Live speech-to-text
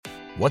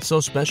What's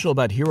so special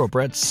about Hero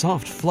Bread's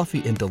soft,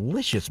 fluffy, and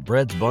delicious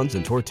breads, buns,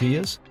 and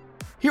tortillas?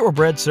 Hero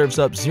Bread serves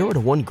up 0 to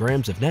 1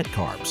 grams of net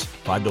carbs,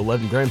 5 to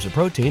 11 grams of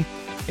protein,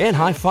 and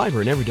high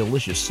fiber in every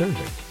delicious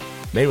serving.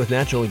 Made with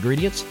natural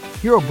ingredients,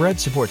 Hero Bread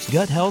supports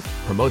gut health,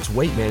 promotes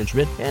weight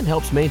management, and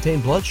helps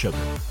maintain blood sugar.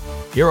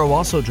 Hero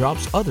also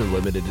drops other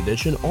limited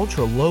edition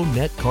ultra-low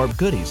net carb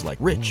goodies like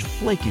rich,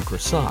 flaky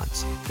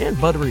croissants and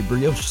buttery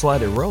brioche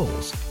slider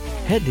rolls.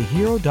 Head to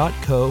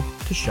hero.co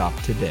to shop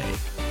today.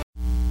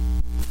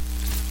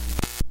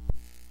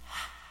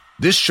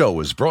 This show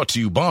is brought to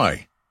you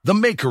by The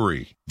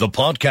Makery, the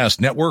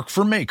podcast network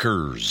for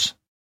makers.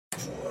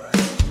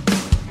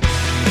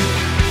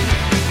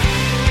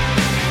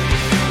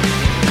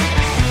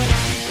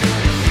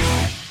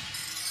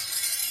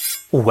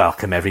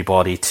 Welcome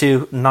everybody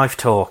to Knife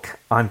Talk.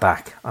 I'm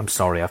back. I'm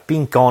sorry, I've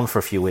been gone for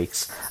a few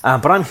weeks,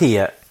 but I'm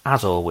here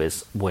as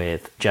always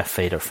with Jeff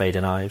Fader,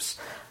 Fader Knives,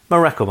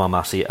 Mareko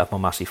Marmasi of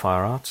Marmasi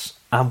Fire Arts,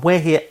 and we're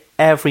here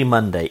every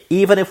Monday.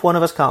 Even if one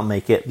of us can't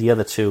make it, the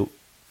other two,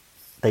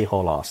 they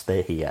haul ass.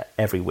 They're here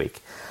every week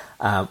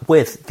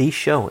with the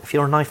show. If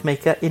you're a knife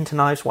maker, into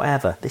knives,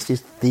 whatever, this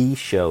is the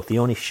show, the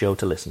only show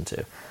to listen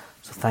to.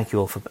 So thank you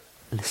all for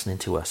listening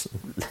to us,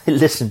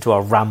 listen to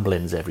our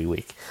ramblings every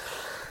week.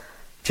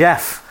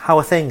 Jeff, how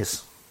are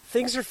things?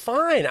 Things are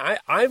fine.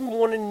 I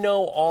want to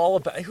know all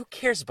about... Who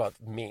cares about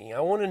me? I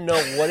want to know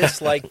what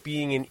it's like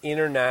being an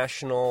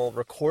international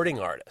recording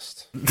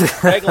artist.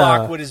 Greg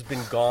Lockwood has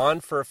been gone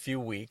for a few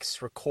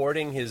weeks,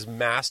 recording his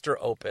master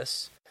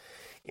opus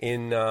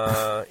in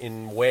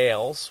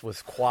Wales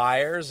with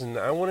choirs, and we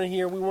want to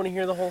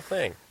hear the whole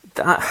thing.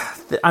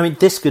 I mean,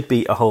 this could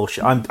be a whole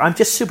show. I'm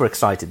just super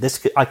excited.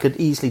 I could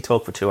easily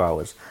talk for 2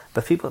 hours,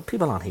 but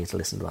people aren't here to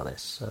listen to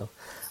this, so...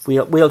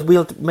 We'll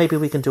maybe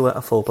we can do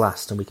a full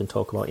blast and we can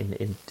talk about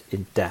in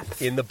depth.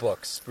 In the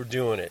books, we're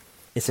doing it.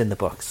 It's in the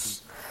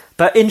books.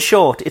 But in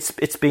short,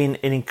 it's been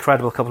an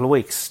incredible couple of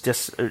weeks.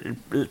 Just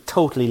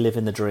totally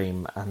living the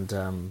dream.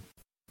 And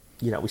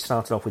we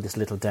started off with this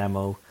little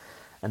demo,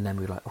 and then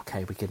we were like,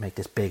 okay, we could make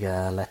this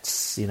bigger.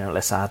 Let's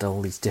add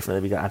all these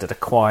different. We added a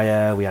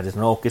choir, we added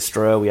an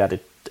orchestra, we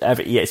added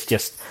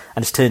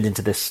it's turned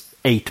into this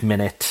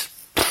 8-minute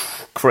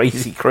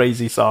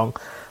crazy song.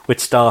 Which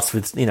starts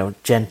with,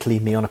 gently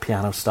me on a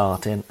piano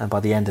starting, and by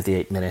the end of the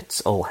 8 minutes,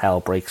 all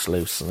hell breaks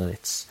loose, and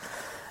it's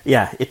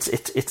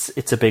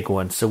a big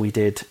one. So we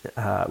did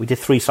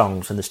 3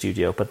 songs in the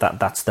studio, but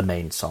that's the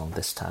main song.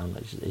 This town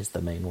is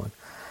the main one,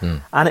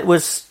 and it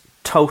was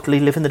totally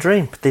living the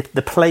dream.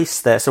 The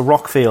place there, so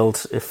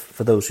Rockfield, if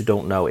for those who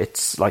don't know,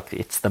 it's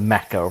the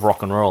mecca of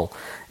rock and roll.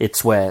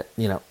 It's where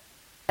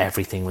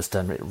everything was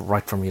done,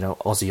 right from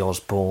Ozzy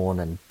Osbourne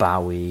and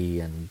Bowie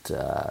and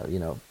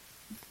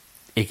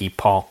Iggy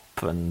Pop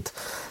and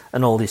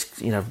all these,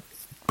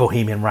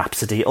 Bohemian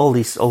Rhapsody, all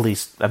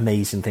these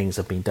amazing things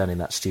have been done in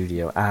that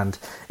studio, and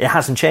it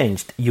hasn't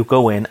changed. You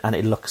go in and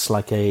it looks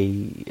like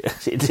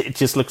it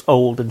just looks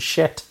old and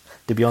shit,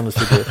 to be honest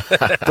with you.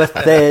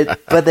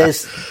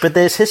 but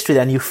there's history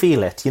there, and you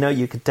feel it.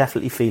 You could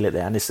definitely feel it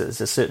there, and there's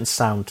a certain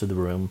sound to the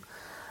room.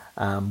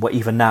 Where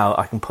even now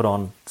I can put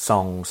on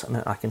songs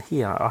and I can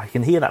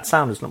hear that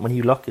sound. When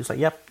you look, it's like,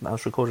 yep, that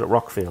was recorded at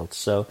Rockfield.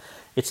 So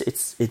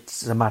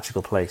it's a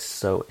magical place.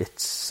 So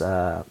it's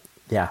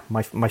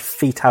my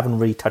feet haven't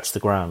really touched the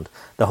ground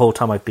the whole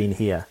time I've been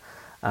here.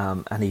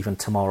 And even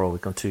tomorrow we're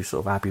going to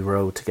sort of Abbey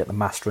Road to get the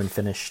mastering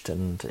finished,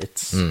 and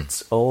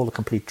it's all a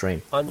complete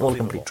dream. All a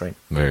complete dream.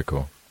 Very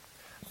cool.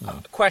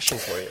 Question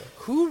for you: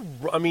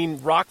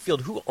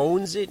 Rockfield? Who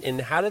owns it, and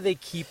how do they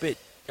keep it?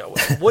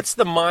 What's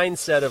the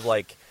mindset of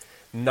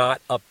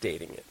not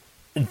updating it?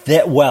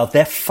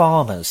 They're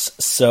farmers,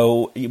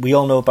 so we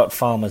all know about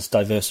farmers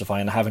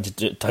diversifying and having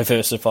to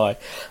diversify.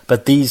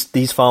 But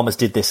these farmers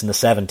did this in the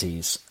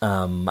 70s,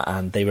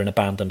 and they were in a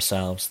band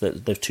themselves.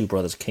 They're 2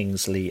 brothers,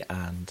 Kingsley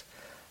and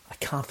I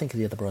can't think of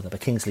the other brother,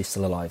 but Kingsley's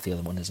still alive. The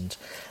other one isn't.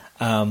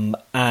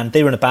 And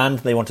they were in a band.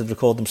 They wanted to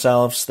record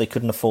themselves. They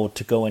couldn't afford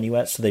to go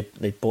anywhere, so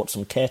they bought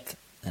some kit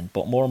and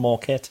bought more and more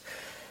kit,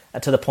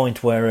 to the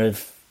point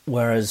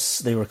whereas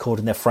they were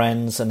recording their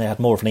friends and they had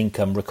more of an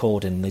income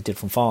recording than they did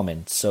from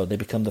farming. So they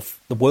become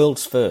the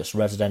world's first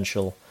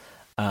residential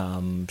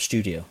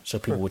studio. So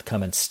people would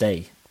come and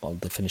stay while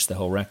they finished the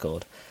whole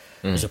record,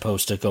 as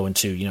opposed to going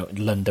to,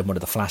 London, one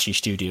of the flashy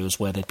studios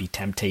where there'd be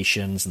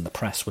Temptations and the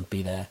press would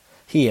be there.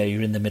 Here,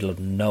 you're in the middle of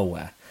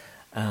nowhere.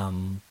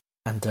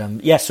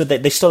 So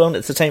they still own it.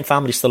 It's the same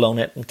family still own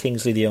it. And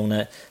Kingsley, the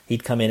owner,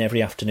 he'd come in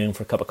every afternoon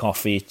for a cup of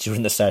coffee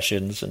during the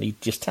sessions, and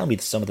he'd just tell me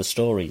some of the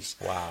stories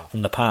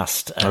from the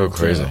past. And,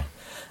 crazy.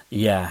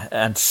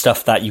 And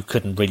stuff that you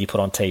couldn't really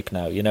put on tape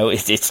now.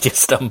 It's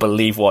just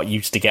unbelievable what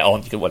used to get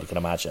on. What you can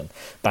imagine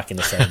back in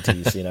the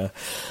 70s.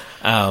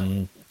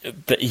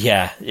 But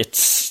yeah,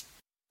 it's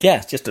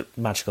just a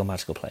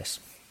magical place.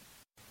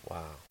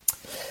 Wow.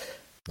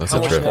 That's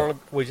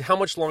how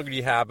much longer do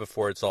you have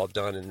before it's all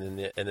done, and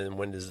then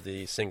when does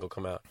the single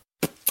come out?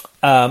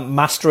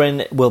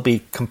 Mastering will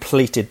be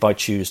completed by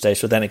Tuesday,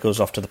 so then it goes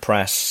off to the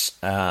press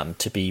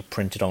to be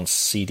printed on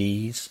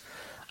CDs.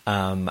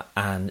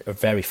 and a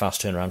very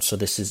fast turnaround. So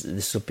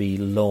this will be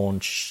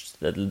launched.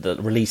 The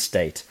release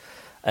date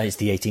is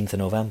the 18th of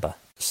November.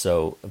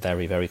 So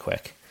very, very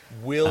quick.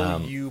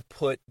 Will you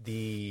put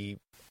the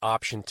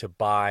option to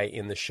buy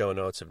in the show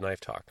notes of Knife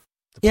Talk,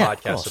 the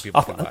podcast, so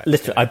people can buy it?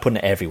 Literally, I'm putting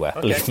it everywhere.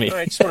 Okay. Believe me. All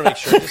right, just want to make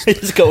sure.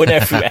 It's going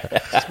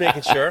everywhere. Just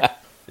making sure.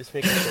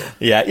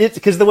 Yeah,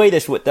 because the way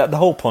the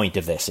whole point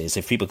of this is,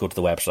 if people go to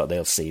the website,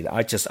 they'll see that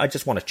I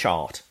just want a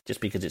chart, just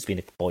because it's been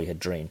a boyhood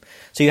dream.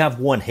 So you have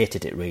one hit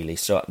at it, really.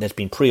 So there's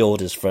been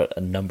pre-orders for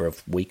a number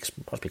of weeks,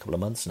 possibly a couple of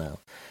months now,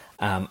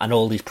 and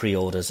all these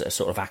pre-orders are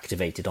sort of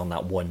activated on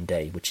that one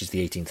day, which is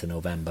the 18th of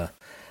November,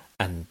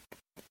 and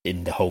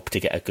in the hope to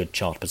get a good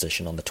chart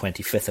position on the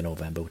 25th of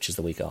November, which is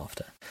the week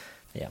after.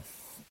 Yeah.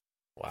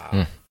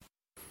 Wow.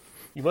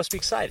 You must be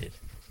excited.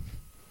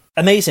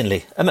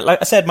 Amazingly. I mean, like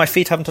I said, my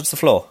feet haven't touched the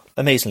floor.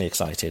 Amazingly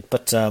excited,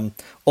 but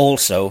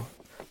also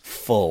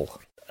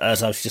full.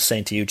 As I was just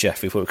saying to you,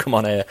 Jeff, before we come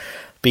on air,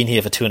 been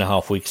here for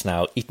 2.5 weeks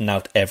now, eating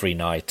out every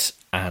night,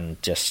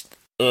 and just,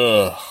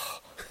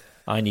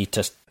 I need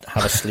to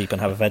have a sleep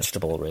and have a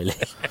vegetable, really.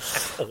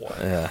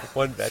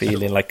 One vegetable.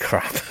 Feeling like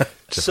crap.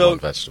 Just one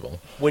vegetable.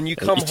 When you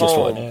come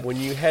home, when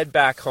you head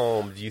back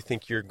home, do you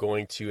think you're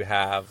going to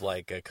have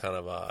like a kind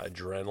of a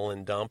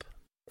adrenaline dump?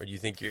 Or do you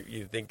think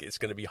you think it's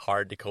going to be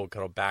hard to go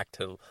kind of back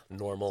to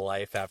normal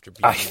life after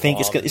being? I think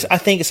it's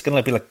going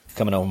to be like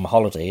coming home on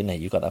holiday, isn't it?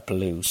 You've got that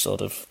blue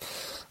sort of,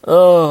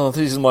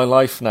 this is my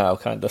life now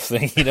kind of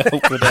thing, you know.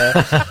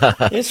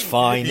 But it's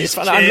fine. These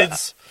it's fine.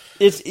 kids.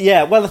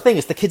 Well, the thing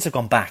is, the kids have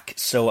gone back,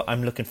 so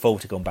I'm looking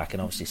forward to going back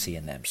and obviously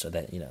seeing them. So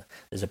that, you know,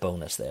 there's a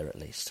bonus there at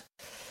least.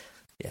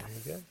 Yeah.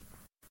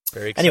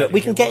 Very exciting. Anyway, we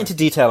can get into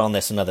detail on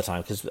this another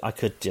time, because I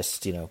could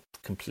just,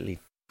 completely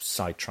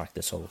sidetrack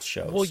this whole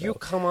show. Well, you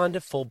come on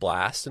to Full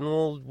Blast, and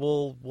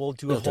we'll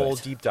do a whole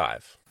deep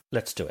dive.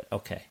 Let's do it.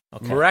 Okay.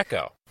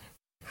 Mareko,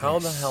 how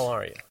the hell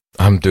are you?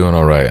 I'm doing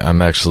all right.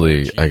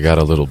 I got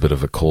a little bit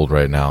of a cold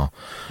right now.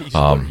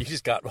 You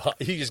just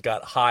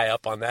got high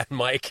up on that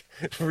mic,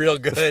 real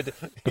good.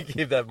 You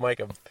gave that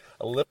mic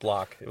a lip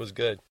lock. It was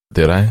good.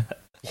 Did I?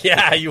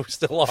 Yeah, you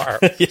still are.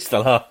 You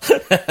still are.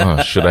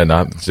 Should I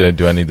not?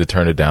 Do I need to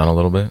turn it down a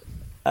little bit?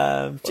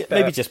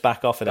 Maybe just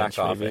back off it. Back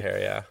off it here,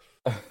 yeah.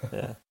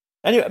 Yeah.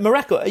 Anyway,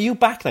 Mareko, are you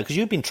back now? Because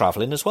you've been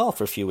travelling as well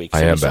for a few weeks.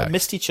 I am back.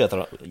 Missed each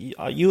other.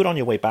 You were on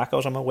your way back. I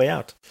was on my way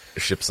out.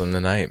 Ships in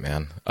the night,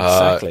 man.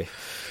 Exactly.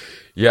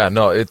 Yeah,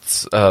 no,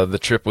 it's the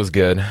trip was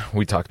good.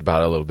 We talked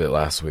about it a little bit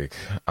last week.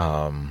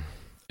 But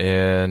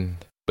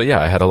yeah,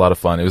 I had a lot of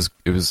fun. It was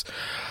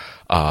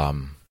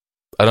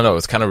I don't know, it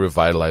was kind of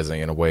revitalizing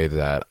in a way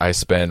that I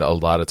spend a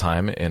lot of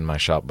time in my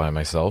shop by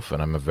myself,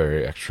 and I'm a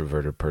very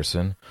extroverted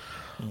person.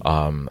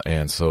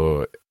 And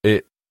so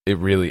it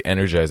really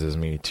energizes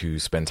me to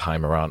spend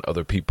time around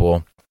other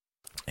people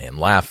and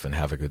laugh and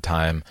have a good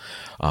time,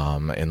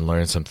 and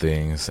learn some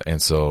things.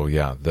 And so,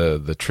 yeah,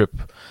 the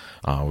trip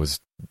was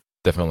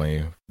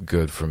definitely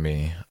good for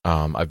me.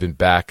 I've been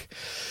back,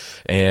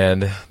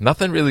 and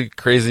nothing really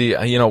crazy.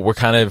 We're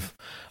kind of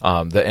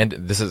the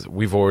end.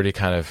 We've already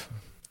kind of,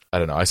 I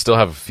don't know. I still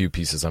have a few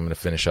pieces I'm going to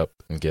finish up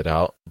and get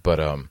out, but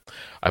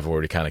I've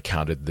already kind of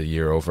counted the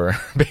year over,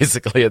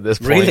 basically, at this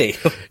point. Really?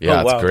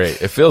 Yeah, It's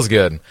great. It feels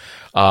good.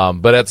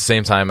 But at the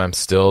same time, I'm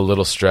still a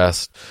little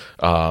stressed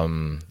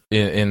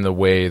in the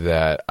way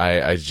that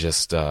I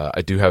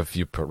do have a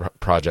few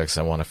projects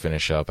I want to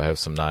finish up. I have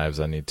some knives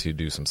I need to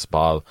do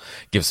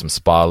give some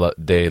spa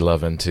day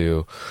loving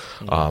to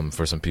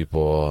for some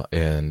people,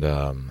 and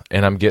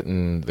I'm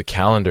getting the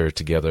calendar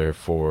together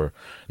for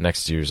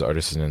next year's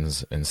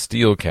Artisans in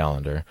Steel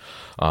calendar.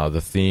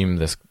 The theme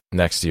this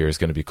next year is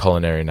going to be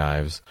culinary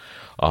knives.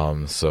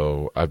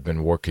 So I've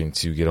been working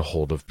to get a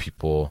hold of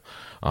people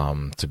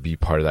to be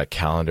part of that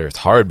calendar. It's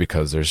hard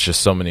because there's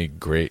just so many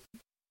great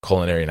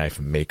culinary knife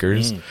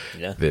makers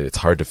that it's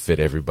hard to fit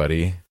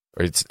everybody.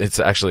 Or it's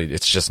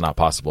just not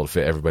possible to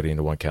fit everybody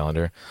into one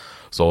calendar.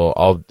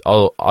 So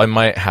I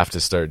might have to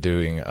start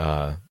doing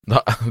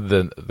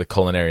the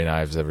culinary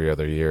knives every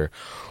other year,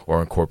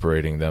 or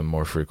incorporating them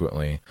more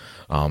frequently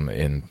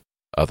in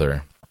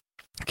other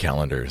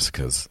calendars,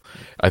 because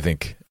I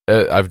think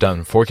I've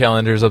done 4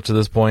 calendars up to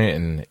this point,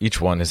 and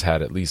each one has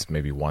had at least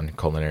maybe one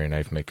culinary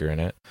knife maker in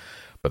it,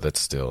 but that's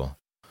still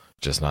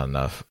just not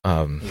enough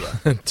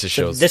to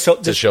show love.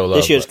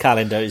 This year's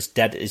calendar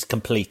is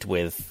complete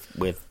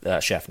with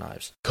chef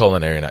knives.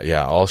 Culinary knives,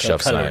 yeah, all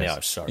chef's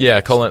knives. Sorry. Yeah,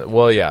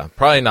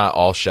 probably not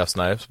all chef's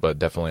knives, but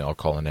definitely all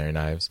culinary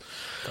knives.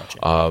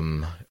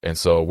 Gotcha. And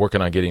so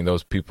working on getting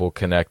those people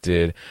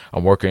connected.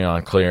 I'm working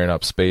on clearing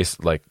up space,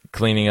 like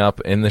cleaning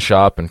up in the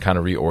shop and kind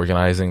of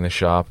reorganizing the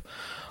shop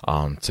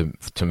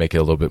to make it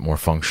a little bit more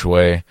feng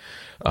shui,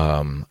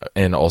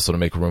 and also to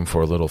make room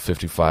for a little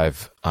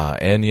 55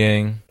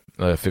 Anyang.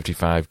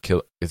 55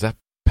 kilo, is that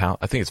pound?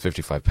 I think it's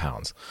 55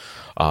 pounds.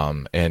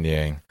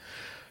 Anyang.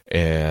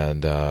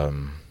 And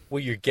well,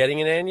 you're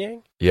getting an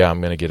Anyang? Yeah, I'm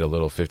gonna get a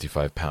little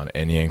 55 pound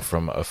Anyang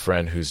from a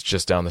friend who's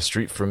just down the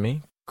street from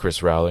me,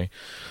 Chris Rowley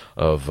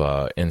of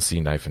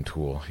NC Knife and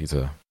Tool. He's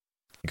a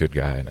good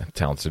guy and a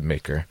talented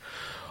maker.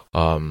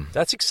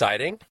 That's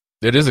exciting.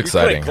 It is You're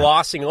exciting. kind of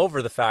glossing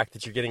over the fact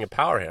that you're getting a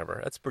power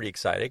hammer. That's pretty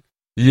exciting.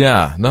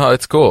 Yeah, no,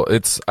 it's cool.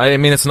 I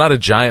mean, it's not a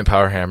giant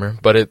power hammer,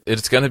 but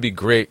it's going to be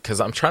great because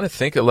I'm trying to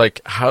think of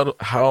like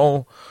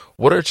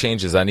what are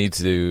changes I need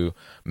to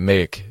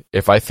make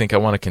if I think I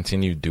want to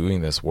continue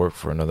doing this work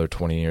for another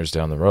 20 years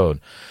down the road.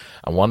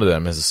 And one of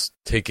them is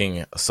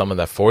taking some of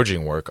that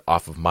forging work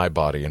off of my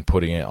body and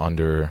putting it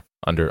onto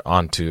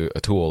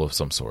a tool of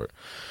some sort.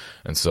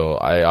 And so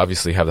I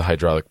obviously have the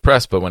hydraulic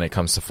press, but when it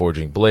comes to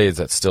forging blades,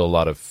 that's still a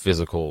lot of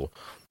physical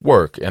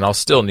work, and I'll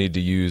still need to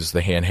use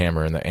the hand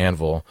hammer and the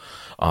anvil,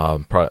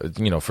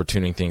 for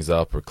tuning things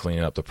up or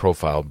cleaning up the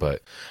profile.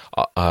 But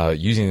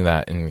using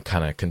that in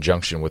kind of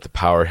conjunction with the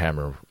power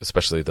hammer,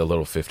 especially the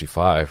little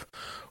 55,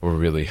 will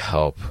really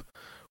help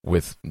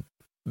with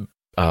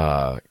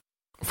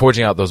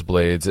forging out those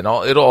blades, and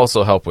it'll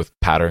also help with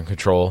pattern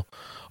control.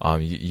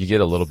 You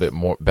get a little bit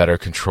more better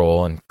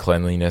control and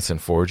cleanliness in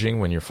forging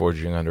when you're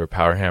forging under a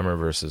power hammer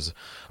versus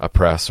a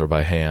press or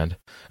by hand,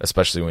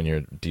 especially when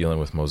you're dealing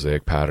with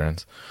mosaic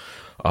patterns.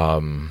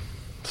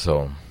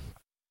 So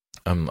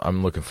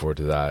I'm looking forward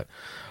to that.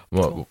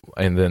 Well,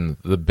 and then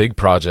the big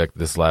project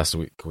this last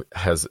week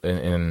has,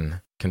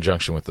 in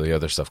conjunction with the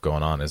other stuff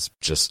going on, is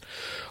just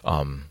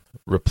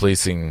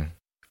replacing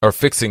or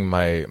fixing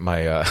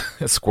my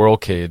squirrel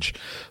cage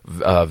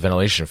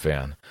ventilation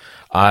fan.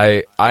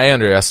 I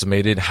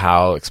underestimated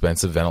how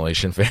expensive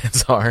ventilation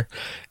fans are,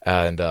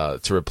 and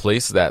to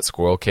replace that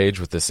squirrel cage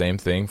with the same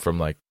thing from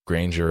like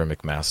Grainger or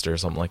McMaster or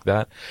something like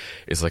that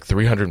is like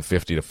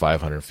 $350 to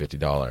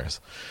 $550.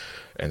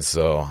 And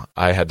so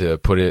I had to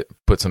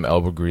put some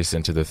elbow grease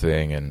into the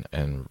thing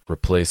and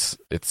replace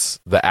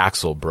the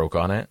axle broke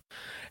on it.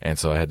 And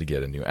so I had to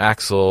get a new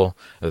axle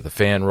that the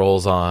fan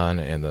rolls on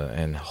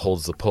and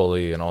holds the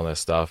pulley and all that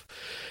stuff.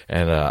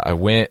 And I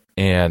went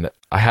and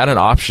I had an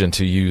option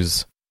to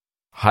use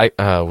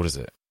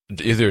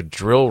either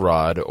drill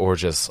rod or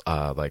just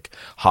like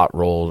hot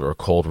rolled or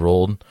cold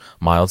rolled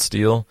mild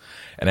steel.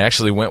 And I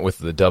actually went with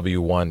the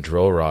W1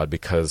 drill rod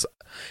because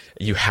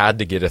you had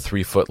to get a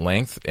 3-foot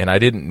length, and I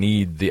didn't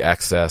need the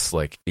excess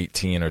like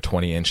 18 or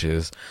 20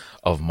 inches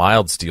of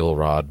mild steel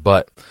rod.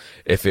 But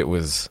if it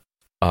was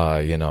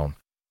the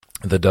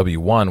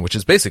W1, which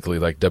is basically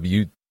like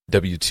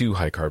W2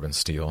 high carbon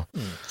steel,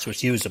 so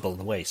it's usable in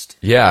the waste.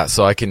 Yeah,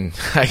 so I can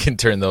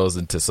turn those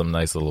into some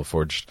nice little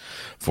forged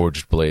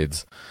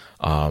blades.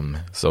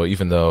 So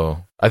even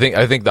though I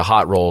think the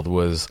hot rolled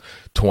was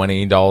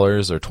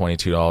 $20 or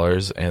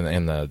 $22,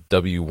 and the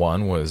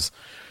W1 was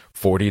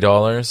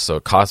 $40, so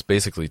it costs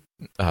basically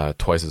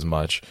twice as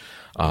much.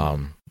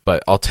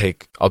 But I'll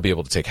be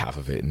able to take half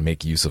of it and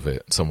make use of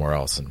it somewhere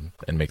else and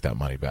make that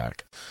money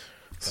back.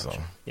 Gotcha. So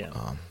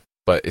yeah.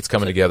 But it's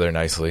coming together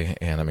nicely,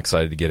 and I'm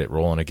excited to get it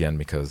rolling again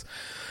because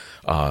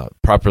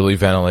properly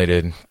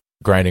ventilated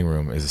grinding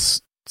room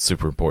is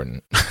super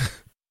important.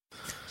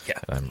 Yeah,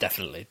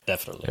 definitely.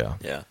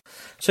 Yeah.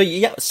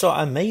 So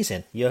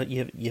amazing.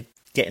 You're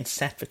getting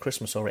set for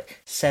Christmas already.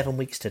 7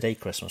 weeks today,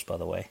 Christmas, by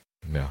the way.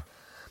 Yeah.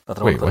 I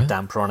don't want to put a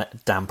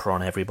damper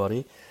on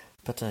everybody.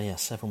 But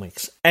 7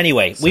 weeks.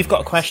 Anyway, we've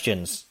got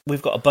questions.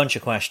 We've got a bunch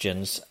of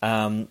questions.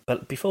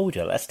 But before we do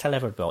it, let's tell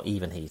everybody about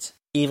Even Heat.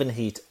 Even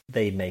Heat,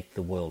 they make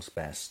the world's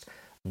best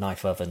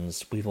knife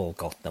ovens. We've all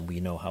got them. We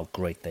know how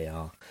great they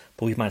are.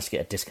 But we've managed to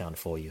get a discount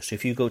for you. So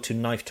if you go to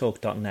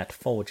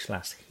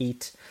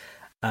knifetalk.net/heat,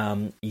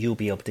 you'll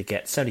be able to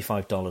get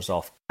 $75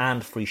 off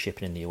and free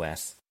shipping in the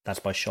US. That's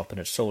by shopping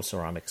at Soul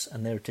Ceramics,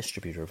 and they're a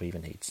distributor of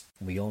Even Heats.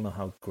 We all know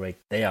how great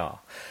they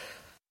are.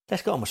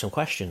 Let's go on with some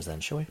questions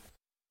then, shall we?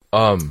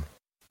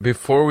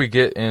 Before we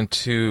get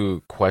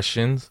into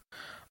questions,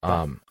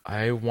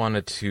 I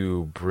wanted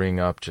to bring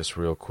up just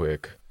real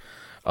quick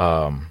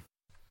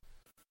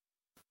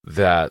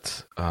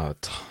that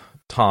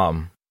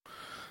Tom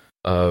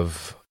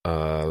of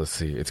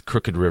it's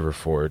Crooked River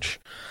Forge.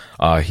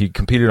 He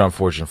competed on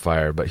Forge and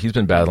Fire, but he's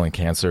been battling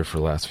cancer for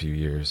the last few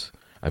years,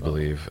 I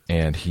believe,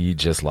 and he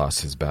just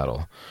lost his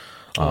battle.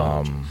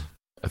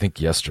 I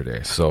think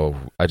yesterday. So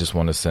I just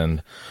want to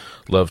send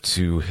love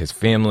to his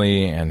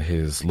family and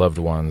his loved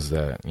ones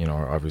that,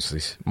 are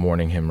obviously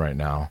mourning him right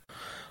now.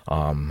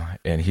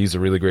 And he's a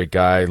really great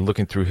guy.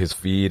 Looking through his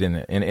feed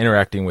and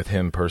interacting with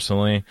him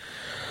personally,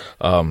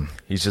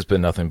 he's just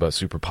been nothing but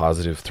super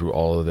positive through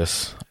all of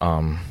this.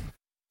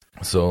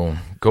 So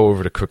go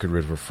over to Crooked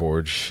River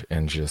Forge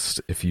and just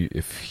if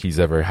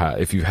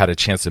you've had a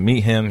chance to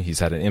meet him, he's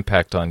had an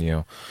impact on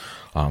you.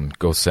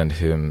 Go send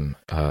him,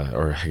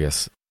 or I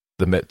guess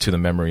to the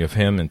memory of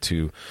him and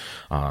to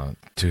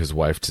his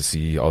wife, to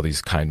see all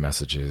these kind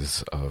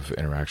messages of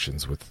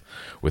interactions with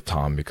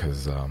Tom,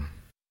 because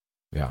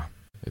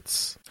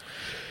it's,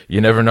 you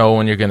never know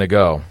when you're gonna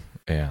go,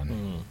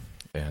 and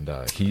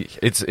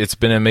it's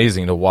been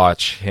amazing to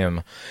watch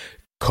him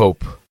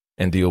cope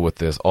and deal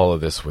with all of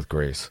this with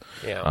grace,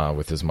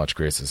 with as much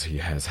grace as he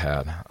has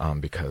had,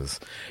 because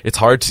it's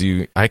hard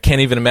I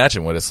can't even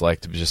imagine what it's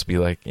like to just be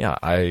like,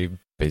 I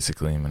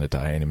basically am gonna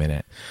die in a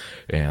minute,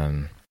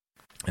 and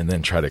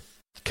then try to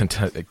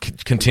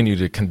continue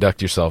to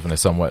conduct yourself in a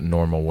somewhat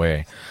normal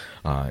way.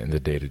 in the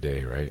day to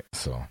day, right?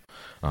 So,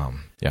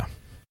 yeah.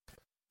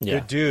 Yeah.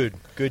 Good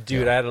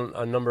dude. Yeah. I had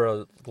a number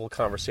of little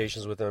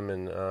conversations with him,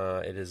 and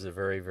it is a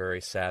very,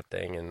 very sad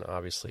thing. And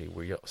obviously,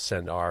 we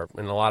and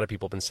a lot of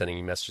people have been sending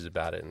me messages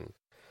about it. And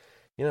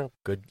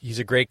good. He's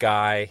a great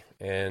guy,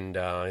 and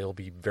he'll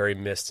be very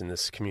missed in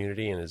this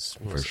community. And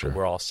sure.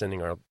 We're all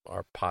sending our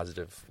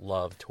positive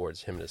love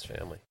towards him and his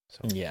family.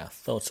 So. Yeah,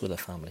 thoughts with the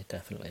family,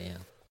 definitely. Yeah.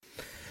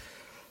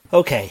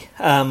 Okay,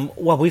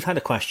 well, we've had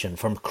a question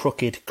from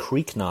Crooked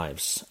Creek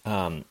Knives.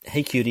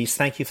 Hey, cuties,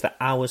 thank you for the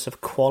hours of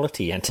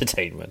quality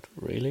entertainment,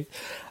 really.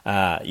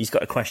 He's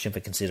got a question for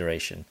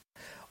consideration.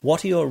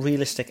 What are your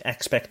realistic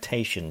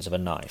expectations of a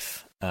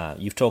knife?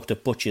 You've talked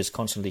of butchers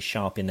constantly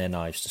sharpening their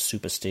knives to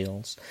super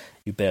steels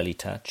you barely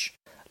touch.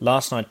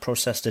 Last night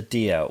processed a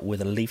deer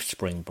with a leaf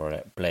spring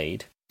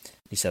blade.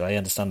 He said, I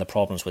understand the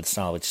problems with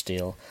salvage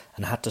steel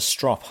and had to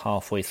strop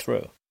halfway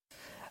through.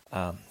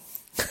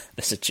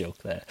 There's a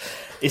joke there.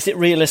 Is it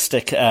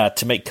realistic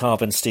to make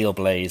carbon steel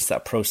blades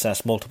that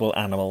process multiple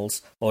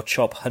animals or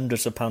chop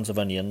hundreds of pounds of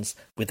onions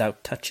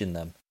without touching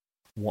them?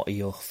 What are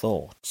your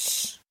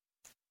thoughts?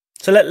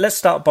 So let's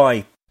start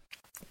by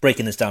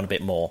breaking this down a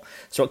bit more.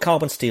 So a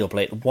carbon steel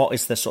blade, what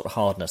is the sort of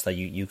hardness that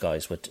you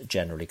guys would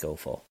generally go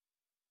for?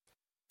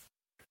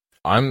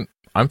 I'm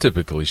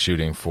typically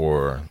shooting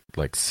for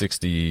like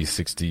 60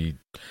 to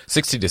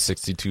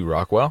 62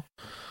 Rockwell.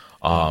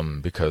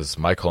 Because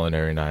my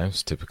culinary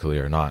knives typically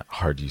are not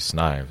hard use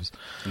knives.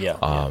 Yeah.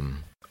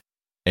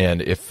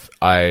 And if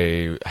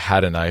I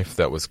had a knife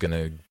that was going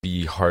to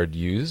be hard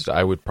used,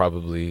 I would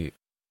probably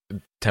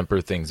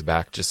temper things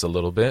back just a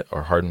little bit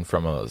or harden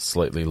from a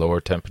slightly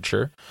lower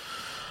temperature.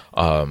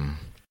 And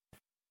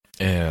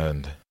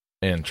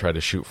try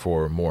to shoot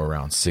for more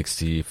around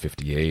 60,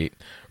 58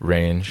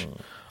 range,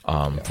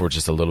 for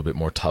just a little bit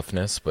more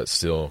toughness, but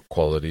still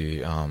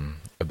quality,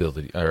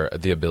 ability, or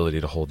the ability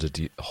to hold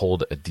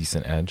a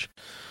decent edge.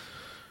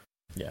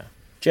 Yeah.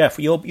 Jeff,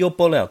 your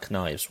bull elk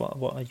knives,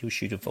 what are you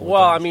shooting for?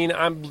 Well, I mean,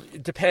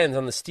 it depends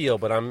on the steel,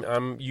 but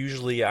I'm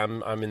usually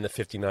in the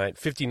 59.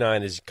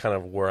 59 is kind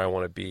of where I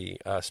want to be,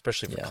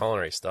 especially for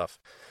culinary stuff.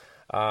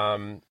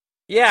 The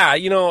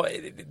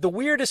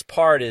weirdest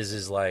part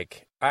is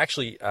like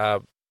actually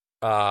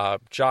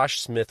Josh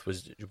Smith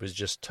was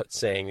just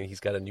saying that he's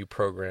got a new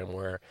program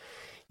where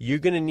you're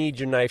going to need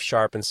your knife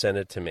sharpened, send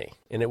it to me.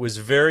 And it was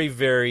very,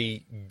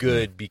 very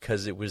good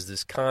because it was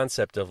this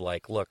concept of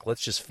like, look,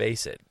 let's just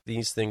face it.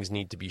 These things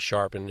need to be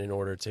sharpened in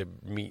order to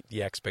meet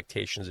the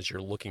expectations that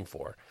you're looking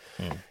for.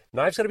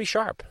 Knives got to be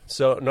sharp.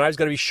 So knives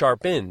got to be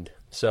sharpened.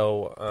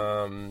 So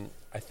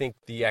I think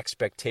the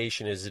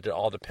expectation is that it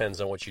all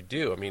depends on what you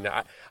do. I mean,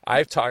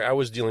 I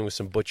was dealing with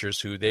some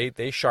butchers who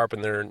they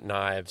sharpen their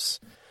knives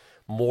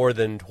more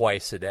than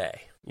twice a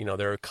day.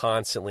 They're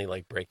constantly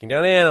like breaking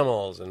down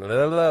animals and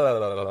blah, blah, blah,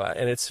 blah, blah.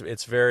 And it's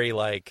very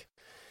like,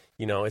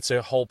 it's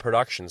a whole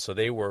production. So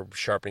they were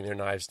sharpening their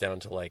knives down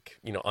to like,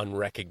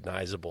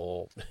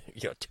 unrecognizable,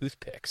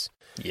 toothpicks.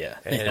 Yeah.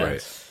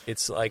 And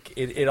it's like,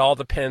 it all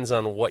depends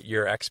on what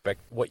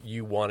what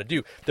you want to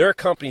do. There are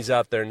companies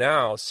out there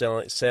now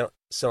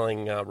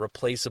selling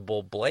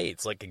replaceable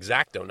blades, like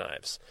X-Acto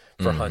knives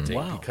for hunting,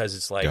 because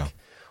it's like,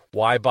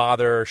 why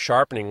bother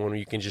sharpening when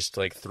you can just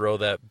like throw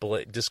that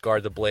blade,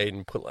 discard the blade,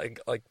 and put like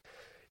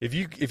if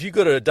you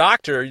go to a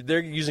doctor,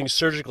 they're using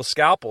surgical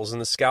scalpels, and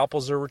the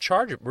scalpels are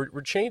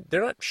rechargeable.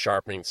 They're not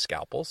sharpening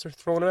scalpels; they're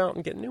throwing them out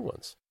and getting new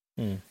ones.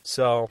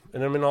 So,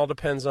 and I mean, it all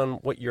depends on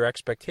what your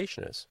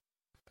expectation is.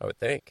 I would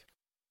think.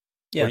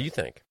 Yeah. What do you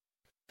think?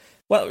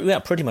 Well, yeah,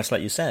 pretty much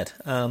like you said.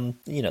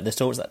 There's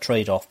always that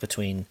trade-off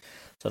between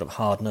sort of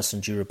hardness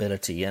and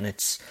durability, and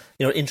it's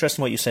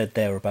interesting what you said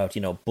there about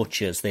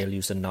butchers, they'll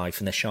use a knife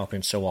and they're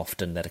sharpening so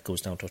often that it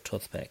goes down to a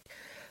toothpick.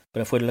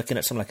 But if we're looking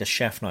at something like a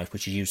chef knife,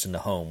 which is used in the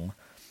home,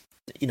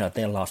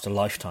 they'll last a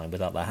lifetime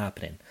without that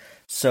happening.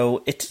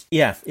 So it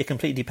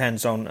completely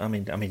depends on. I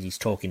mean, he's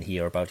talking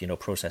here about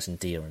processing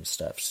deer and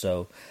stuff.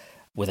 So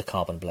with a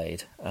carbon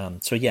blade,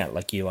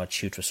 like you, I'd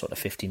shoot for sort of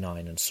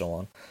 59 and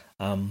so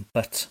on.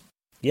 But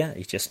yeah,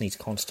 it just needs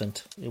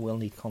constant. It will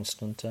need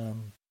constant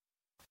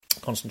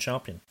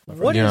sharpening.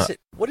 What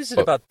is it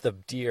about the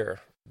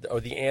deer or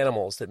the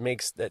animals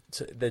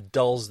that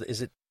dulls?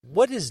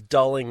 What is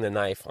dulling the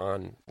knife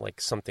on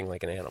like something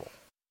like an animal?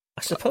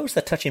 I suppose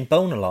they're touching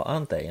bone a lot,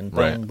 aren't they? And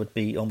bone would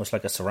be almost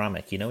like a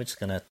ceramic. It's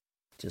gonna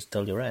just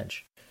dull your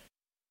edge.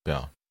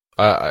 Yeah,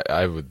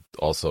 I would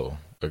also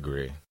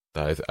agree.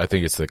 I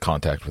think it's the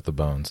contact with the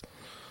bones.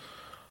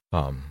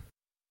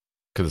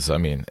 Because I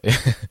mean,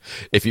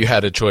 if you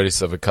had a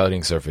choice of a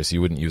cutting surface,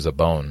 you wouldn't use a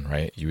bone,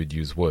 right? You would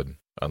use wood.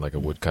 On like a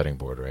wood cutting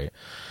board, right?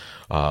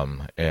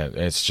 And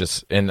it's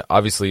just, and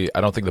obviously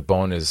I don't think the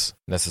bone is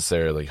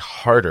necessarily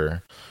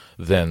harder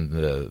than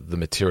the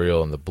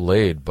material and the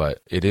blade, but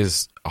it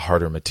is a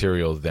harder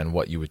material than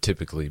what you would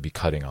typically be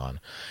cutting on.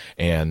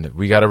 And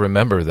we got to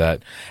remember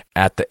that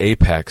at the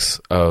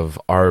apex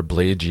of our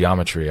blade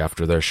geometry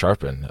after they're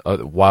sharpened,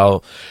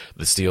 while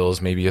the steel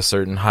is maybe a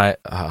certain high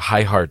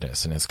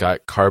hardness and it's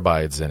got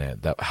carbides in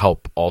it that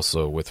help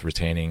also with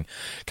retaining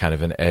kind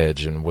of an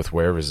edge and with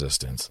wear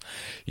resistance,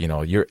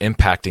 you're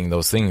impacting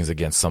those things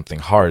against something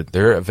hard.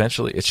 They're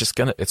eventually,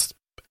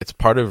 it's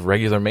part of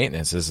regular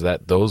maintenance is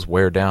that those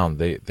wear down,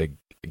 they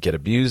get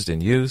abused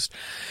and used,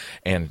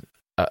 and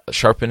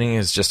sharpening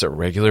is just a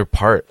regular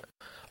part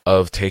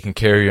of taking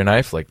care of your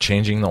knife, like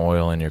changing the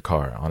oil in your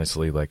car.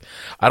 Honestly, like,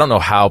 I don't know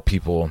how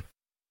people,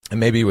 and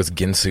maybe it was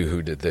Ginsu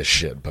who did this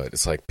shit, but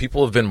it's like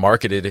people have been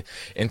marketed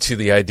into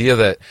the idea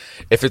that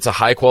if it's a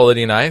high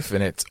quality knife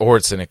and it's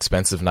an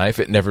expensive knife,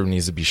 it never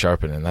needs to be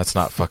sharpened, and that's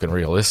not fucking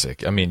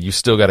realistic. I mean, you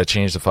still got to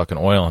change the fucking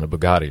oil on a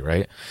Bugatti,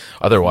 right?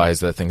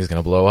 Otherwise, that thing is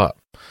going to blow up.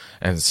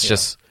 And it's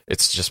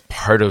just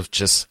part of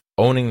just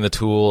owning the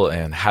tool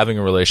and having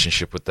a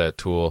relationship with that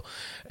tool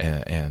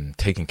and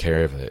taking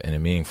care of it in a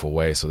meaningful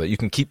way so that you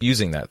can keep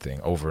using that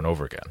thing over and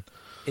over again.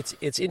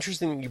 It's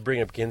interesting that you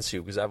bring up Ginsu,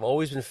 because I've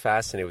always been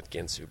fascinated with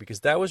Ginsu, because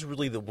that was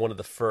really one of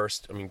the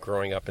first,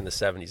 growing up in the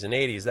 70s and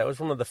 80s, that was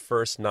one of the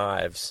first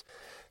knives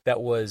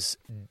that was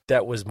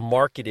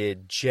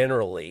marketed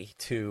generally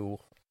to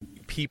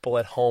people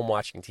at home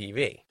watching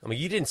TV.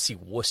 You didn't see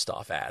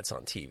Wusthof ads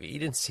on TV. You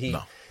didn't see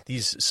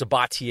these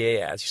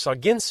Sabatier ads. You saw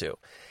Ginsu.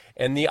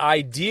 And the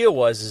idea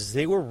was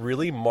they were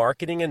really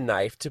marketing a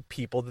knife to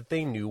people that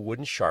they knew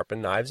wouldn't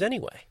sharpen knives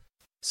anyway.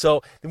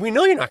 So we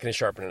know you're not going to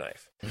sharpen a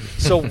knife.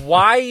 So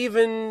why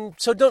even?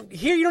 So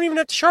you don't even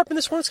have to sharpen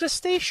this one. It's going to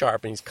stay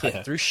sharp. And he's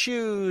cutting through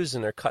shoes,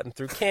 and they're cutting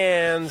through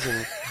cans,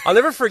 and I'll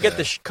never forget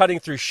the cutting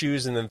through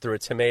shoes and then through a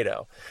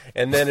tomato,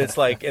 and then it's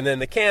like, and then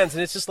the cans,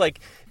 and it's just like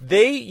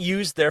they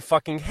used their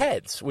fucking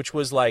heads, which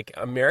was like,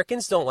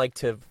 Americans don't like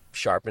to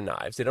sharpen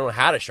knives. They don't know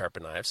how to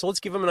sharpen knives. So let's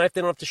give them a knife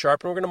they don't have to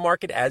sharpen. We're going to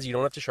market as you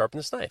don't have to sharpen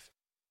this knife.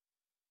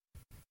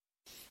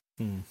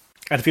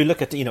 And if you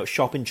look at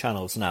shopping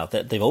channels now,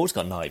 they've always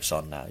got knives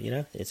on now.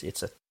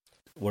 It's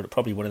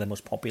probably one of the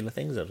most popular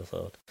things, I'd have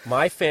thought.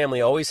 My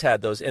family always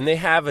had those, and they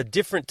have a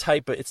different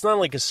type of. It's not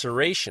like a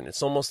serration.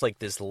 It's almost like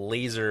this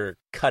laser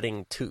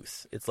cutting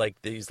tooth. It's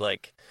like these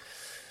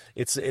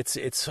It's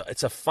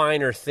a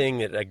finer thing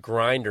that a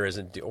grinder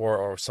isn't,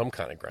 or some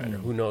kind of grinder.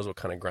 Who knows what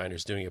kind of grinder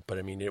is doing it? But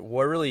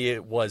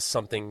it was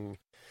something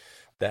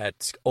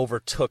that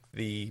overtook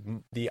the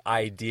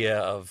idea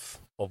of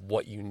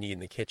what you need in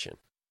the kitchen.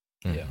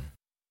 Mm-hmm. Yeah.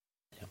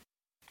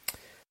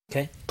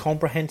 Okay,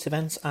 comprehensive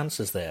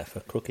answers there for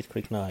Crooked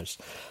Creek Knives.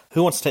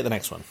 Who wants to take the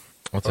next one?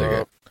 I'll take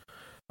it.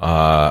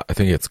 I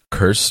think it's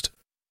Curse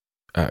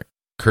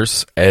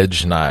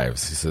Edge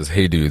Knives. He says,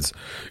 "Hey dudes,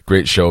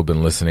 great show.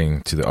 Been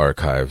listening to the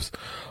archives.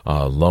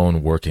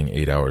 Lone working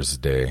 8 hours a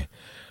day.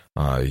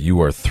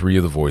 You are three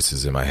of the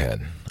voices in my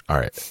head." All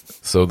right.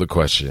 So the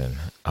question,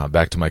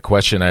 back to my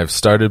question. I have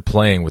started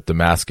playing with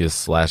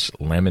Damascus /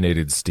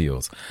 laminated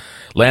steels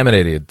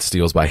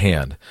by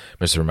hand.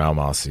 Mr.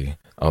 Malmasi.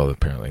 Oh,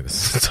 apparently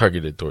this is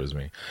targeted towards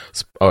me.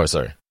 Oh,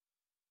 sorry.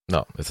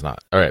 No, it's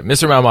not. All right.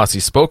 Mr.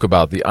 Malmasi spoke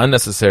about the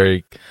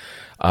unnecessary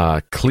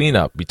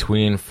cleanup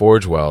between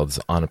forge welds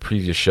on a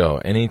previous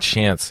show. Any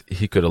chance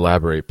he could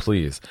elaborate,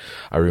 please?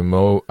 I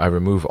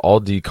remove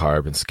all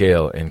decarb and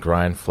scale and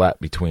grind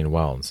flat between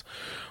welds,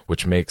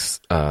 which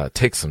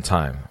takes some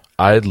time.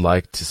 I'd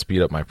like to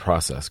speed up my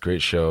process.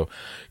 Great show.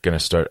 Gonna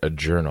start a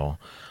journal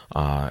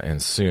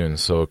and soon,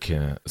 so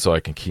I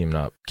can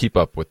keep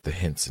up with the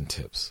hints and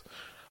tips.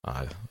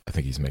 I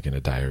think he's making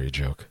a diary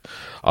joke.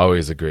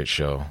 Always a great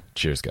show.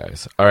 Cheers,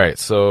 guys. All right,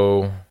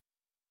 so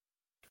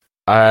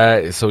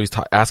he's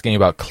asking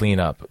about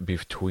cleanup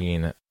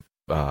between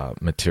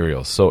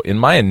materials. So in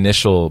my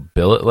initial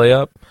billet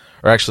layup,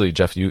 or actually,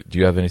 Jeff, do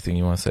you have anything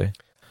you want to say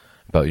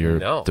about your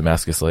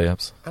Damascus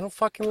layups? I don't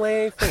fucking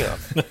lay anything up.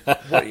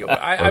 I've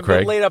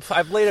laid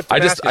up.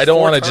 Damascus I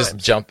don't want to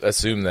just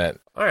assume that.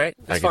 All right,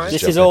 that's fine.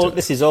 This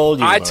is all.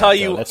 You I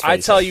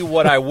tell you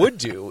what I would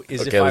do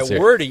is Okay, I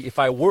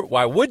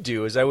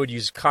would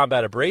use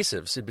combat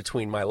abrasives in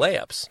between my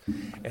layups.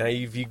 And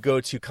if you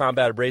go to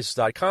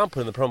combatabrasives.com,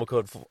 put in the promo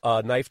code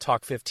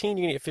KnifeTalk15,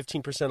 you can get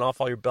 15% off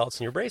all your belts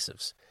and your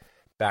abrasives.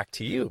 Back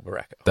to you,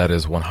 Mareko. That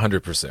is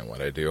 100%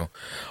 what I do,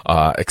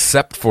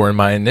 except for in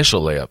my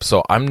initial layup.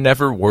 So I'm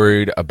never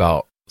worried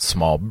about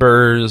small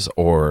burrs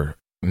or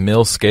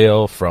mill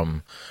scale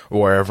from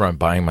wherever I'm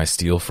buying my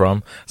steel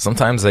from.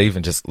 Sometimes I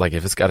even just, like,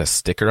 if it's got a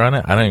sticker on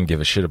it, I don't even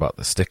give a shit about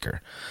the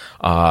sticker.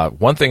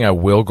 One thing I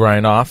will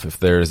grind off, if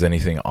there's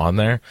anything on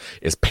there,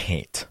 is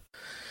paint.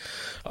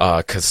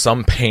 Because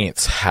some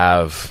paints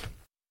have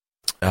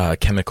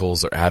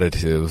chemicals or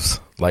additives,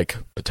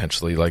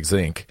 potentially like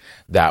zinc,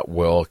 that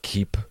will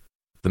keep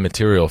the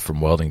material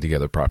from welding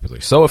together properly.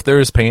 So if there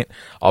is paint,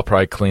 I'll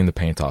probably clean the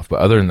paint off.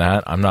 But other than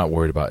that, I'm not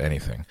worried about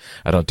anything.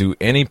 I don't do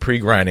any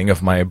pre-grinding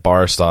of my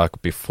bar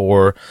stock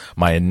before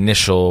my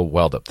initial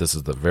weld up. This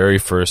is the very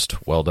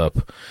first weld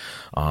up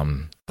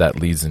that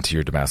leads into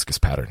your Damascus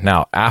pattern.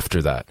 Now,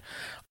 after that,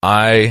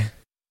 I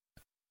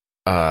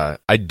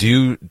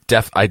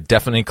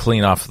definitely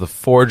clean off the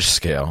forge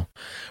scale,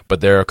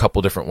 but there are a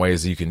couple different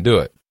ways you can do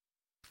it.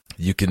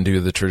 You can do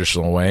the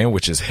traditional way,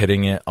 which is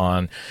hitting it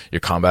on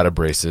your combat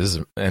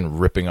abrasives and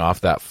ripping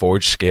off that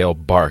forge scale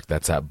bark.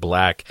 That's that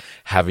black,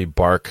 heavy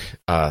bark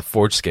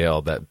forge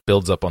scale that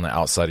builds up on the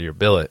outside of your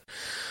billet,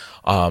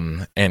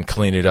 and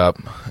clean it up.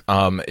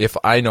 If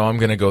I know I'm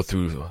going to go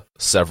through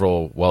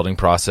several welding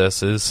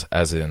processes,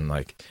 as in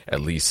like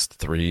at least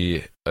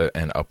 3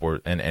 and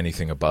upward and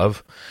anything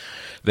above,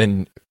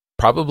 then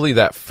probably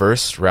that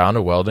first round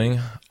of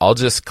welding, I'll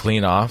just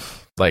clean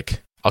off.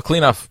 I'll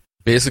clean off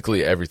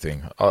basically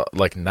everything,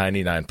 like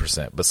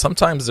 99%. But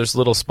sometimes there's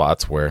little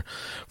spots where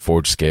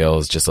forge scale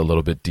is just a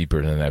little bit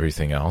deeper than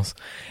everything else.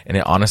 And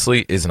it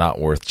honestly is not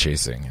worth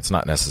chasing. It's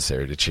not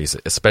necessary to chase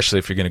it, especially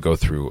if you're going to go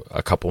through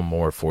a couple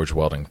more forge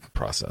welding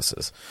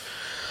processes.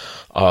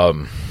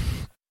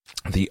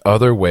 The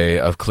other way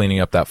of cleaning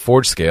up that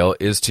forge scale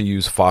is to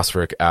use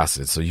phosphoric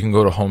acid. So you can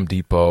go to Home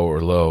Depot or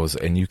Lowe's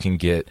and you can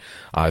get,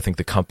 I think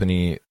the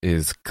company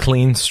is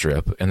Clean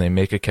Strip, and they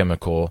make a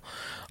chemical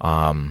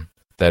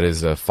that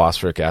is a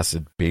phosphoric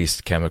acid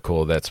based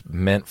chemical that's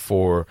meant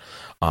for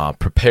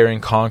preparing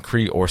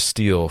concrete or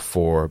steel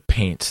for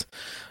paint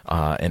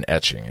and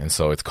etching. And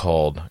so it's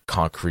called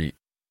concrete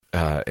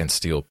and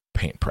steel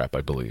paint prep,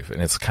 I believe. And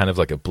it's kind of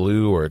like a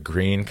blue or a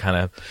green kind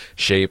of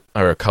shape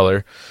or a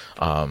color.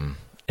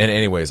 And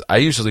anyways, I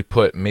usually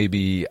put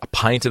maybe a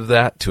pint of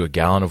that to a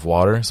gallon of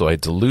water. So I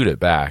dilute it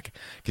back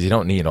because you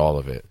don't need all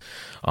of it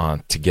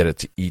to get it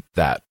to eat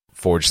that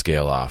forge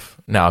scale off.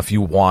 Now, if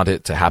you want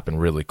it to happen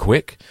really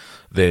quick,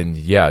 then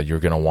yeah, you're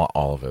going to want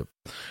all of it.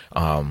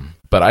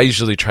 But I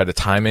usually try to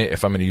time it.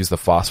 If I'm going to use the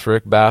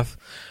phosphoric bath,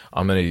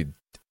 I'm going to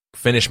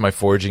finish my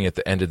forging at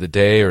the end of the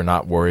day or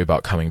not worry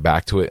about coming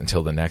back to it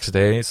until the next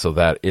day, so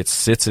that it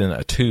sits in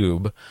a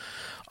tube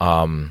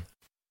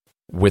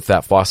with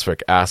that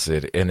phosphoric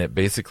acid, and it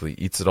basically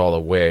eats it all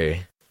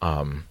away,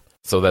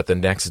 so that the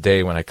next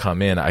day when I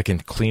come in, I can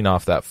clean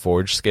off that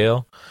forge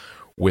scale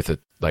with a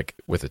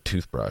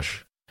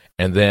toothbrush.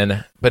 And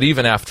then, but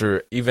even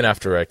after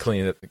I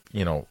clean it,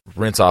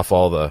 rinse off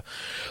all the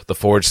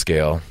forge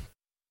scale,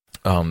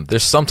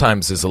 there's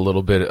sometimes a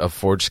little bit of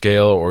forge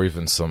scale or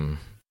even some,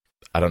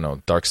 I don't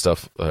know, dark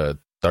stuff,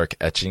 dark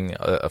etching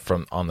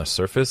from on the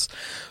surface.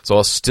 So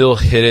I'll still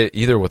hit it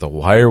either with a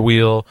wire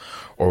wheel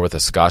or with a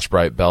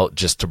Scotch-Brite belt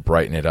just to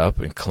brighten it up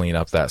and clean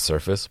up that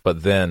surface.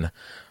 But then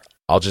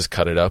I'll just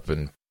cut it up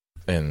and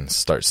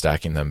start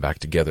stacking them back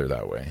together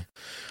that way.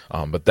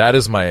 But that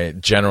is my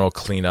general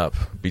cleanup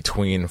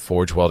between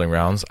forge welding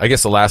rounds. I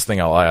guess the last thing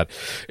I'll add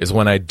is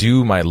when I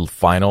do my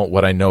final,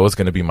 what I know is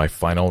going to be my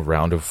final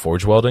round of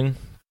forge welding,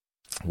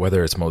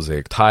 whether it's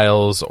mosaic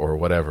tiles or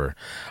whatever,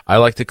 I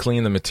like to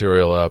clean the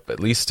material up at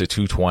least to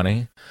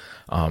 220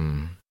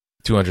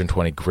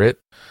 grit,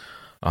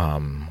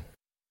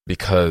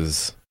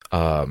 because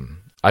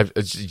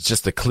it's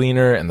just the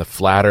cleaner and the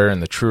flatter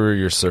and the truer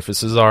your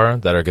surfaces are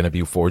that are going to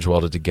be forge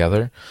welded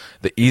together,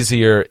 the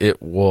easier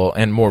it will,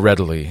 and more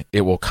readily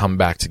it will come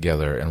back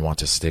together and want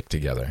to stick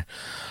together.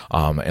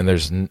 And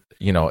there's,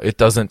 it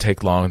doesn't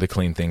take long to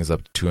clean things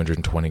up to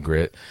 220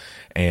 grit.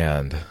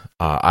 And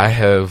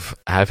I've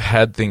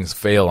had things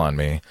fail on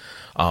me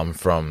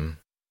from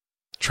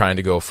trying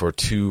to go for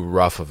too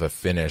rough of a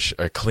finish,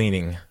 a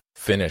cleaning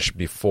finish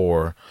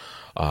before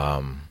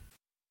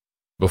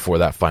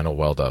that final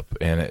weld up.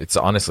 And it's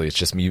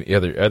just me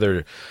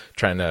either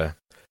trying to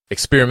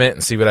experiment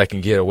and see what I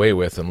can get away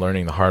with and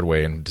learning the hard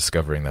way and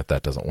discovering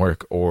that doesn't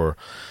work, or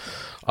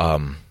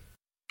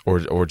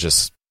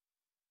just,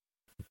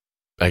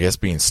 I guess,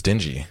 being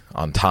stingy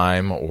on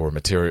time or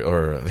material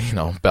or,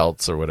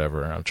 belts or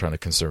whatever. I'm trying to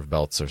conserve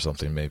belts or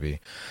something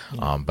maybe.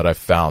 But I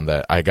found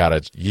that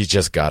you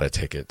just gotta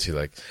take it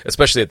to,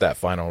 especially at that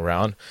final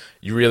round,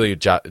 you really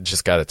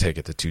just gotta take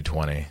it to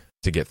 220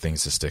 to get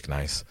things to stick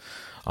nice.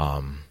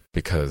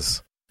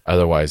 Because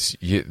otherwise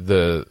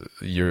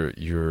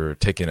you're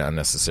taking an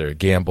unnecessary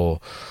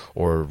gamble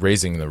or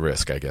raising the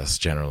risk, I guess,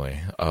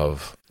 generally,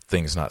 of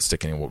things not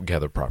sticking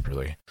together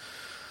properly.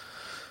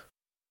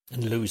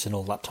 And losing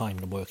all that time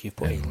and work you've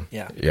put in.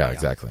 Yeah,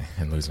 exactly.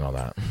 And losing all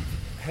that.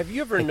 Have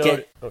you ever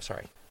noticed... Oh,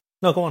 sorry.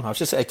 No, go on. I was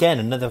just, again,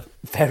 another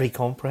very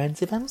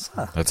comprehensive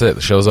answer. That's it.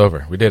 The show's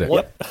over. We did it.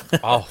 Yep.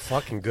 Oh,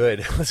 fucking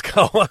good. Let's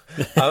go. What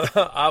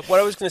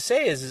I was going to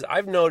say is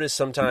I've noticed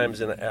sometimes,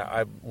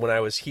 when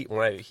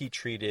I heat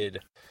treated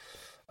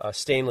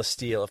stainless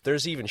steel, if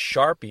there's even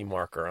Sharpie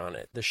marker on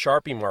it, the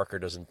Sharpie marker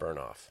doesn't burn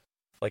off.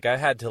 I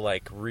had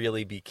to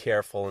really be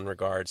careful in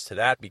regards to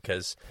that,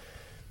 because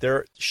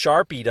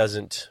Sharpie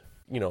doesn't,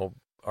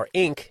 or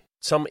ink.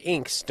 Some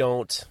inks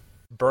don't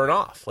burn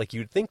off like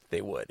you'd think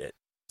they would at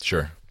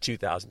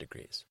 2,000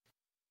 degrees.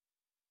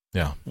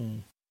 Yeah.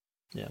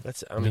 Yeah.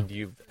 Do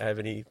you have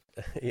any?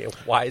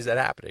 Why is that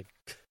happening?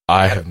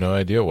 I have no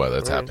idea why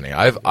that's happening.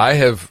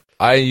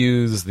 I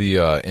use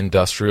the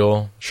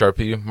industrial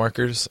Sharpie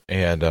markers,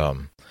 and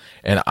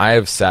I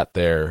have sat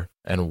there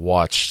and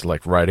watched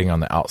writing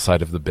on the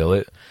outside of the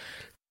billet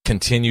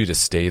continue to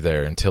stay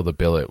there until the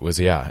billet was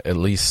at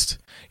least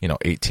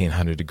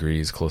 1800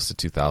 degrees, close to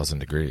 2000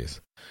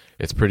 degrees.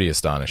 It's pretty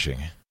astonishing.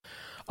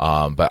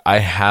 But I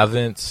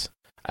haven't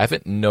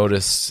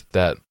noticed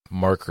that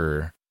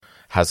marker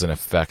has an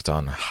effect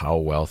on how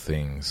well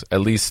things,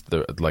 at least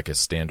like a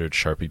standard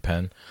Sharpie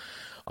pen,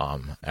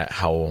 at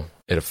how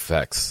it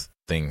affects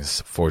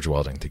things forge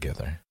welding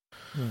together.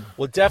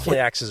 Well, it definitely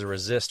acts as a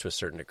resist to a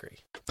certain degree.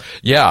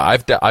 Yeah,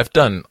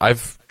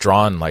 I've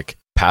drawn like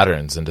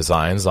patterns and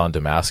designs on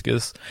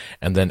Damascus,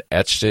 and then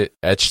etched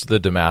the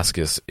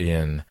Damascus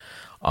in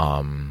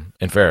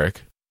ferric,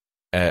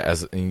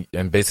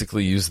 and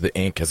basically used the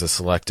ink as a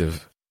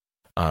selective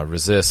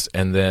resist,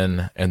 and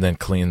then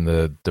clean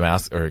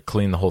the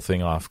clean the whole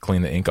thing off,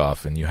 clean the ink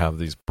off, and you have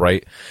these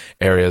bright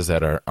areas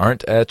that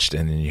aren't etched,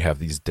 and then you have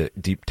these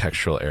deep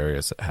textural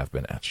areas that have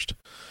been etched.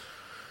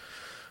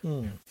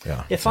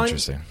 Yeah, it's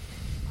interesting.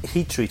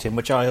 Heat treating,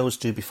 which I always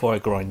do before I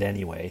grind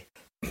anyway.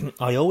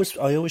 I always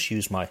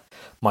use my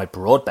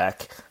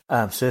Broadbeck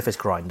surface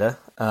grinder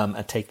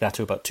and take that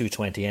to about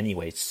 220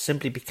 anyway,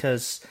 simply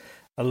because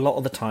a lot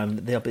of the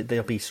time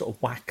they'll be sort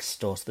of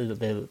waxed, or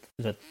the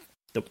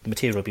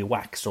material will be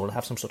waxed, or they'll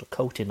have some sort of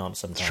coating on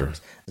sometimes, sure.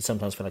 And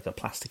sometimes feel like a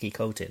plasticky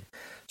coating.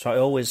 So I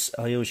always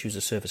use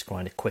a surface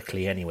grinder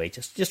quickly anyway,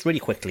 just really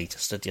quickly,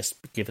 just to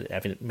give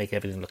it make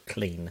everything look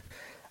clean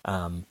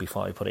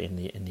before I put it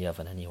in the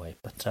oven anyway.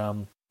 But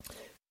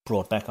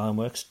Broadbeck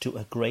Ironworks do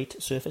a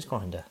great surface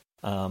grinder,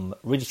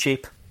 really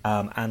cheap,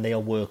 and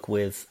they'll work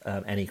with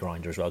any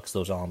grinder as well, because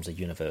those arms are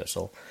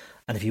universal.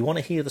 And if you want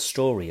to hear the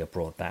story of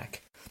Broadbeck,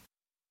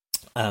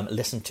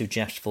 listen to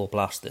Jeff's Full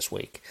Blast this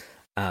week,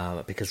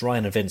 because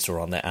Ryan and Vince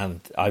were on there,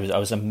 and I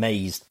was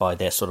amazed by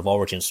their sort of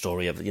origin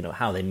story of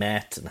how they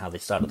met and how they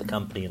started the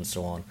company and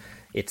so on.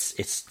 It's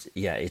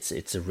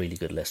a really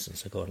good listen,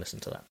 so go and listen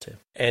to that too.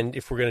 And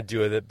if we're going to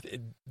do it,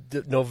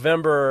 the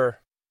November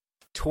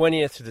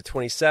 20th to the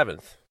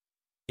 27th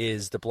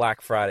is the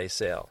Black Friday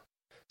sale.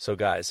 So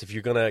guys, if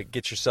you're going to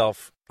get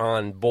yourself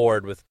on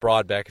board with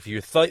Broadbeck, if you're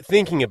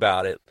thinking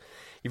about it,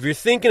 and you're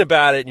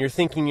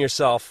thinking to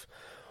yourself,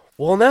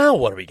 well, now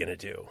what are we going to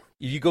do?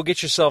 You go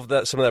get yourself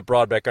some of that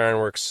Broadbeck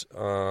Ironworks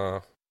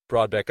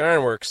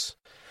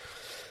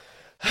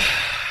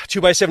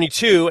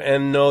 2x72,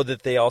 and know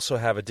that they also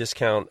have a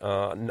discount,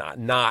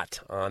 not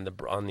on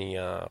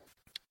the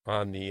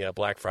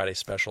Black Friday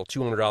special,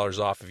 $200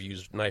 off if you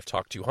use Knife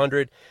Talk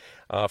 200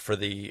 for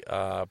the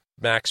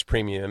Max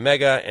Premium and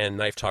Mega, and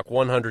Knife Talk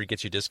 100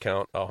 gets you a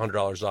discount,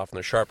 $100 off on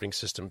their sharpening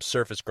system,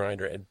 surface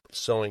grinder, and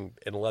sewing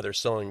and leather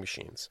sewing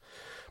machines.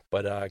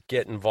 But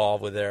get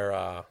involved with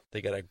their.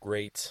 They got a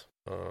great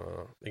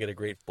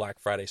Black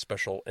Friday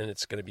special, and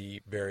it's going to be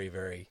very,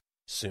 very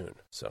soon.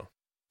 So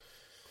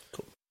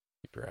cool.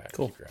 Keep your eyes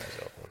open.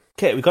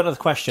 Okay, we've got another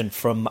question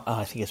from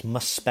I think it's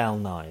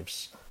Muspel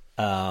Knives.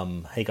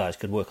 Hey guys,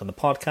 good work on the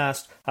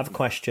podcast. I have a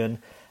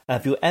question.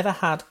 Have you ever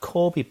had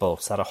Corby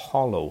bolts that are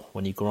hollow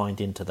when you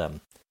grind into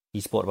them?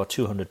 He's bought about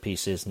 200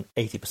 pieces, and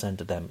 80%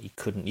 of them he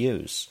couldn't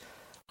use.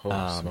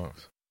 Holy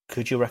smokes.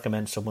 Could you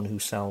recommend someone who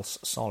sells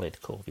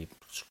solid Corby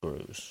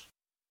screws?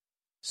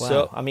 Well,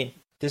 So, I mean,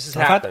 this has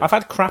I've happened.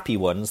 had crappy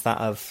ones that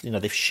have,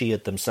 they've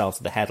sheared themselves.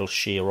 The head will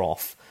shear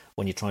off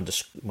when you're trying to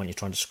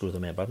screw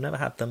them in. But I've never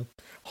had them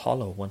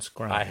hollow once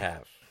ground. I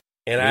have.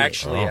 And Really?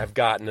 actually, I've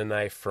gotten a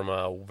knife from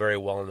a very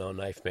well-known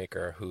knife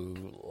maker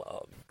who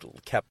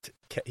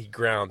he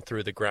ground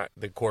through the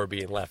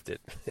Corby and left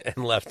it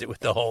with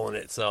the hole in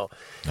it. So,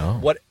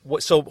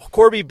 So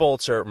Corby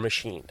bolts are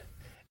machined,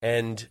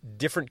 and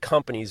different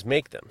companies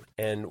make them.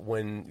 And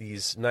when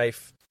these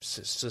knife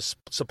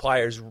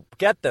suppliers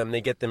get them,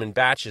 they get them in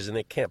batches, and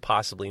they can't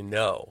possibly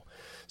know.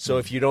 So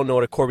if you don't know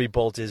what a Corby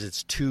bolt is,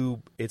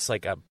 it's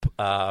like a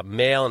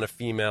male and a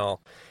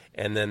female.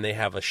 And then they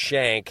have a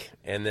shank,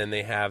 and then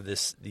they have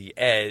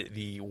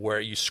where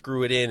you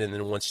screw it in, and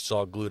then once it's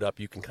all glued up,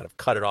 you can kind of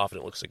cut it off,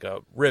 and it looks like a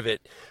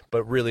rivet.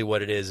 But really,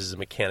 what it is a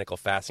mechanical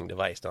fastening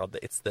device. Now,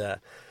 it's the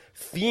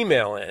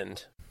female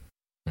end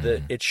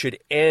that it should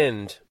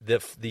end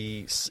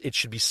it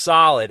should be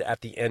solid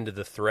at the end of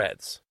the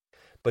threads.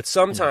 But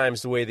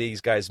sometimes the way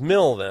these guys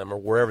mill them, or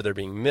wherever they're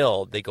being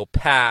milled, they go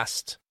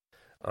past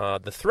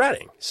the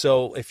threading.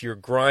 So if you're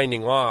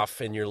grinding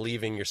off and you're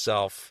leaving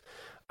yourself,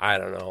 I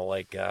don't know,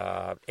 like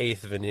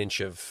eighth of an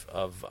inch of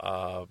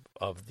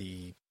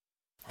the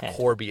Head.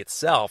 Corby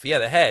itself. Yeah,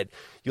 the head.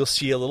 You'll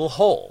see a little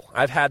hole.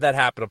 I've had that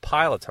happen a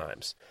pile of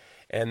times.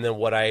 And then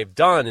what I've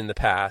done in the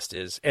past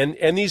is, and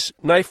these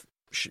knife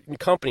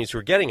companies who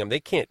are getting them, they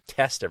can't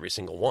test every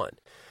single one.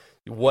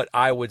 What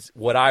I was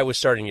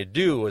starting to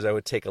do was I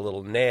would take a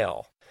little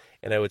nail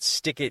and I would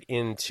stick it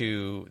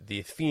into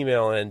the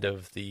female end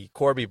of the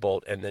Corby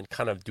bolt and then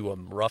kind of do a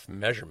rough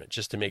measurement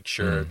just to make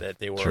sure that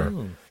they were.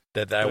 Sure.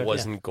 That I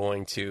wasn't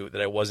going to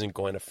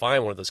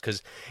find one of those,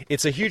 because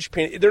it's a huge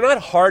pain. They're not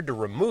hard to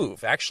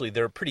remove. Actually,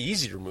 they're pretty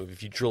easy to remove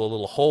if you drill a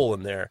little hole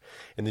in there,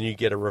 and then you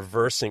get a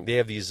reversing. They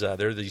have these.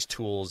 There are these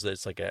tools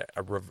that's like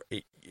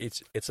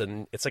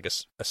it's like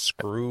a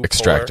screw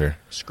Extractor.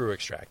 Screw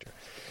extractor,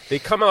 They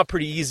come out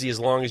pretty easy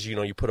as long as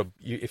you put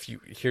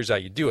here's how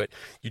you do it.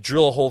 You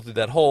drill a hole through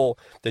that hole,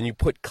 then you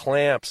put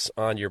clamps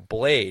on your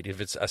blade.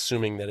 If it's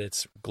assuming that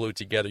it's glued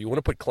together, you want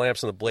to put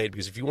clamps on the blade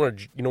because if you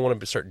don't want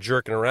to start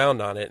jerking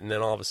around on it, and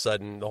then all of a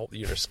sudden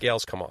your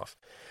scales come off.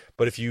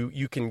 But if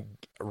you can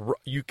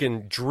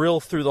drill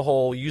through the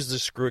hole, use the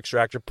screw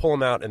extractor, pull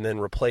them out, and then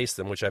replace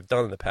them, which I've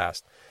done in the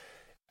past.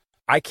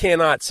 I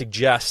can't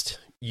suggest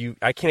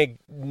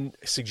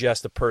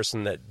a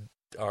person that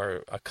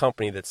or a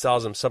company that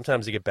sells them.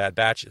 Sometimes they get bad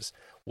batches.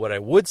 What I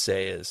would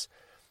say is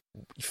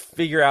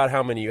figure out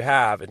how many you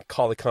have and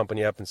call the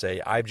company up and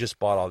say, I've just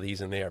bought all these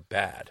and they are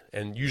bad.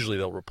 And usually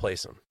they'll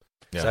replace them.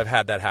 Yeah. So I've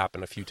had that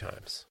happen a few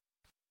times.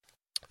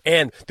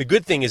 And the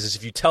good thing is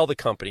if you tell the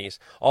companies,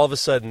 all of a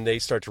sudden they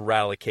start to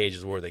rattle the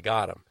cages where they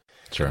got them.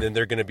 Sure. And then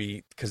they're going to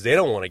be, because they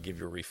don't want to give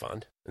you a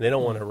refund and they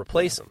don't want to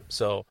replace them.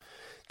 So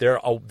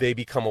they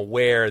become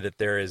aware that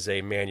there is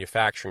a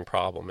manufacturing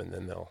problem, and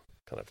then they'll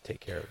kind of take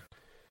care of it.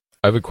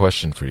 I have a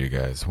question for you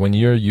guys. When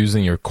you're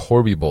using your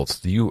Corby bolts,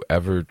 do you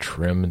ever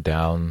trim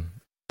down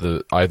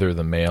either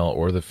the male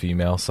or the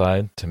female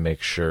side to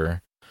make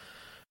sure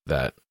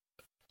that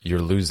you're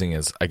losing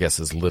as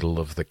little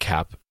of the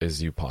cap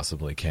as you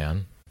possibly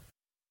can,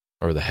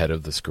 or the head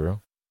of the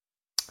screw?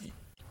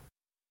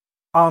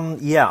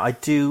 Yeah, I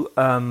do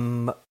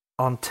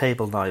on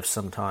table knives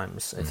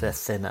sometimes if they're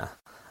thinner.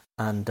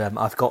 And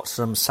I've got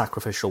some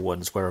sacrificial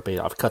ones where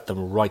I've cut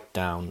them right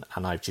down,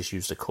 and I've just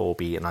used a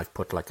Corby, and I've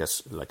put like a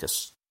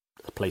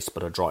place to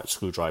put a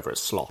screwdriver, a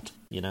slot,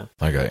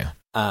 I got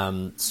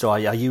you. So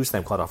I use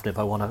them quite often if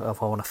I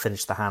want to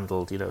finish the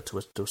handle,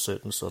 to a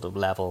certain sort of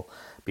level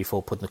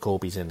before putting the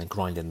Corbys in and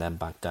grinding them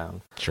back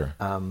down. Sure.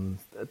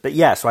 But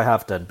yeah, so I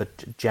have done.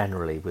 But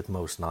generally, with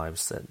most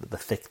knives, the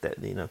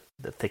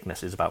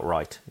thickness is about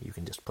right. You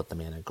can just put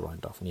them in and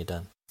grind off, and you're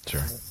done.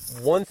 Sure.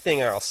 One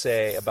thing I'll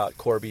say about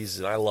Corbys,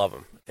 and I love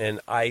them, and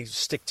I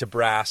stick to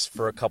brass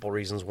for a couple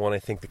reasons. One, I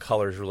think the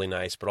color is really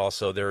nice, but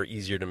also they're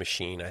easier to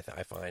machine,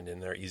 I find,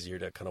 and they're easier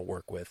to kind of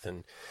work with,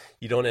 and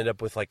you don't end up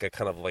with like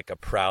a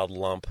proud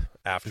lump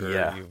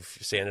after you've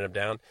sanded them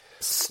down.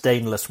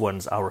 Stainless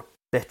ones are a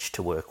bitch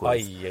to work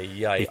with.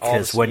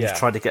 Because when you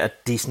try to get a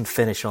decent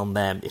finish on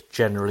them, it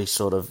generally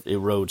sort of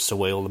erodes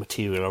away all the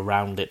material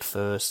around it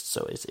first,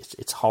 so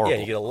it's horrible. Yeah,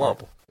 you get a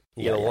lump.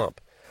 You get a lump.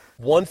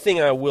 One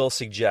thing I will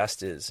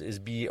suggest is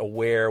be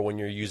aware when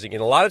you're using,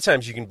 and a lot of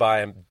times you can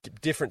buy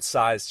different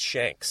sized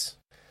shanks.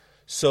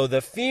 So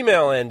the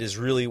female end is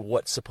really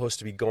what's supposed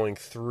to be going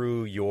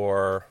through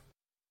your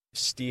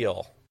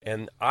steel.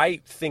 And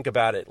I think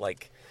about it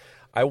like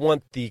I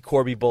want the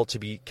Corby bolt to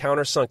be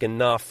countersunk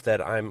enough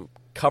that I'm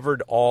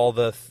covered all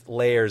the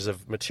layers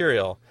of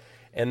material.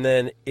 And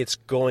then it's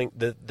going,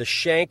 the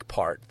shank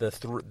part,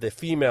 the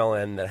female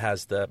end that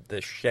has the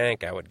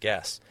shank, I would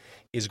guess,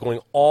 is going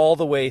all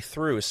the way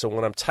through. So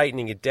when I'm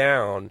tightening it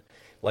down,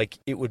 like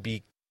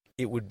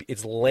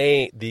it's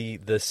laying,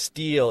 the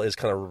steel is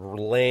kind of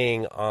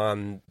laying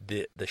on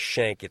the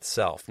shank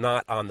itself,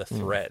 not on the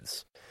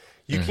threads.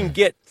 You can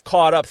get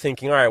caught up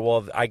thinking, all right,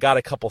 well, I got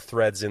a couple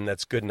threads in,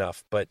 that's good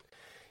enough. But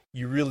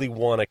you really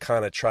want to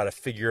kind of try to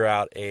figure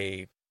out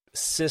a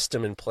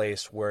system in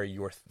place where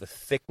the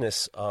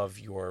thickness of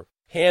your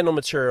handle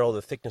material,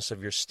 the thickness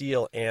of your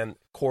steel, and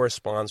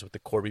corresponds with the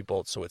Corby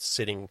bolt so it's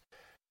sitting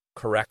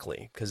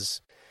correctly,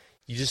 because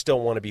you just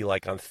don't want to be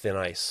like on thin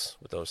ice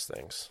with those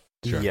things.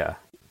 Sure. Yeah.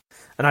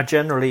 And I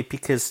generally,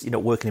 because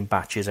working in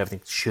batches,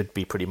 everything should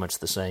be pretty much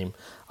the same.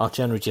 I'll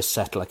generally just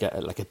set like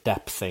a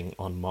depth thing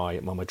on my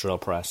drill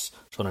press.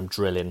 So when I'm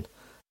drilling,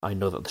 I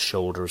know that the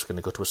shoulder is going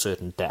to go to a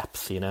certain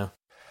depth, and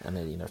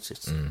then it's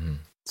just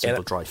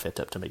simple dry fit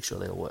up to make sure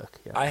they'll work.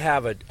 Yeah. I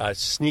have a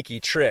sneaky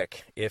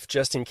trick. If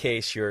just in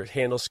case your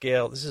handle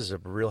scale, this is a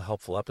real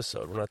helpful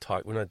episode.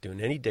 We're not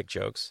doing any dick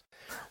jokes.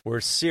 We're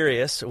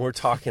serious and we're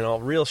talking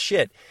all real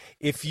shit.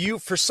 If you,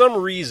 for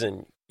some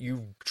reason,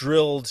 you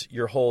drilled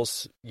your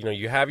holes,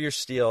 you have your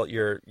steel,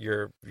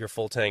 your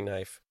full tang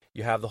knife,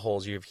 you have the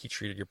holes, you have heat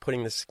treated, you're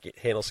putting the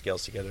handle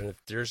scales together, and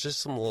if there's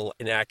just some little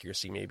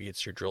inaccuracy, maybe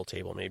it's your drill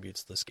table, maybe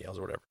it's the scales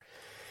or whatever.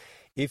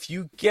 If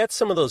you get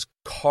some of those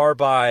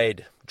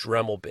carbide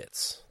Dremel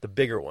bits, the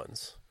bigger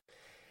ones,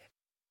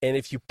 and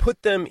if you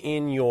put them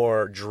in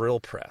your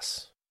drill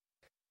press,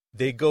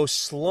 they go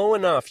slow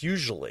enough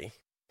usually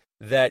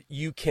that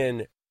you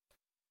can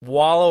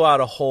wallow out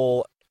a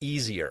hole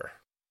easier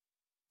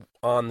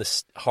on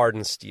the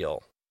hardened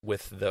steel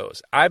with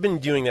those. I've been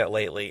doing that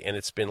lately, and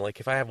it's been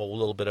like if I have a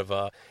little bit of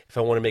if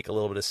I want to make a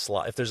little bit of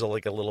slot, if there's a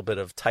little bit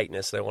of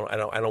tightness, I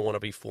don't want to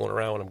be fooling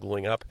around when I'm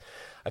gluing up.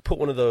 I put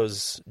one of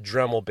those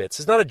Dremel bits.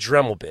 It's not a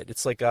Dremel bit.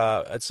 It's like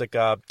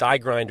a die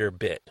grinder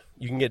bit.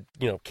 You can get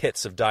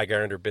kits of die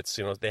grinder bits.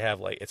 They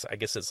have I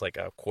guess it's like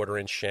a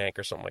 1/4-inch shank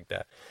or something like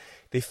that.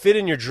 They fit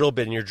in your drill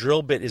bit, and your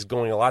drill bit is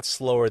going a lot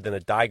slower than a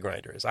die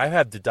grinder is. I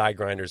have the die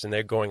grinders, and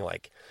they're going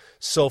like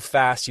so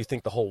fast you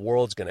think the whole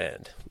world's going to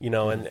end.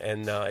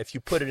 And if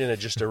you put it in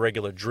just a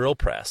regular drill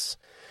press,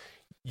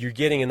 you're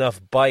getting enough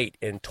bite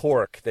and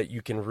torque that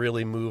you can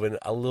really move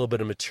a little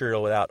bit of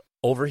material without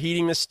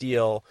overheating the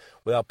steel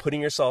without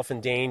putting yourself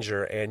in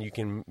danger, and you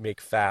can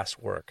make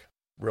fast work,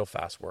 real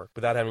fast work,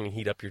 without having to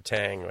heat up your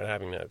tang or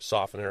having to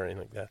soften it or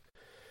anything like that.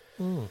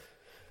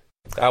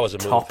 That was a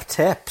move. Top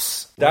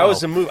tips. That Wow.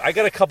 was a move. I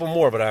got a couple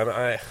more, but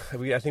I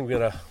think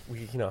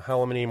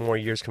how many more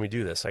years can we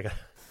do this? Edge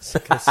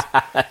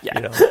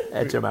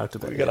them out a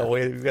bit. We got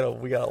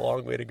a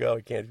long way to go.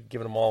 We can't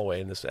give them all away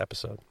in this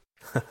episode.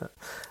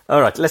 All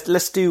right,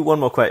 let's do one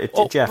more question.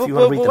 Jeff, you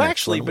want to read the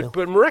next one? But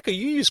Mareko,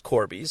 you use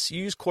Corby's.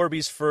 You use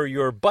Corby's for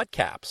your butt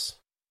caps.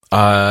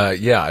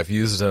 Yeah, I've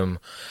used them.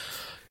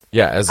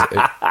 Yeah, as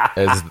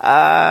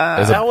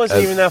that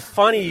wasn't even that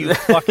funny, you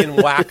fucking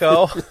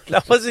wacko.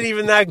 That wasn't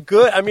even that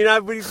good. I mean,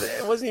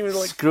 it wasn't even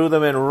like screw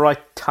them in right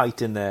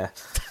tight in there.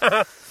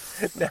 Now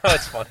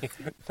it's funny.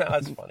 Now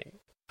it's funny.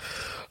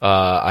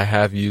 I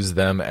have used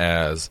them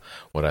as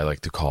what I like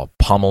to call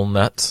pommel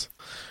nuts.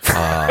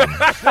 Now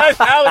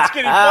it's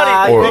getting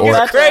funny.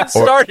 Because Craig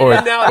started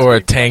and now or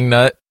a tang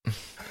nut.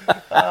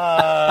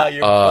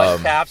 Your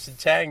butt caps and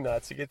tang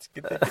nuts. Get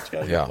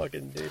Yeah.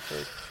 fucking day for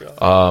a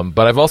show.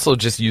 But I've also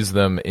just used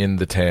them in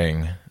the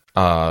tang,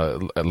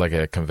 like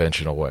a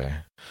conventional way,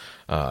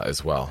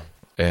 as well.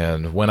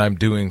 And when I'm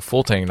doing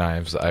full tang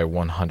knives, I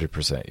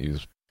 100%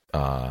 use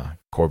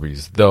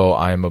Corby's. Though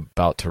I'm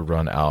about to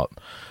run out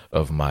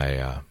of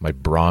my my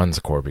bronze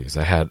Corby's.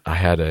 I had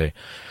a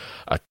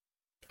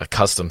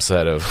custom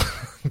set of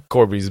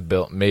Corby's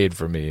made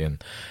for me,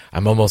 and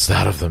I'm almost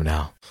out of them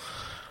now.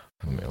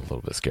 I'm a little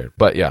bit scared,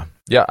 but yeah,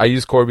 I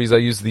use Corby's. I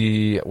use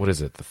the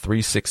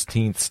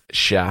 3/16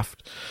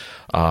 shaft,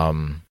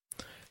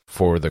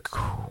 for the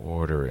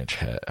 1/4 inch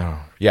head.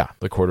 Oh, yeah,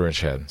 the 1/4 inch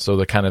head. So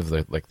the kind of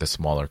the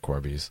smaller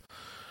Corby's,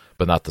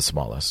 but not the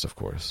smallest, of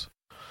course.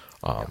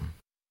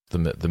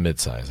 The mid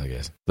size, I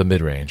guess, the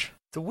mid range.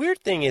 The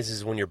weird thing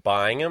is when you're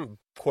buying them,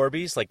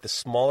 Corby's, like the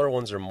smaller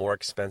ones are more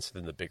expensive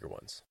than the bigger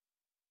ones.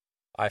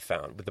 I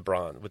found with the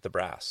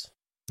brass.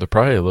 They're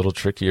probably a little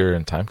trickier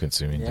and time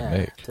consuming to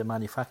make. To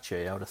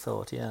manufacture, I would have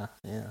thought, yeah.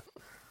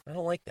 I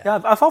don't like that.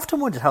 Yeah, I've often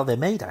wondered how they're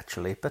made,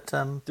 actually, but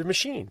they're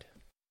machined.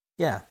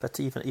 Yeah, but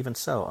even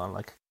so, I'm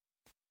like,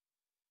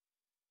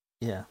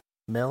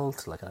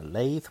 milled like a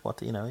lathe.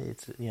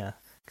 It's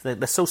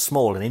they're so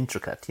small and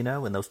intricate,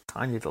 in those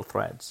tiny little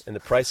threads. And the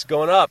price is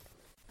going up.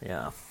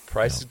 Yeah,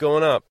 price is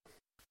going up.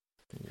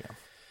 Yeah.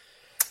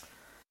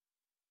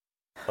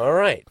 All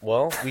right.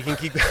 Well, we can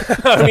keep.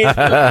 I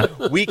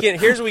mean,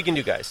 here's what we can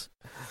do, guys.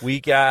 We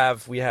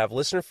have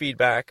listener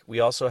feedback. We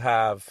also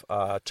have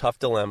tough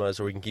dilemmas,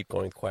 or we can keep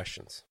going with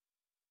questions.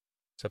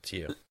 It's up to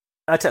you.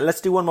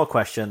 Let's do one more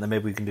question, then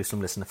maybe we can do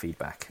some listener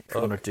feedback. If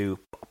you want to do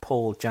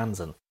Paul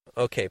Jansen.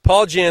 Okay.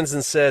 Paul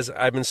Jansen says,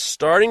 I've been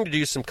starting to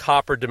do some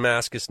copper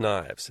Damascus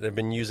knives, and I've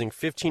been using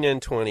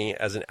 15N20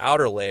 as an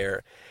outer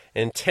layer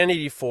and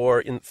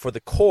 1084 for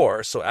the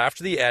core. So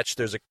after the etch,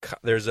 there's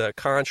a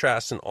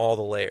contrast in all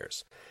the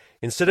layers.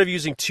 Instead of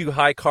using 2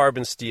 high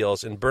carbon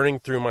steels and burning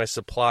through my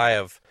supply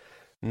of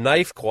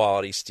knife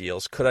quality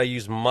steels, could I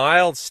use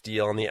mild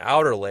steel on the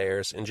outer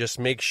layers and just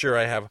make sure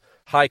I have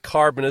high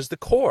carbon as the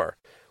core?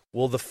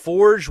 Will the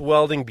forge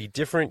welding be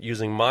different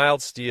using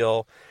mild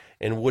steel,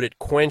 and would it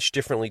quench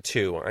differently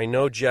too? I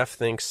know Jeff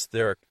thinks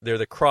they're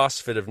the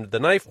CrossFit of the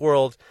knife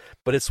world,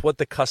 but it's what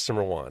the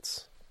customer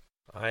wants.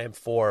 I am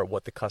for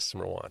what the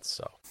customer wants,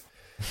 so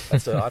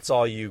that's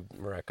all you,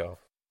 Mareko.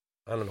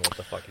 I don't know what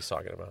the fuck he's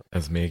talking about.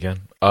 That's me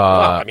again.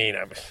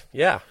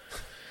 Yeah.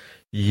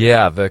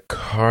 Yeah, the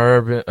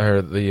carbon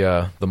or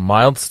the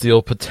mild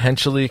steel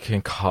potentially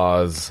can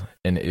cause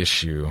an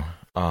issue.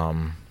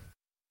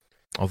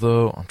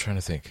 Although I'm trying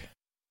to think.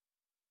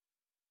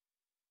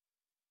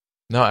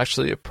 No,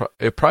 actually,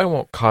 it probably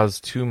won't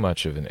cause too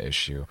much of an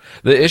issue.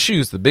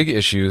 The big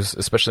issues,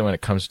 especially when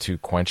it comes to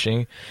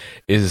quenching,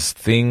 is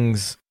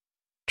things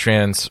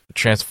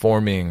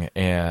transforming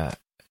at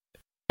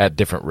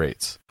different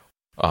rates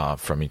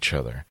from each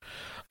other.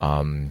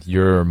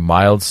 Your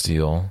mild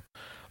steel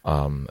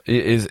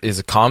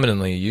is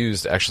commonly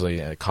used,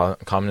 actually,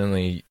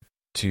 commonly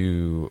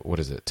to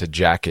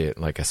jacket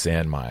like a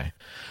sanmai,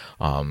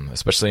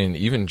 especially in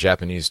even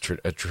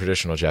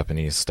traditional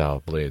Japanese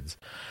style blades.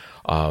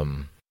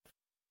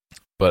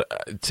 But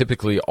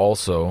typically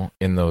also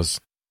in those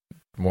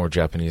more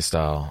Japanese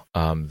style,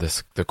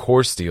 the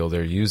core steel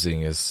they're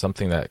using is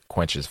something that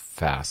quenches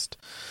fast.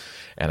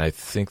 And I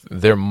think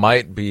there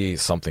might be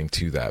something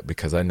to that,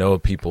 because I know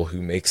people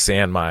who make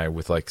sanmai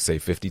with, like, say,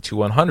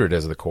 52-100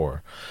 as the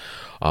core,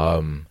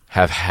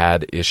 have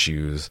had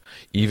issues,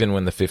 even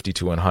when the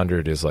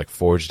 52-100 is, like,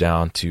 forged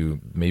down to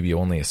maybe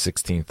only a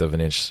 1/16 of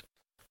an inch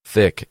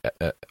thick,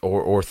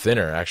 or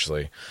thinner,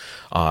 actually,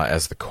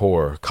 as the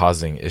core,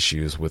 causing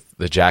issues with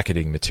the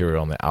jacketing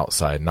material on the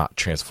outside not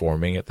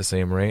transforming at the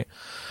same rate.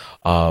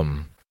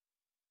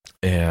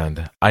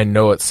 And I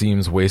know it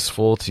seems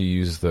wasteful to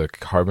use the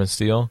carbon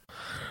steel,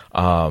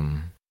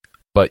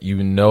 but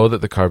you know that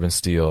the carbon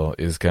steel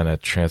is going to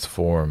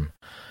transform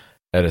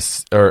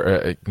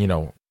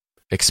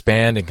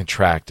expand and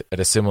contract at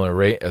a similar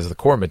rate as the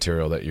core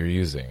material that you're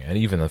using, and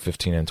even the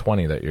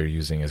 15N20 that you're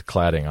using is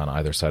cladding on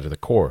either side of the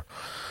core.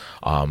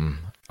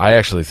 I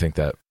actually think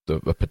that the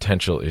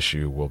potential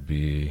issue will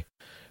be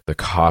the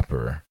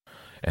copper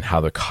and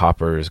how the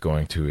copper is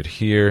going to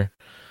adhere,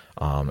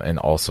 and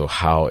also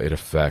how it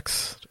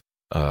affects,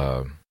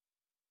 or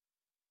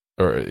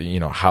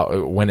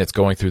how when it's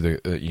going through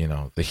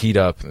the the heat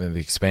up and the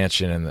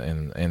expansion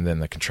and then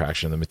the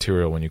contraction of the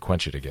material when you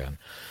quench it again.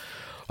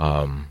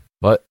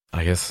 But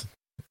I guess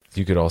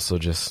you could also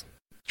just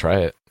try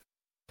it.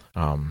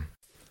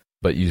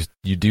 But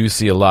you do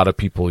see a lot of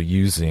people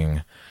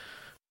using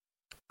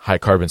high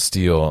carbon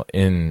steel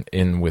in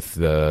with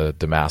the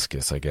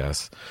Damascus, I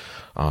guess.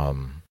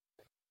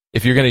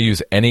 If you're going to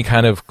use any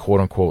kind of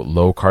quote unquote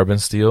low carbon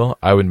steel,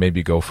 I would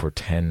maybe go for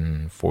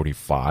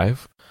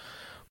 1045,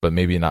 but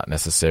maybe not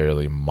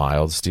necessarily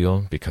mild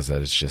steel, because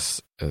that is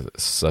just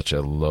such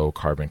a low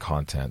carbon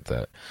content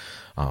that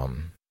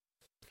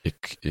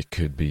it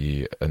could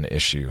be an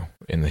issue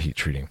in the heat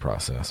treating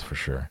process for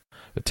sure.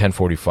 The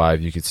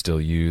 1045 you could still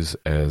use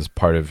as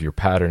part of your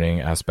patterning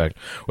aspect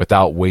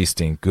without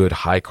wasting good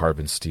high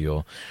carbon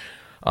steel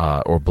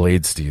or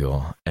blade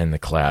steel and the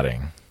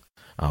cladding,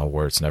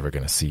 where it's never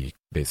going to see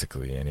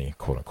basically any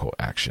quote unquote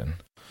action.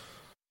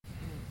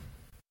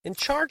 And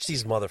charge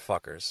these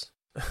motherfuckers.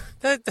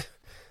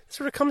 That's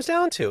what it comes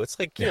down to. It's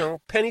like,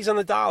 pennies on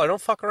the dollar. Don't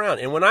fuck around.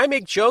 And when I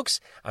make jokes,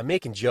 I'm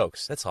making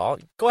jokes. That's all.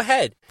 Go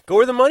ahead. Go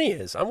where the money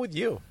is. I'm with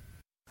you.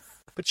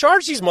 But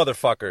charge these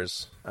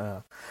motherfuckers.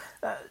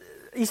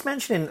 He's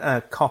mentioning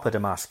copper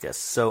Damascus,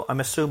 so I'm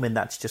assuming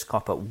that's just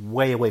copper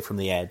way away from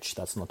the edge.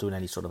 That's not doing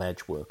any sort of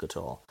edge work at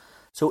all.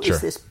 So Sure.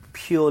 Is this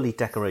purely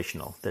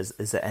decorational?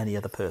 Is there any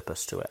other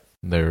purpose to it?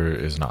 There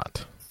is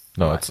not.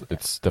 No, Right.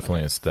 it's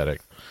definitely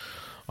aesthetic.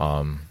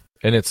 And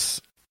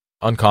it's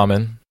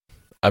uncommon.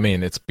 I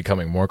mean, it's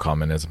becoming more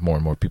common as more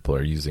and more people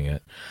are using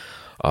it.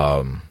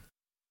 But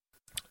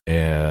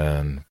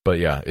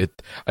yeah,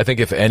 I think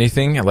if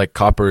anything, like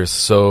copper is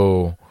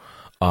so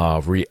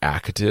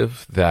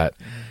reactive that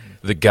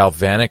the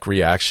galvanic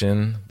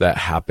reaction that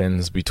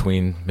happens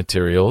between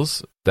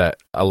materials that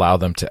allow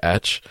them to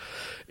etch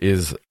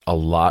is a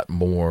lot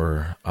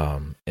more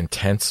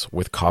intense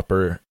with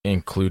copper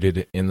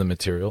included in the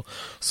material.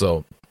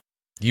 So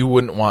you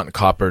wouldn't want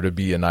copper to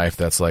be a knife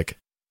that's like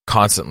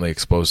constantly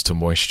exposed to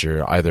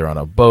moisture, either on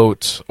a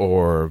boat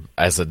or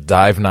as a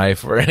dive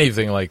knife or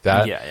anything like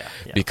that. Yeah.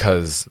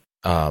 Because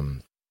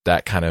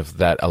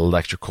that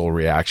electrical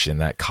reaction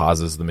that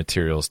causes the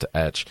materials to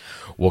etch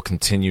will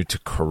continue to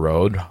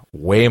corrode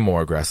way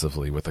more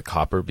aggressively with the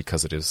copper,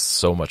 because it is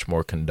so much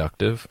more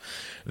conductive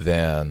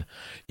than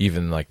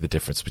even like the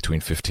difference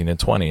between 15 and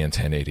 20 and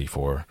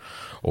 1084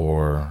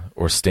 or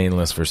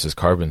stainless versus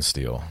carbon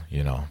steel,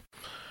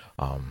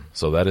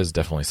 so that is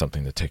definitely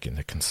something to take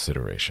into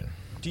consideration.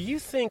 Do you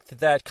think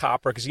that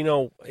copper, because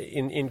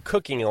in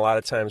cooking, a lot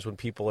of times when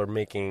people are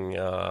making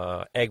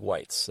egg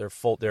whites,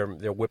 they're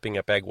whipping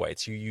up egg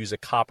whites, you use a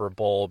copper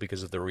bowl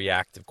because of the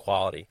reactive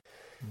quality.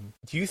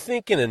 Do you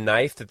think in a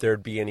knife that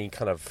there'd be any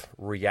kind of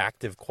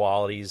reactive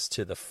qualities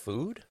to the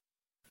food?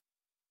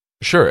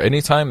 Sure.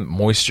 Anytime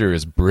moisture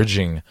is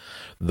bridging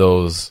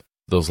those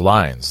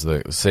lines,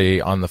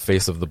 say on the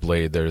face of the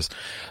blade, there's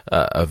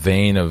a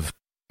vein of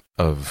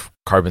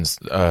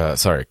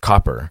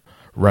copper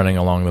running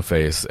along the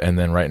face, and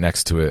then right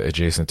next to it,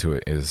 adjacent to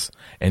it, is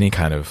any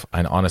kind of,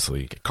 and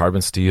honestly,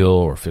 carbon steel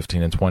or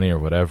 15 and 20 or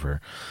whatever.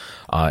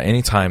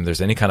 Anytime there's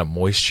any kind of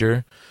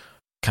moisture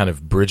kind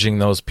of bridging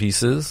those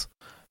pieces,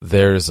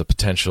 there's a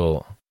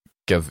potential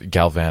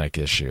galvanic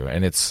issue.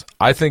 And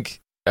I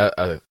think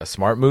a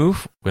smart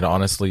move would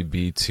honestly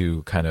be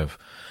to kind of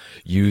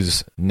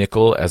use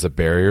nickel as a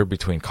barrier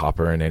between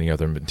copper and any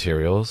other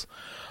materials,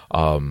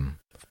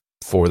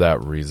 for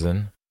that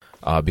reason.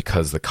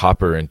 Because the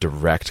copper in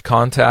direct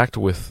contact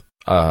with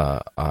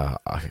kind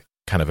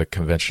of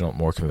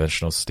more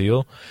conventional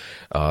steel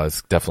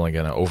is definitely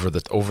going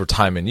to, over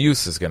time in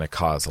use, is going to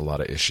cause a lot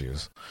of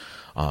issues.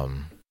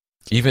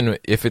 Even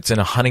if it's in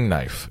a hunting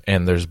knife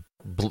and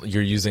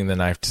you're using the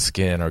knife to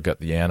skin or gut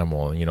the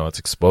animal, and it's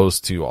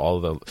exposed to all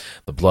the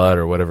blood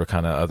or whatever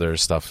kind of other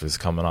stuff is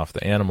coming off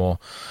the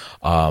animal,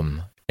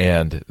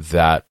 and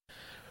that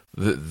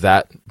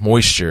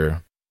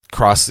moisture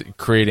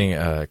creating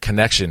a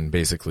connection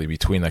basically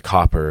between the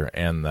copper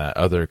and the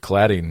other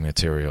cladding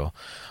material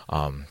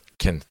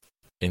can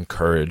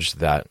encourage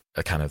that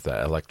kind of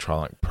the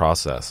electronic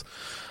process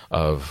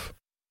of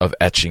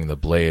etching the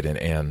blade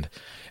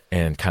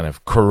and kind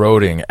of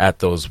corroding at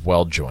those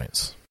weld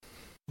joints.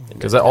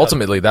 Because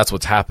ultimately that's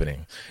what's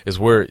happening, is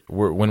when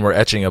we're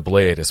etching a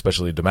blade,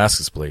 especially a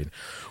Damascus blade,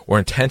 we're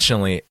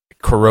intentionally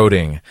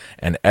corroding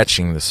and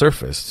etching the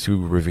surface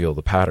to reveal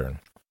the pattern.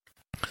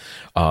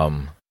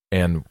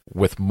 And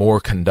with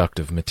more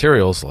conductive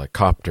materials like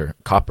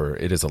copper,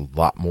 it is a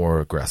lot more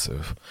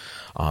aggressive,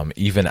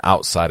 even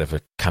outside of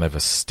a kind of a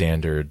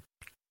standard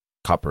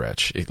copper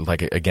etch.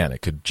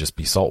 It could just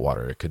be salt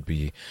water. It could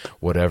be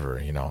whatever,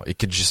 It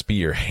could just be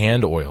your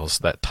hand oils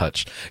that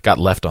got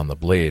left on the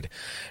blade,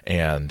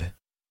 and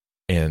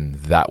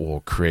that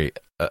will create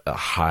a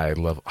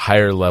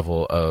higher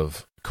level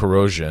of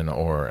corrosion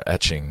or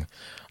etching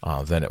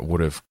than it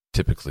would have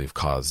typically have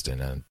caused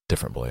in a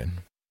different blade.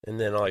 And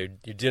then all your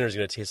dinner's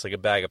going to taste like a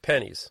bag of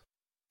pennies.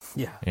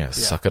 Yeah,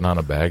 sucking on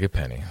a bag of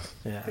pennies.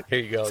 Yeah. Here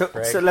you go,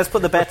 Craig. So let's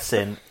put the bets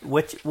in.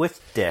 Which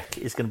dick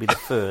is going to be the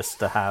first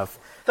to have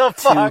The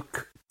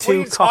fuck?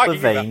 two copper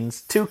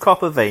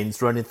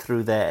veins running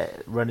through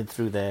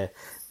their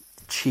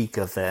cheek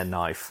of their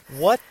knife.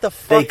 What the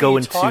fuck They are go you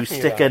into talking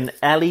stick about? an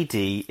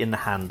LED in the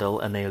handle,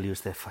 and they'll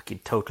use their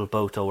fucking Total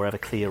Boat or wherever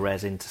clear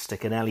resin to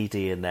stick an LED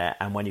in there,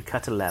 and when you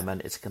cut a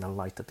lemon, it's going to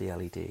light up the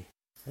LED.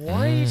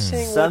 Why are you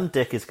saying Some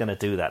dick is going to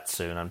do that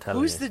soon, I'm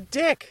telling Who's you. the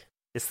dick?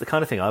 It's the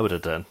kind of thing I would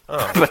have done.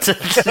 Oh. But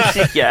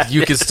yeah.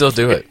 You can still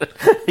do it.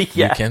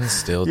 Yeah. You can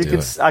still do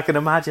it. I can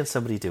imagine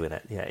somebody doing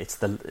it. Yeah, it's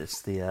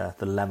the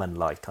lemon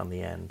light on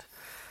the end.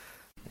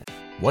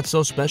 What's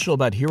so special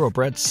about Hero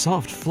Bread's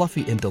soft,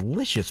 fluffy, and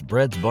delicious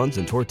breads, buns,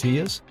 and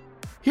tortillas?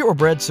 Hero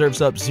Bread serves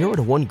up 0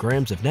 to 1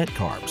 grams of net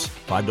carbs,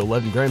 5 to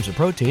 11 grams of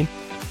protein,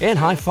 and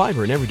high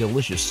fiber in every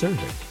delicious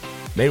serving.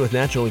 Made with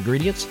natural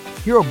ingredients,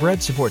 Hero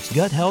Bread supports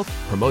gut health,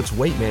 promotes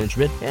weight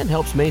management, and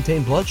helps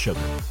maintain blood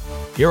sugar.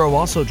 Hero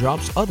also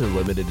drops other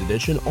limited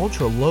edition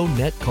ultra-low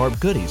net carb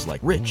goodies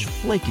like rich,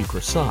 flaky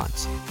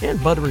croissants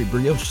and buttery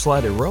brioche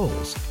slider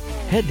rolls.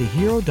 Head to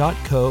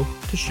hero.co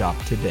to shop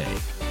today.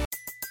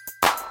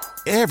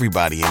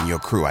 Everybody in your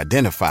crew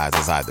identifies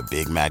as either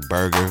Big Mac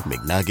Burger,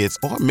 McNuggets,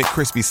 or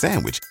McCrispy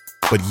Sandwich.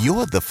 But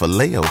you're the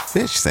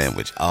Filet-O-Fish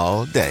Sandwich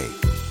all day.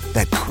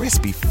 That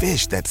crispy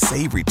fish, that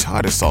savory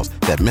tartar sauce,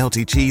 that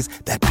melty cheese,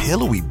 that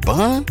pillowy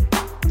bun.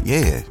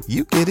 Yeah,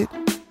 you get it.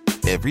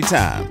 Every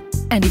time.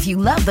 And if you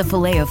love the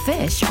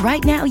Filet-O-Fish,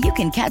 right now you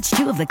can catch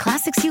 2 of the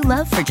classics you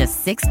love for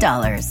just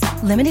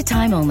 $6. Limited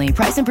time only.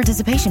 Price and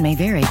participation may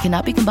vary.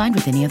 Cannot be combined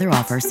with any other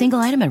offer. Single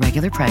item at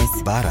regular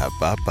price.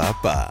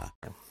 Ba-da-ba-ba-ba.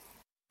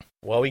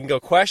 Well, we can go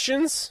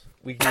questions.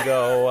 We can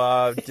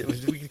go.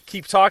 We can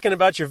keep talking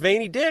about your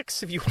veiny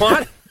dicks if you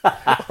want,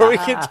 or we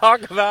can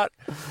talk about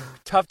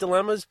tough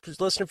dilemmas,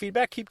 listener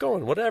feedback. Keep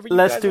going. Whatever.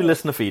 Let's do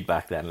listener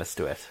feedback then. Let's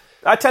do it.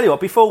 I tell you what.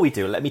 Before we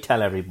do, let me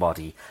tell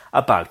everybody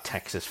about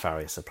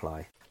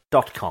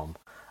TexasFarrierSupply.com.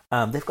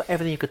 They've got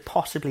everything you could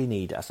possibly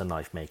need as a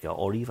knife maker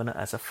or even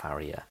as a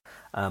farrier.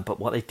 But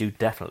what they do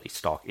definitely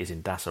stock is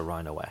Indasa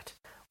Rhino-Wet,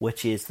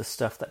 which is the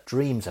stuff that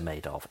dreams are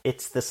made of.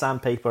 It's the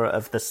sandpaper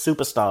of the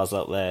superstars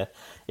out there.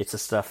 It's the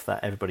stuff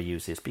that everybody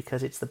uses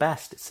because it's the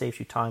best. It saves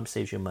you time,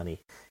 saves you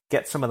money.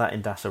 Get some of that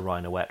Indasa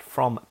Rhino-Wet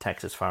from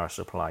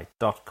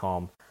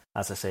TexasFarrierSupply.com.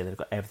 As I say, they've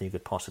got everything you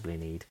could possibly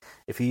need.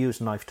 If you use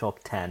Knife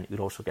Talk 10,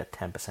 you'll also get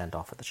 10%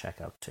 off at the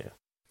checkout too.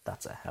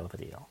 That's a hell of a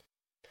deal.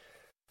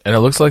 And it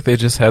looks like they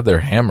just had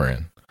their hammer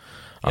in,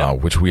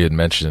 which we had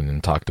mentioned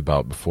and talked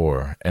about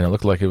before. And it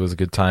looked like it was a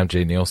good time.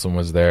 Jay Nielsen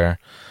was there.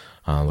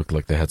 Looked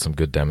like they had some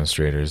good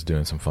demonstrators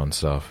doing some fun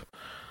stuff.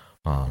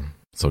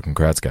 So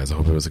congrats, guys. I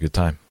hope it was a good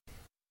time.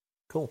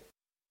 Cool.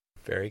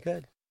 Very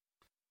good.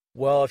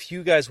 Well, if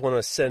you guys want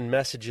to send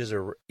messages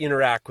or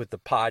interact with the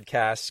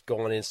podcast, go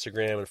on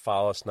Instagram and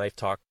follow us, Knife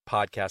Talk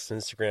Podcast on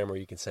Instagram, where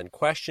you can send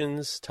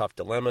questions, tough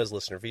dilemmas,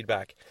 listener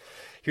feedback.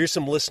 Here's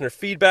some listener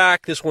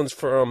feedback. This one's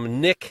from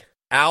Nick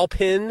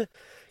Alpin.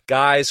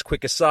 Guys,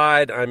 quick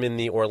aside, I'm in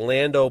the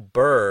Orlando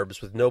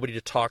burbs with nobody to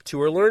talk to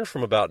or learn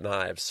from about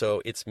knives,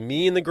 so it's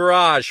me in the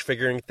garage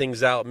figuring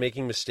things out,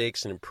 making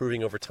mistakes, and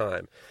improving over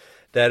time.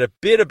 That a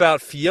bit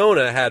about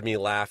Fiona had me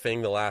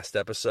laughing. The last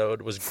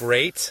episode was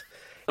great.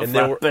 And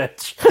there were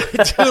bitch.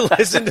 Dude,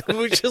 listen,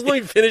 just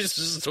let me finish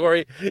the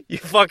story, you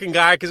fucking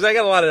guy, because I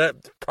got a lot of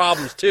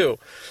problems too.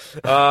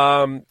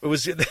 It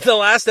was the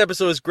last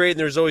episode was great, and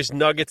there's always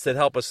nuggets that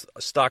help us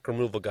stock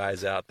removal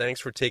guys out.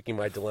 Thanks for taking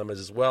my dilemmas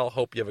as well.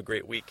 Hope you have a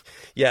great week.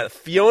 Yeah, the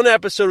Fiona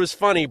episode was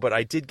funny, but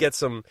I did get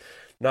some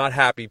not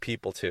happy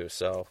people too.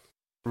 So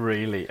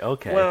Really?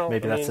 Okay. Well,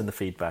 Maybe I that's mean- in the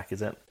feedback,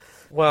 is it?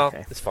 Well,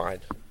 Okay. it's fine.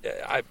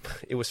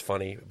 It was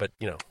funny, but,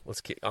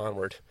 let's keep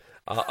onward.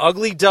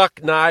 Ugly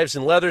Duck Knives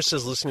and Leather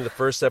says, listening to the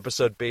first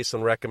episode based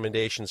on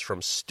recommendations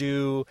from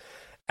Stu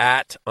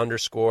at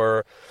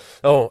Rule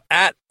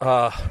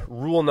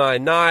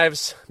 9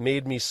 Knives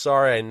made me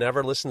sorry I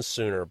never listened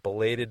sooner.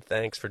 Belated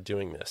thanks for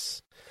doing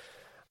this.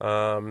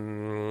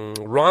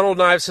 Ronald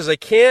Knives says, I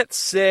can't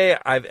say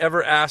I've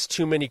ever asked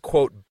too many,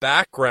 quote,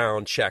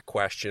 background check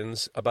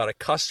questions about a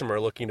customer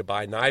looking to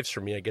buy knives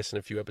from me. I guess in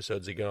a few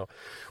episodes ago,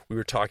 we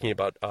were talking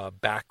about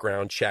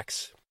background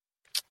checks.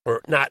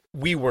 Or not,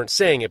 we weren't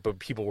saying it, but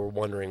people were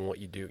wondering what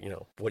you do,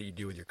 what you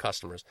do with your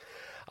customers.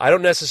 I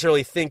don't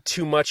necessarily think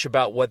too much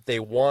about what they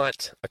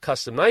want a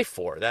custom knife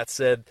for. That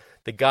said,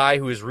 the guy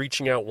who is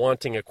reaching out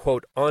wanting a,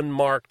 quote,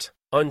 unmarked,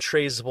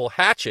 untraceable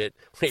hatchet.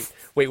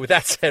 With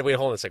that said, hold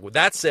on a second. With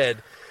that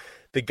said,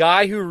 the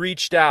guy who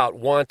reached out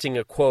wanting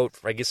a, quote,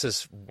 I guess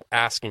is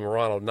asking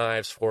Ronald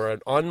Knives for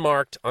an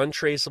unmarked,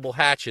 untraceable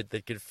hatchet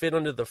that could fit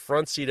under the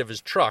front seat of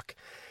his truck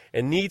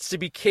and needs to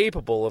be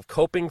capable of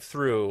coping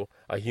through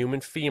a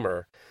human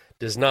femur,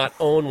 does not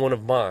own one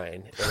of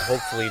mine and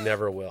hopefully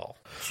never will.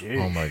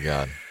 Oh my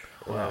God.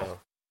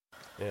 Wow.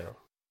 Yeah.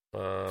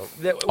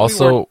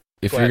 Also,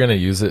 if Go you're ahead. going to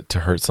use it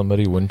to hurt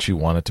somebody, wouldn't you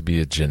want it to be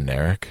a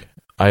generic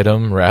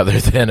item rather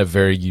than a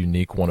very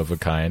unique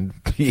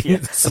one-of-a-kind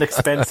piece. An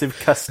expensive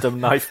custom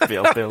knife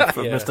build from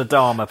Mr.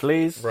 Dharma,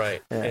 please.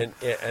 Right. Yeah.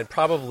 And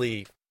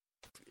probably,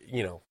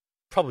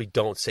 probably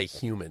don't say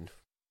human.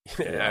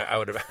 I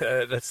would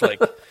have. That's like.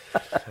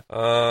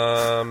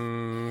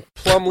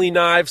 Plumley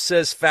Knives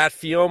says Fat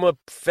Fiona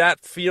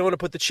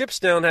put the chips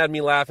down, had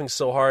me laughing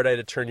so hard I had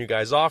to turn you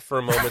guys off for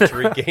a moment to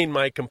regain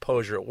my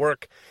composure at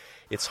work.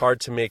 It's hard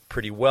to make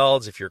pretty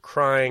welds if you're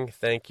crying.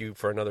 Thank you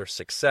for another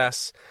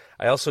success.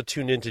 I also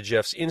tuned into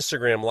Jeff's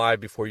Instagram live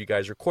before you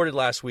guys recorded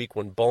last week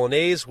when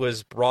bolognese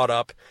was brought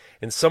up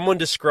and someone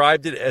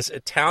described it as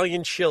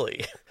Italian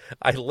chili.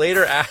 I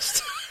later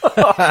asked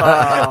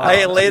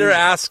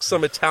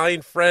some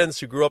Italian friends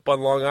who grew up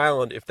on Long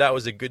Island if that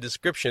was a good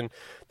description.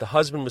 The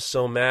husband was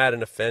so mad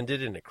and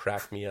offended, and it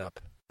cracked me up.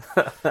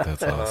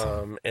 That's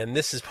awesome. And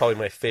this is probably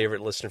my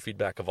favorite listener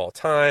feedback of all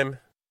time.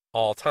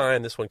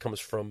 This one comes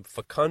from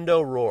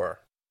Facundo Roar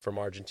from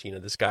Argentina.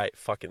 This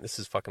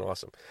is fucking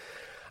awesome.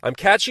 I'm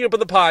catching up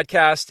on the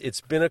podcast. It's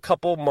been a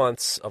couple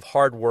months of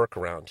hard work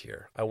around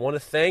here. I want to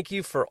thank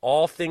you for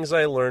all things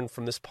I learned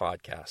from this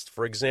podcast.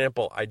 For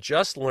example, I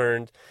just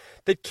learned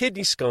that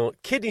kidney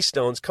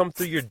stones come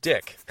through your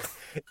dick.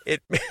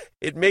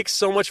 It makes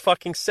so much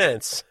fucking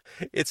sense.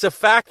 It's a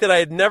fact that I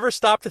had never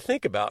stopped to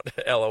think about.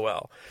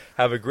 LOL.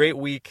 Have a great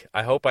week.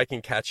 I hope I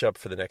can catch up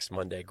for the next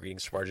Monday.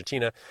 Greetings from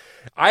Argentina.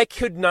 I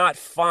could not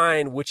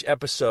find which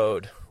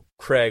episode,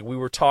 Craig, we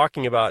were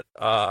talking about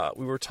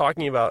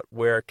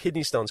where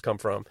kidney stones come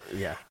from.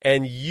 Yeah.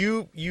 And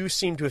you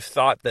seem to have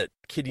thought that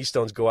kidney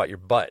stones go out your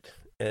butt.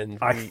 And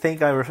I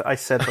think I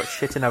said about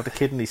shitting out a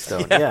kidney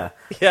stone. Yeah.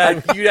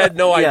 You had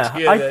no idea.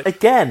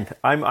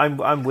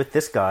 I'm with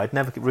this guy. I'd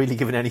never really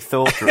given any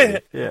thought to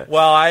it. Yeah.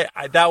 Well, I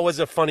that was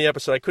a funny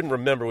episode. I couldn't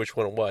remember which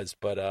one it was,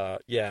 but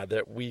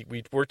that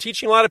we're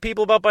teaching a lot of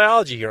people about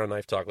biology here on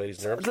Knife Talk,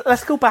 ladies and gentlemen.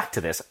 Let's go back to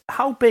this.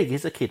 How big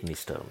is a kidney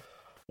stone?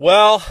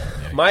 Well,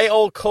 my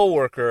old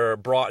coworker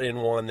brought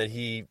in one that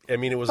it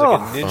was like a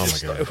ninja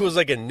star. It was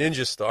like a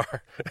ninja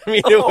star.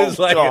 They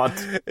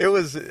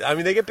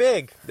get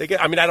big.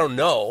 I don't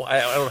know.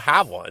 I don't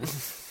have one,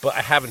 but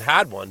I haven't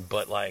had one,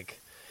 but like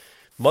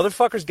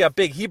motherfuckers got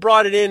big. He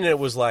brought it in and it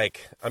was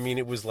like a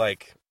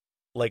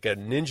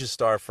ninja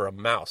star for a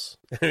mouse.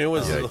 It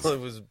was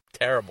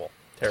terrible.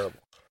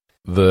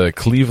 The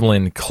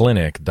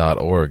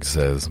clevelandclinic.org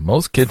says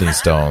most kidney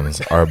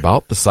stones are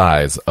about the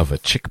size of a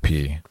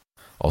chickpea.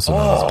 Also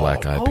known as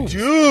black eyed peas.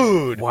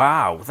 Dude!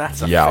 Wow,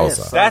 that's a fair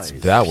size.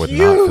 That would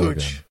huge. not feel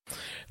good.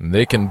 And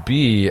they can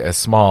be as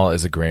small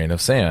as a grain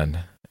of sand.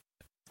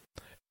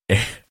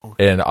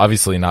 And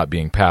obviously not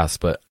being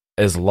passed, but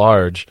as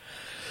large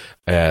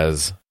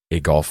as a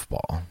golf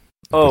ball.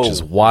 Which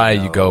is why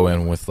you go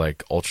in with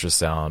like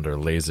ultrasound or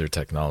laser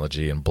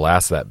technology and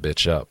blast that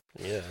bitch up.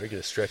 Yeah, we're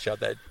going to stretch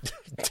out that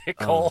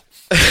dick hole.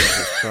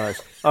 Jesus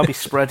Christ. I'll be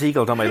spread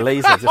eagled on my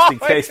laser just in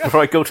case before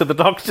I go to the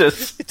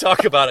doctors.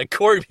 Talk about a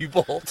Corby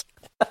bolt.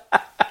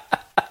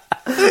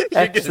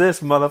 X this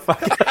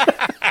motherfucker.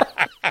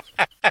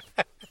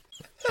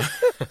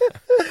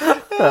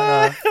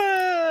 God.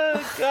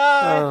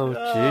 Oh,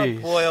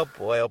 jeez. Oh,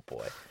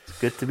 boy. It's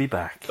good to be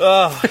back.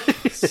 Oh,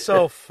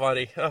 so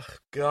funny. Oh,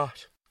 God.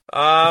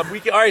 All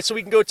right, so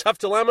we can go tough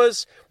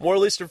dilemmas, more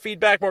listener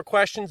feedback, more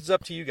questions. It's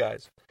up to you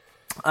guys.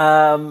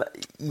 You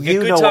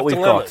know what we've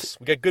got.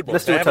 We got good ones.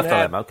 Let's do a tough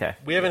dilemma, okay.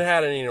 We haven't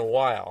had any in a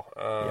while.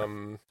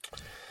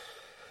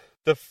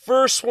 The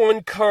first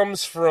one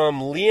comes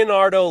from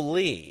Leonardo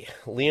Lee.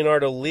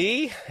 Leonardo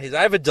Lee,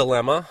 I have a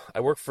dilemma. I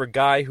work for a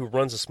guy who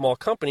runs a small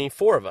company,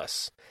 4 of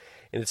us.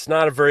 And it's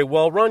not a very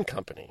well-run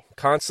company.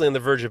 Constantly on the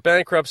verge of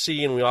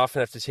bankruptcy, and we often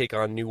have to take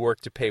on new work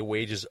to pay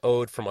wages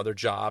owed from other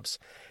jobs,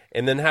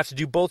 and then have to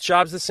do both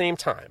jobs at the same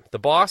time. The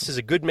boss is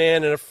a good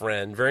man and a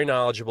friend, very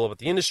knowledgeable about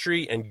the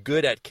industry, and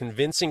good at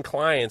convincing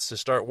clients to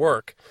start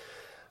work.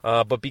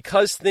 But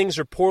because things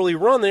are poorly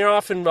run, they are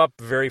often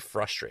very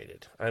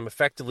frustrated. I'm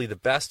effectively the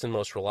best and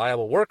most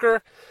reliable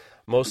worker,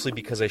 mostly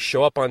because I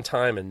show up on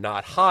time and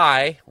not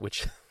high,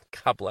 which...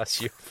 God bless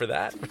you for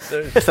that.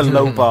 It's a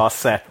low bar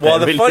set. Well,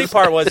 the funny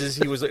part was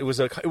it was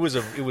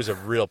a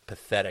real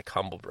pathetic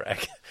humble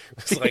brag.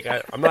 It's like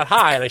I'm not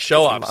high and I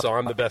show up, so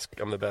I'm the best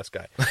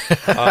guy.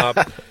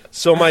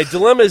 So my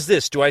dilemma is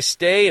this: do I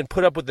stay and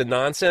put up with the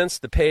nonsense?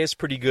 The pay is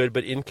pretty good,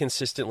 but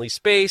inconsistently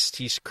spaced.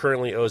 He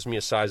currently owes me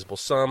a sizable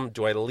sum.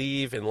 Do I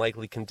leave and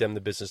likely condemn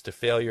the business to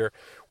failure?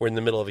 We're in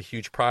the middle of a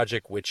huge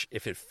project, which,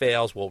 if it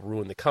fails, will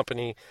ruin the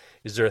company.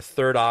 Is there a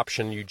third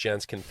option you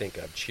gents can think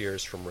of?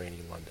 Cheers from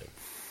rainy London.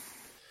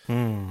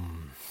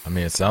 I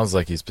mean, it sounds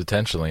like he's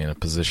potentially in a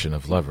position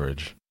of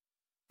leverage.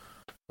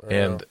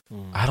 And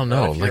I don't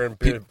know,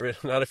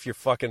 not if you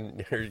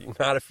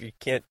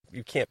can't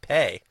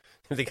pay.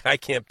 The guy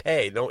can't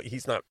pay. No,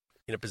 he's not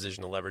in a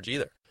position to leverage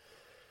either.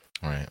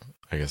 Right.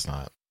 I guess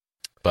not.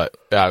 But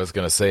I was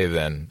going to say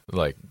then,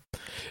 like,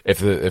 if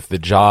the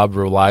job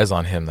relies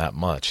on him that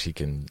much, he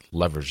can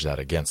leverage that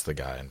against the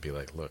guy and be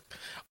like, look,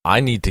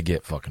 I need to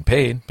get fucking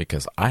paid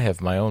because I have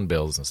my own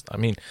bills and stuff. I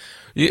mean,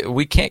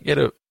 we can't get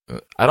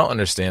I don't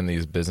understand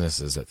these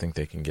businesses that think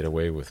they can get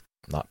away with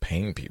not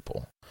paying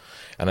people.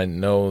 And I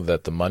know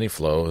that the money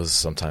flow is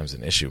sometimes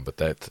an issue, but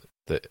that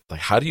like,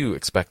 how do you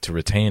expect to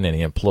retain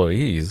any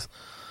employees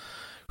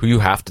who you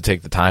have to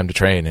take the time to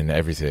train and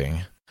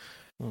everything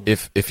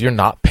if you're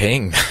not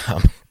paying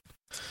them?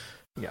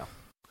 Yeah.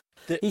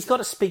 He's got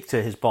to speak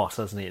to his boss,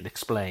 hasn't he, and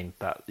explain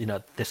that,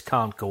 this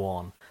can't go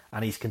on,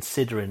 and he's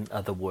considering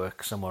other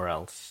work somewhere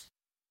else.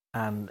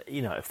 And,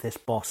 if this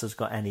boss has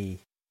got any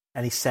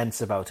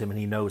sense about him and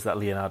he knows that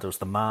Leonardo's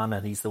the man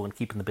and he's the one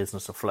keeping the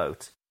business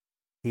afloat,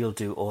 he'll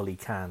do all he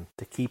can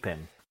to keep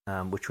him,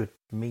 which would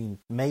mean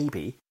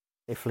maybe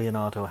if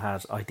Leonardo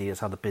has ideas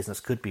how the business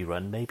could be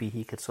run, maybe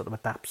he could sort of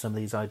adapt some of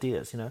these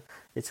ideas,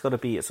 It's got to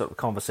be a sort of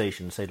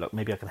conversation, say, look,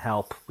 maybe I can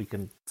help, we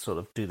can sort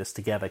of do this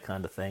together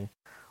kind of thing,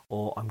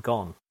 or I'm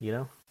gone,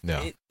 Yeah.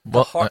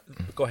 Go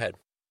ahead.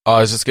 Oh,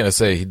 I was just going to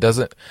say, he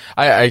doesn't...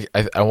 I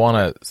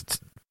want to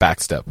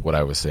backstep what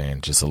I was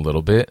saying just a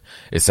little bit.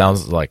 It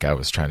sounds like I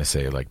was trying to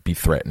say, like, be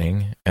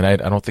threatening, and I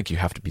don't think you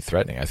have to be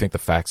threatening. I think the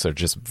facts are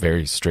just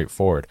very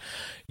straightforward.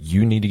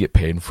 You need to get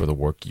paid for the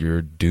work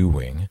you're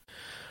doing.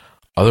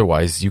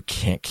 Otherwise, you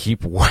can't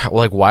keep...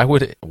 Like, why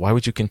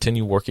would you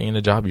continue working in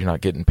a job you're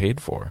not getting paid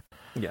for?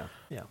 Yeah.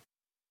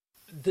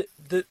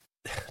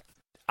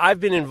 I've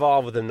been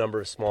involved with a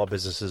number of small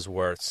businesses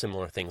where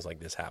similar things like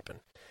this happen.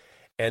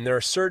 And there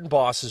are certain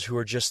bosses who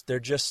are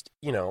there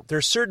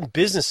are certain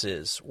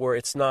businesses where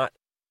it's not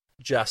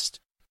just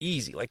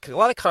easy. Like a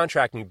lot of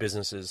contracting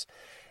businesses,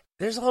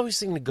 there's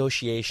always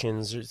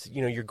negotiations.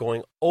 You're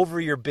going over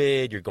your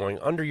bid, you're going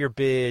under your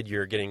bid,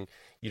 you're getting,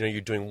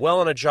 you're doing well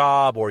on a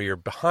job or you're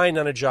behind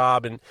on a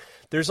job. And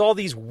there's all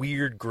these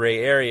weird gray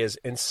areas.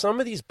 And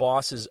some of these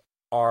bosses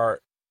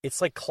it's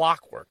like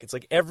clockwork. It's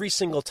like every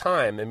single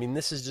time. I mean,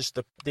 this is just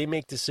they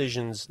make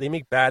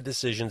bad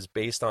decisions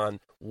based on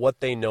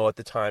what they know at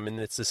the time. And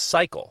it's a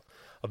cycle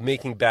of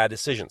making bad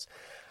decisions.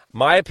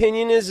 My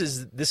opinion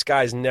is this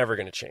guy's never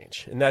going to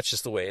change. And that's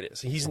just the way it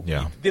is.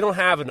 They don't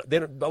have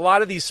a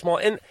lot of these small,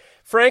 and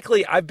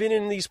frankly, I've been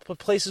in these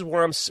places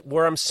where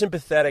I'm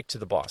sympathetic to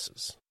the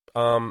bosses.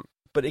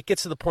 But it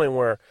gets to the point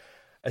where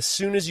as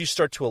soon as you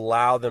start to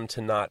allow them to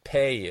not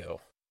pay you,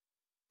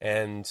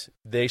 and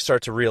they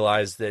start to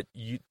realize that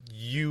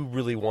you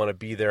really want to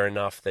be there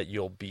enough that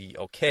you'll be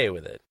okay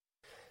with it,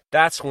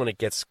 that's when it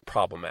gets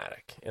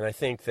problematic. And I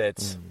think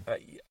that,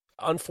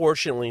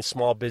 unfortunately,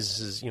 small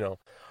businesses,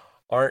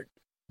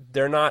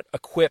 they're not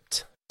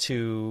equipped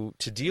to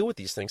deal with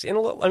these things. And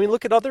I mean,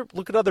 look at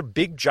other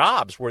big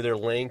jobs where they're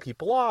laying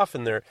people off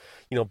and they're,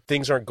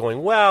 things aren't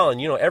going well. And,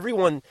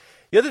 everyone,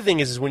 the other thing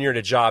is when you're in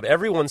a job,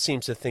 everyone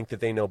seems to think that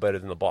they know better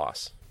than the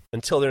boss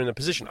until they're in the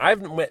position.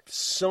 I've been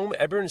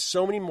in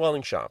so many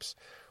welding shops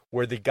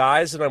where the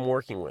guys that I'm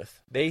working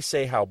with, they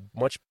say how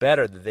much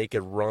better that they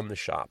could run the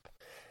shop.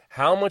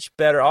 How much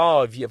better,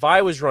 if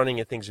I was running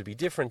it, things would be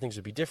different.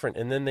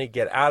 And then they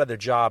get out of their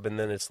job and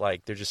then it's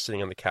like they're just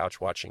sitting on the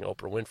couch watching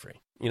Oprah Winfrey.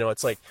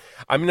 It's like,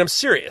 I mean, I'm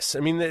serious. I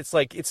mean, it's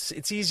like,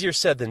 it's easier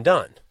said than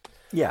done.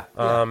 Yeah,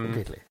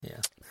 completely,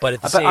 yeah. But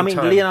at the same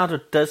time... Leonardo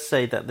does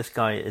say that this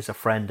guy is a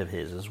friend of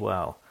his as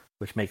well,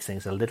 which makes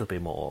things a little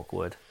bit more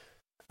awkward.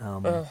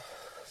 I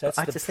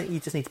just think you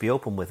just need to be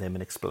open with him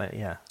and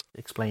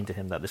explain to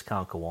him that this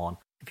can't go on.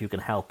 If you can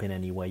help in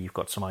any way, you've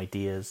got some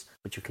ideas,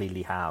 which you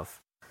clearly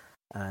have.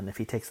 And if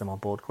he takes them on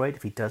board, great.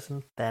 If he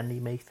doesn't, then he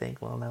may think,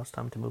 well, now it's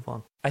time to move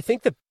on. I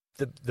think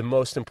the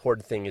most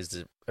important thing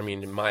is,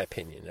 in my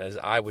opinion, as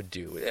I would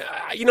do,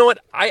 you know what,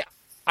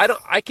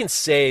 I can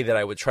say that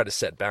I would try to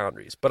set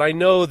boundaries, but I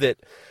know that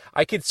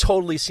I could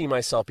totally see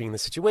myself being in the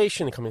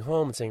situation and coming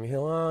home and saying,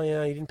 oh,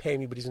 yeah, he didn't pay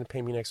me, but he's going to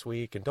pay me next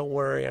week. And don't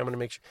worry, I'm going to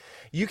make sure.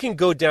 You can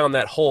go down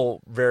that hole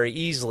very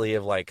easily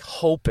of like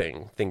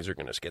hoping things are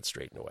going to get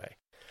straightened away.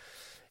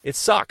 It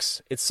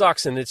sucks.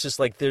 And it's just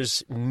like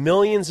there's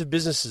millions of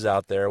businesses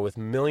out there with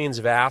millions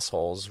of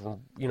assholes, who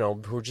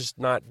are just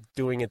not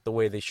doing it the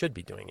way they should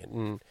be doing it.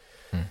 And,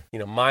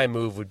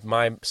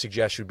 my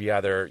suggestion would be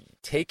either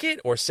take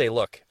it or say,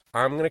 look,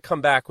 I'm going to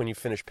come back when you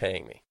finish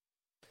paying me.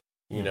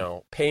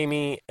 Pay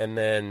me, and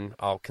then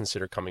I'll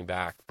consider coming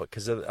back. But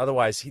because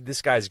otherwise,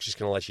 this guy's just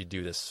going to let you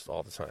do this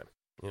all the time.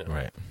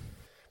 Right.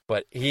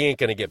 But he ain't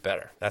going to get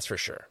better. That's for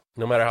sure.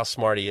 No matter how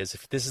smart he is,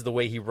 if this is the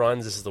way he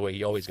runs, this is the way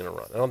he's always going to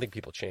run. I don't think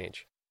people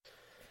change.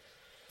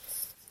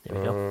 There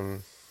we go.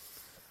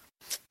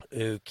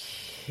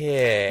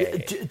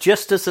 Okay.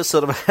 Just as a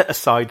sort of a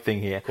side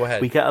thing here, go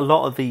ahead. We get a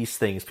lot of these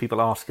things, people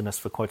asking us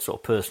for quite sort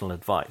of personal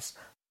advice.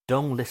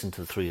 Don't listen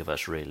to the three of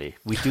us, really.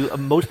 We do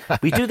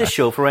this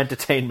show for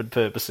entertainment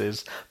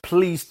purposes.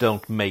 Please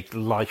don't make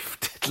life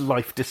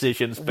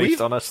decisions based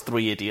on us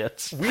three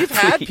idiots. We've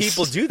had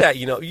people do that.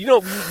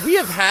 We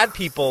have had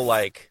people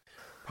like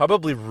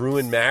probably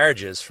ruin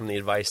marriages from the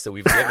advice that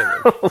we've given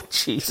them. Oh,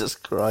 Jesus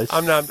Christ!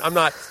 I'm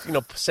not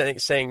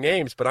saying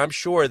names, but I'm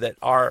sure that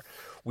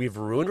We've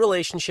ruined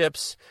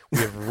relationships,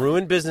 we've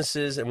ruined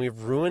businesses, and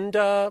we've ruined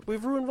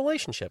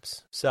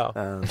relationships. So,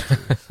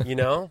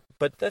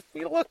 but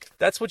look,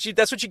 that's what you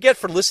get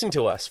for listening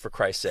to us, for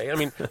Christ's sake. I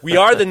mean, we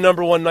are the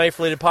 #1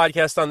 knife-related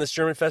podcast on this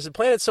German-infested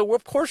planet, so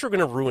of course we're going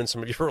to ruin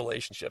some of your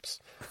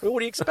relationships. I mean, what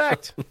do you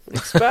expect? I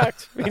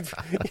mean,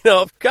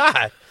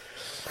 God.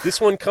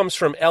 This one comes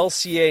from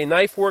LCA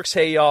Knife Works.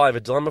 Hey, y'all, I have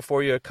a dilemma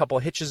for you. A couple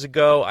of hitches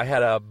ago, I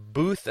had a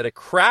booth at a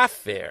craft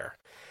fair,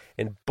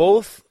 and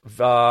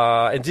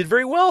did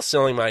very well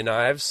selling my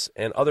knives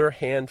and other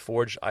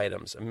hand-forged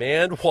items. A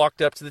man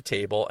walked up to the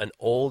table, an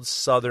old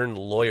Southern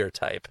lawyer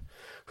type,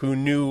 who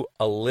knew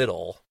a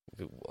little,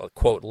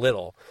 quote,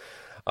 little.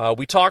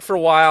 We talked for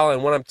a while,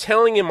 and when I'm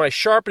telling him my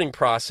sharpening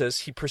process,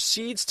 he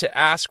proceeds to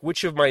ask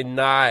which of my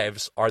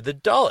knives are the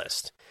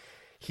dullest.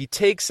 He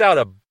takes out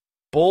a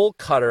bowl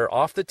cutter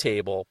off the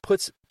table,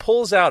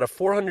 pulls out a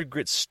 400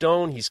 grit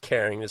stone he's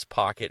carrying in his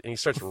pocket, and he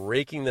starts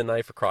raking the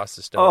knife across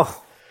the stone.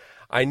 Oh.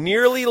 I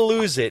nearly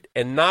lose it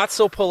and not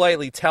so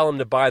politely tell him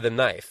to buy the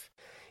knife.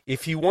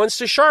 If he wants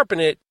to sharpen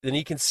it, then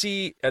he can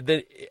sharpen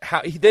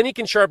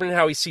it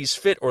how he sees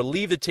fit, or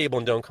leave the table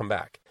and don't come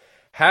back.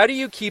 How do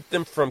you keep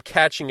them from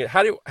catching it?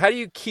 How do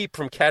you keep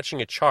from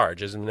catching a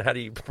charge? As in, how do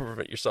you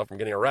prevent yourself from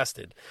getting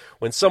arrested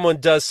when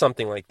someone does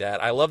something like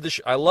that? I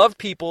love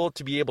people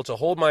to be able to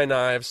hold my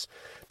knives.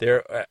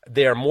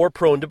 They are more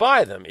prone to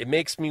buy them. It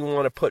makes me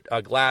want to put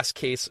a glass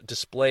case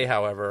display,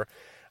 however,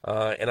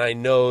 and I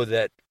know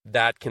that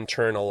can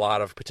turn a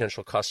lot of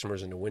potential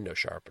customers into window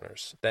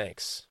sharpeners.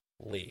 Thanks,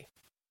 Lee.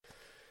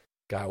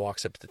 Guy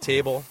walks up to the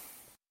table.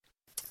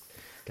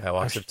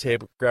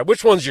 Grab.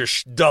 Which one's your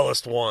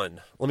dullest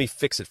one? Let me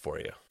fix it for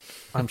you.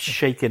 I'm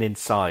shaking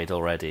inside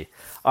already.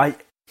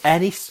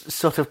 Any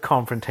sort of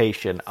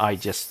confrontation, I'm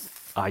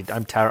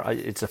terrible.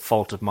 It's a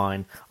fault of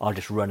mine. I'll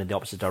just run in the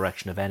opposite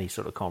direction of any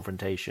sort of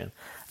confrontation.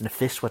 And if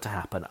this were to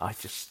happen, I'd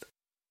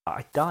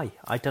die.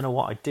 I don't know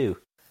what I'd do.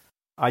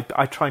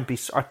 I'd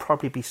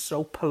probably be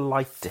so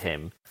polite to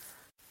him,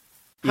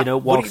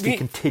 whilst he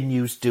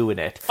continues doing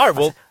it. All right,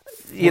 well,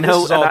 this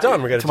is all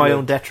done. We're going to my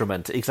own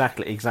detriment.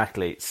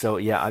 Exactly. So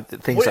yeah,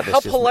 things like this. How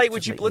polite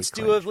would you? Let's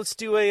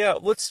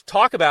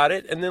talk about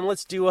it, and then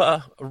let's do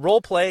a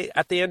role play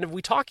at the end of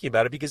we talking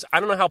about it, because I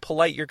don't know how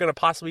polite you're going to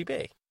possibly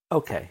be.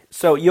 Okay,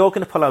 so you're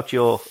going to pull out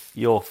your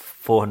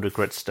 400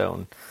 grit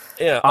stone.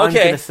 Yeah.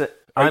 Okay.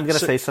 I'm going to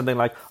say something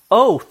like,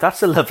 "Oh,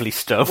 that's a lovely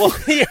stone." Well,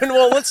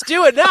 let's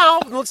do it now.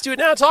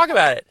 Talk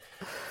about it.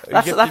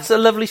 That's a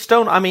lovely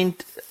stone. I mean,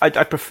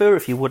 I'd prefer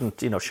if you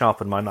wouldn't,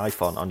 sharpen my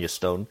knife on your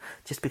stone,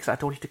 just because I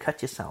don't want you to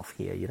cut yourself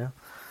here,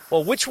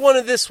 Well, which one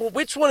of these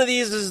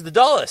is the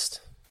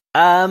dullest?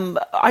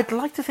 I'd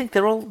like to think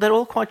they're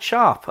all quite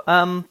sharp.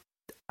 I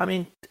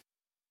mean,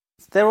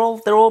 they're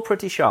all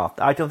pretty sharp.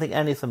 I don't think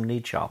any of them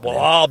need sharpening.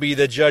 Well, I'll be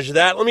the judge of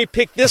that. Let me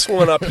pick this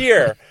one up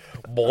here,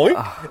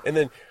 boink, and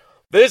then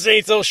this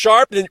ain't so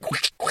sharp. Then.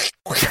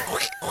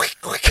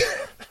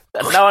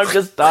 Now I'm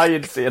just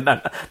dying seeing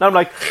that. Now I'm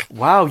like,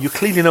 wow, you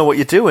clearly know what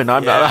you're doing.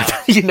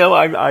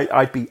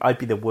 I'd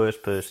be the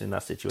worst person in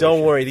that situation.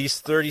 Don't worry,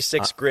 these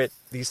 36 grit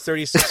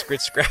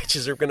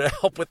scratches are going to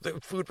help with the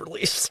food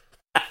release.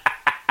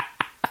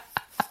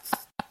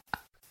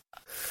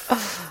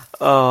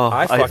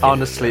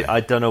 Honestly,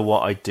 I don't know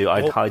what I'd do.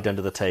 I'd hide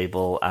under the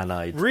table and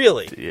I'd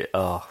really.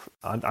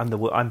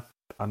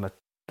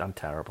 I'm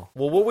terrible.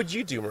 Well, what would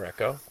you do,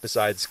 Mareko?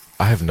 Besides,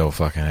 I have no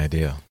fucking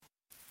idea.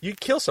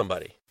 You'd kill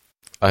somebody.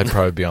 I'd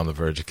probably be on the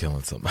verge of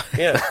killing somebody.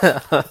 Yeah.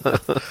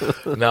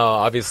 No,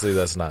 obviously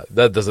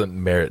that doesn't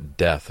merit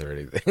death or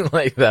anything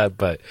like that.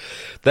 But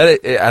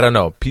I don't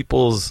know,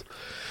 people's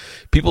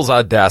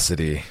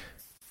audacity.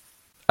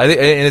 I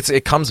think, and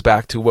it comes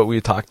back to what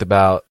we talked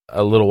about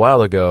a little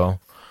while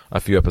ago, a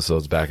few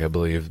episodes back, I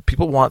believe.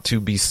 People want to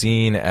be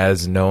seen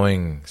as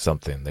knowing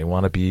something. They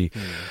want to be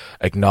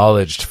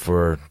acknowledged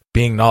for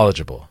being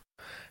knowledgeable.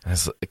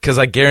 Because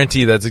I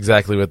guarantee that's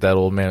exactly what that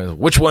old man is.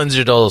 Which one's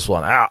your dullest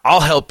one? I'll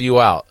help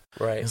you out.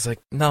 Right. It's like,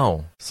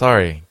 no,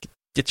 sorry.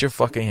 Get your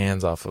fucking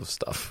hands off of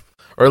stuff.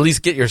 Or at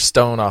least get your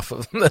stone off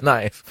of the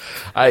knife.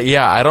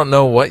 I don't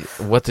know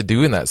what to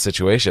do in that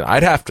situation.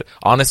 I'd have to,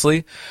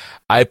 honestly,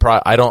 I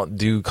don't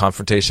do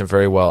confrontation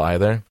very well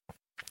either.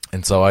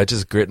 And so I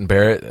just grit and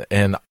bear it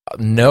and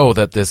know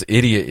that this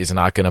idiot is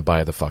not going to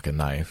buy the fucking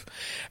knife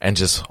and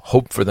just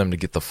hope for them to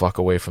get the fuck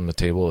away from the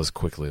table as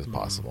quickly as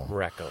possible.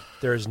 Mareko,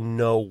 there's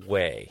no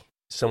way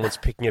someone's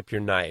picking up your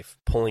knife,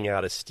 pulling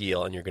out a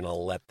steel, and you're going to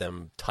let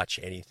them touch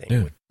anything.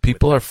 Dude,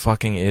 people are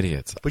fucking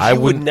idiots. But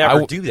you would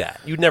never do that.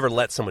 You'd never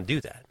let someone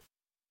do that.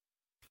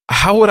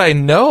 How would I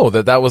know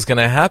that was going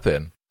to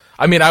happen?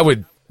 I mean, I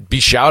would be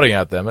shouting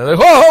at them and like,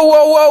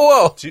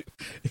 whoa.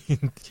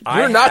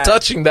 You're not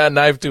touching that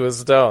knife to a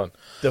stone.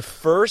 The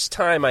first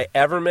time I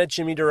ever met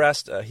Jimmy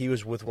DiResta, he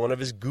was with one of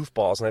his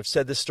goofballs, and I've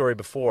said this story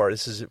before.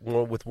 This is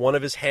with one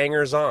of his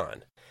hangers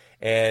on,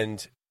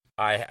 and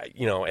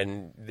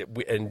and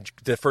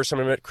the first time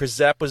I met Chris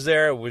Zepp was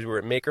there. We were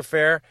at Maker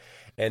Faire,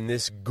 and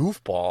this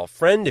goofball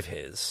friend of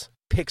his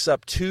picks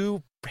up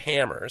two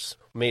hammers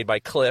made by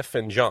Cliff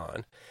and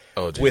John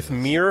with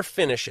mirror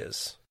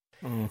finishes.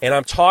 And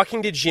I'm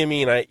talking to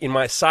Jimmy, and in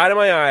my side of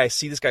my eye, I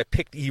see this guy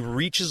he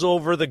reaches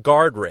over the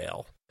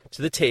guardrail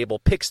to the table,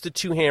 picks the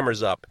 2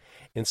 hammers up,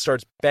 and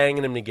starts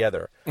banging them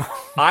together.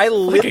 I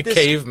lit like a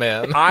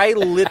caveman. I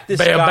lit this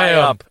Bam, guy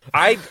bam. up.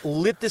 I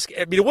mean,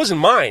 it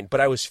wasn't mine,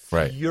 but I was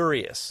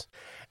furious.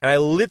 And I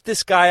lit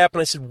this guy up,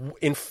 and I said,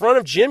 in front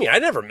of Jimmy, I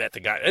never met the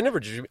guy.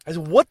 I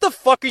said, what the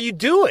fuck are you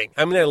doing?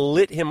 I mean, I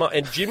lit him up.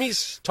 And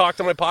Jimmy's talked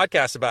on my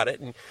podcast about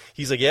it, and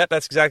he's like, yeah,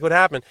 that's exactly what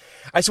happened.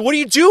 I said, what are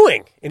you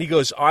doing? And he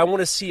goes, I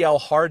want to see how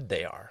hard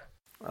they are.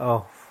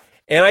 Oh.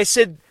 And I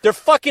said, they're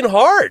fucking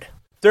hard.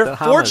 They're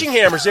forging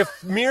hammers. They're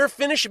mirror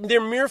finish.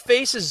 They're mirror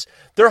faces.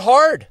 They're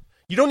hard.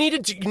 You don't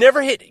need to. You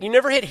never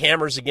hit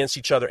hammers against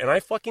each other. And I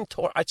fucking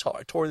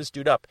tore this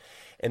dude up.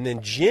 And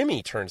then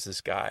Jimmy turns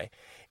this guy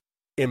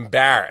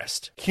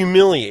embarrassed,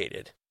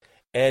 humiliated,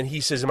 and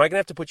he says, "Am I gonna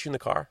have to put you in the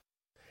car?"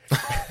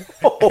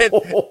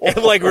 and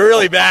like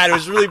really bad. It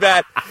was really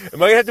bad.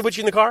 Am I gonna have to put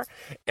you in the car?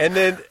 And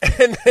then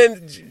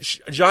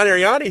John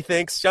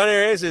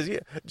Ariani says,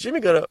 "Yeah,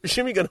 Jimmy gonna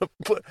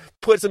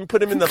put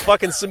him in the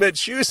fucking cement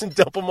shoes and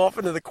dump him off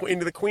into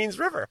the Queens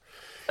River."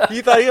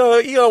 He thought,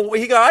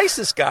 he got ice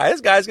this guy.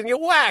 This guy's gonna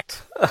get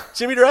whacked.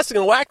 Jimmy DeResta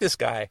gonna whack this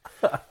guy.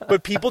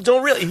 But people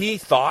don't really. He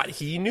thought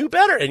he knew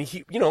better, and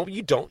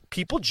you don't.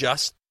 People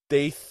just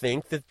they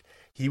think that.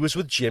 He was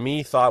with Jimmy.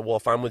 He thought, well,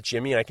 if I'm with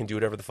Jimmy, I can do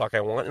whatever the fuck I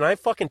want. And I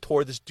fucking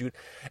tore this dude.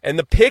 And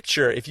the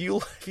picture, if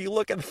you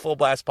look at the Full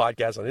Blast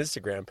podcast on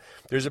Instagram,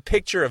 there's a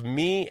picture of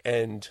me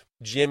and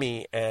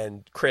Jimmy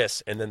and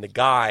Chris, and then the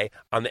guy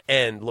on the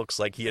end looks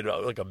like he had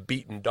like a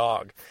beaten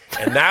dog,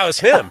 and that was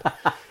him.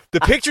 The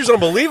picture's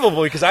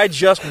unbelievable because I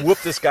just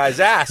whooped this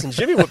guy's ass, and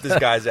Jimmy whooped this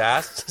guy's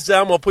ass. So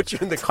I'm gonna put you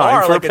in the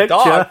car like a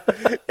dog,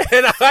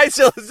 and I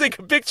said, let's take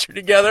a picture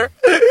together.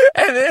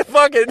 And then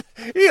fucking,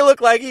 he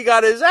looked like he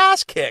got his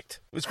ass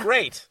kicked. It was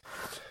great.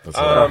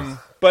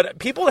 But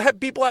people have.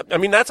 I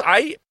mean,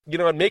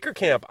 at Maker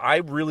Camp, I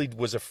really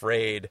was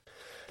afraid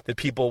that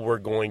people were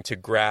going to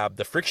grab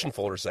the friction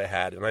folders I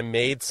had, and I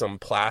made some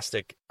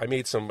acrylic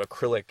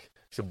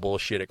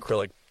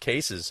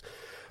cases.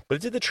 But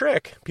it did the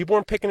trick. People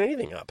weren't picking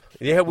anything up.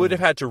 They would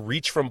have had to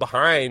reach from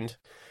behind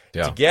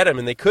to get them,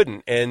 and they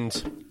couldn't.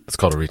 And it's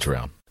called a reach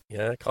around.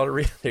 Yeah,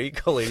 there you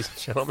go, ladies and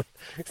gentlemen.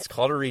 It's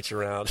called a reach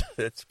around.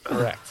 That's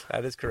correct.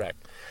 That is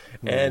correct.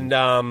 And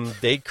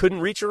they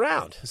couldn't reach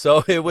around,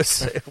 so it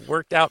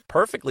worked out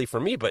perfectly for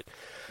me. But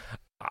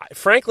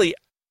frankly,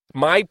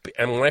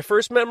 when I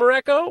first met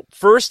Mareko,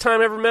 first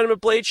time I ever met him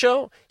at Blade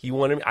Show, he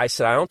wanted me. I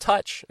said, I don't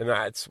touch, and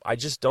I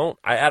just don't.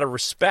 Out of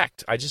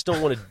respect, I just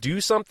don't want to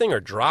do something or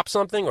drop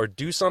something or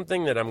do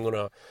something that I'm going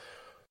to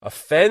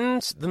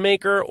offend the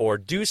maker or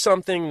do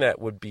something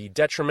that would be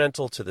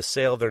detrimental to the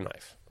sale of their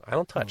knife. I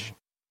don't touch.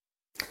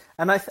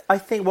 And I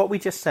think what we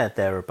just said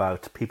there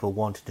about people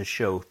wanting to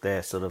show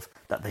their sort of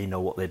that they know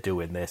what they're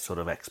doing, their sort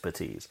of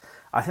expertise.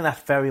 I think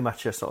that's very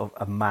much a sort of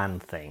a man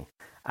thing.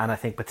 And I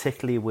think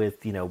particularly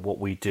with, what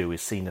we do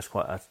is seen as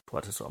quite a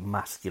sort of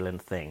masculine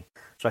thing.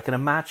 So I can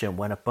imagine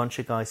when a bunch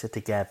of guys are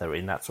together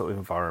in that sort of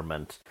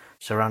environment,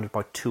 surrounded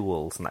by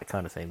tools and that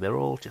kind of thing, they're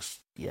all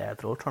they're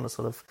all trying to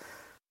sort of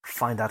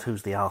find out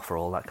who's the alpha,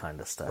 all that kind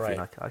of stuff. Right.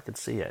 I could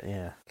see it,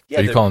 yeah.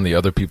 Are you calling the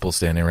other people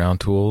standing around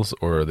tools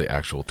or the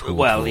actual tools?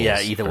 Well,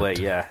 yeah, either way,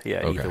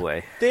 either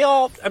way. They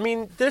all,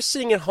 they're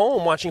sitting at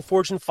home watching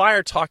Forge and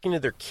Fire, talking to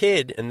their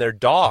kid and their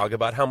dog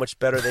about how much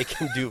better they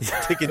can do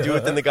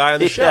it than the guy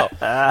on the show.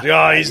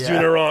 He's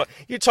doing it wrong.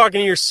 You're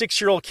talking to your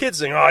 6-year-old kid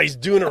saying, he's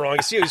doing it wrong.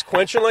 You see how he's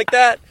quenching like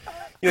that?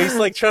 He's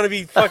like trying to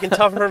be fucking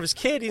tough in front of his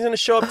kid. He's going to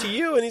show up to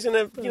you and he's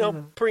going to,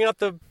 bring out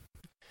the,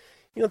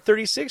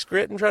 36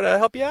 grit and try to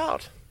help you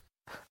out.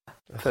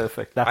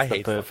 Perfect. That's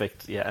the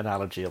perfect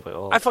analogy of it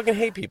all. I fucking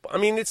hate people.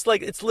 It's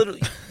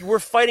literally we're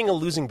fighting a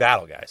losing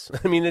battle, guys.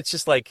 It's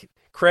just like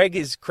Craig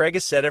has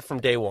said it from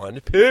day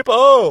one.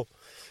 People,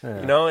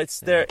 it's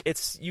there.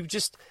 It's you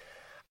just.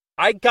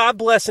 God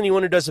bless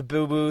anyone who does a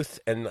boo booth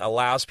and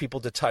allows people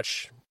to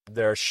touch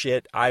their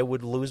shit. I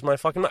would lose my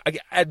fucking mind.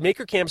 At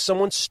Maker Camp,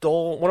 someone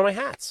stole one of my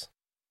hats.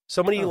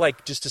 Somebody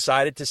just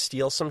decided to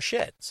steal some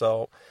shit.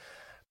 So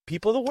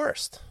people are the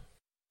worst,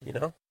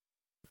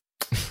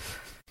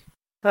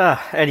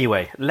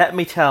 Anyway, let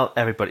me tell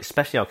everybody,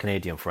 especially our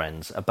Canadian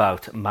friends,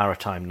 about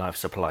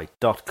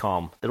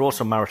MaritimeKnifeSupply.com. They're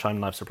also Maritime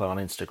Knife Supply on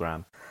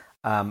Instagram.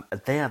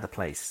 They are the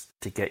place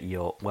to get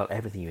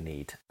everything you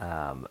need.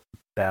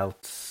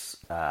 Belts,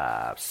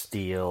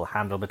 steel,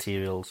 handle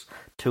materials,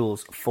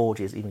 tools,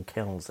 forges, even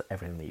kilns,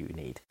 everything that you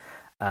need.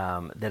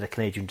 They're a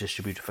Canadian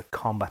distributor for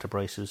combat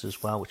abrasives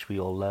as well, which we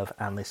all love,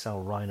 and they sell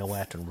Rhino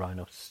Wet and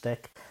Rhino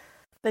Stick.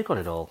 They've got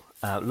it all.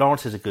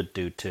 Lawrence is a good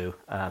dude too.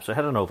 So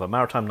head on over,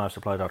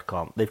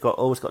 MaritimeKnifeSupply.com. They've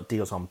always got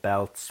deals on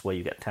belts where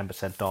you get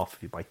 10% off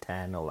if you buy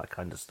 10, all that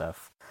kind of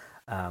stuff.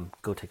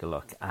 Go take a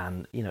look.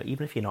 And,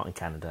 even if you're not in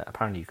Canada,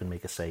 apparently you can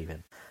make a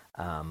saving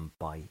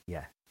by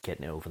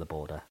getting it over the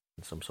border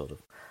in some sort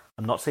of...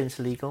 I'm not saying it's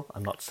illegal.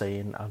 I'm not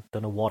saying... I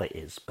don't know what it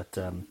is. But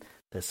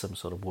there's some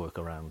sort of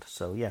workaround.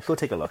 So yeah, go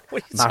take a look.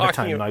 What are you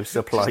talking about?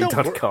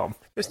 MaritimeKnifeSupply.com.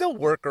 There's no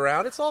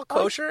workaround. It's all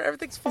kosher.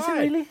 Everything's fine. Is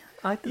it really?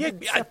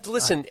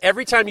 Listen,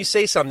 every time you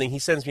say something, he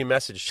sends me a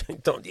message.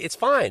 It's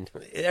fine.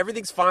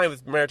 Everything's fine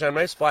with Maritime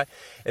Knife Supply.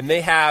 And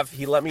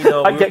he let me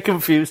know. I get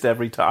confused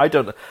every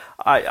time.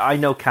 I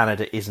know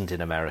Canada isn't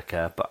in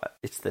America, but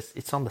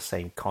it's on the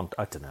same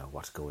I don't know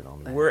what's going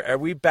on there. Are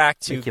we back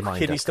to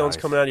kidney stones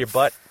coming out of your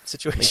butt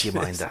situation? Make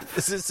your mind up.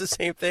 Is this the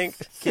same thing?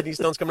 Kidney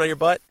stones coming out of your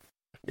butt?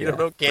 You don't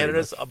know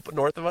Canada's up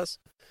north of us?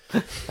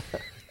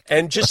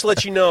 And just to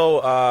let you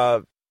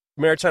know,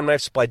 Maritime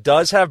Knife Supply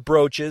does have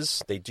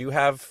brooches. They do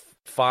have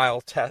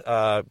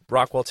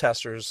Rockwell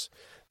testers.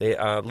 They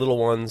little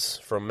ones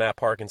from Matt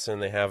Parkinson.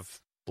 They have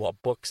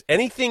books.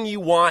 Anything you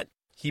want,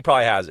 he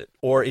probably has it.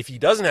 Or if he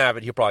doesn't have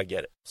it, he'll probably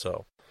get it.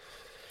 So,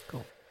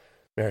 cool.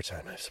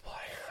 Maritime Knife Supply.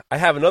 I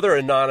have another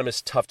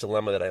anonymous tough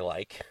dilemma that I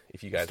like,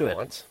 if you guys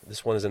want.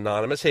 This one is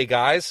anonymous. Hey,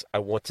 guys, I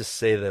want to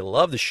say that I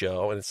love the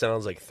show, and it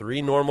sounds like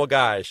three normal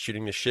guys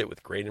shooting the shit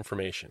with great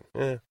information.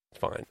 It's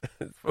fine.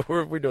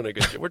 We're doing a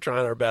good shit. We're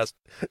trying our best.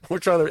 We're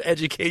trying to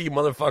educate you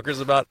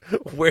motherfuckers about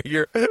where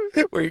your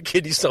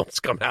kidney stones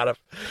come out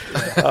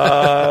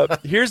of.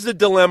 Here's the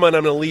dilemma, and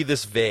I'm going to leave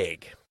this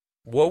vague.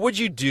 What would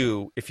you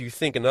do if you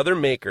think another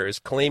maker is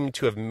claiming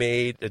to have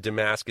made a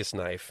Damascus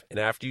knife, and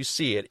after you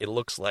see it, it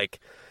looks like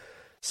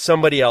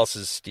somebody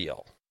else's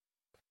steel?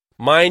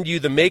 Mind you,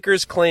 the maker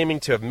is claiming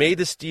to have made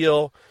the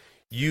steel.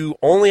 You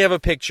only have a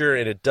picture,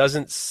 and it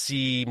doesn't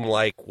seem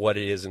like what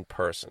it is in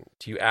person.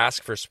 Do you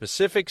ask for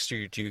specifics,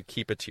 or do you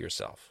keep it to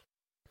yourself?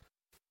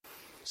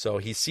 So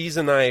he sees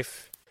a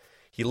knife.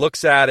 He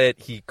looks at it.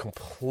 He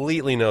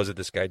completely knows that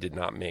this guy did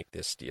not make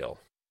this steel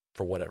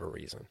for whatever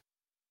reason.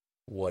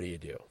 What do you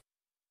do?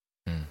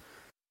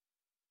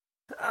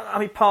 I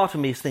mean, part of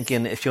me is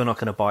thinking, if you're not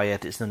going to buy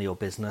it, it's none of your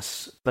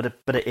business. But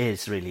it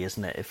is really,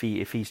 isn't it? If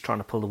he's trying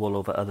to pull the wool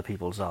over other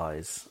people's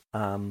eyes,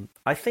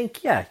 I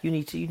think you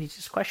need to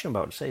just question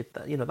about it. Say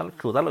that that looks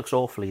cool. That looks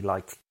awfully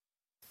like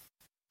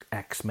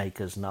X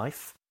maker's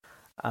knife,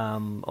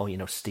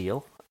 or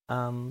steel.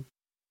 And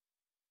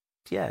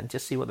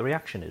just see what the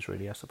reaction is.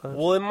 Really, I suppose.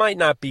 Well, it might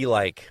not be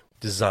like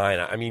design.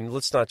 I mean,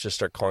 let's not just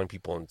start calling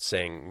people and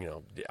saying,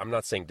 I'm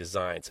not saying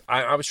designs.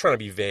 I was trying to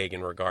be vague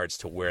in regards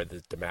to where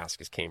the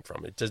Damascus came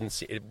from. It doesn't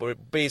see it,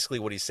 basically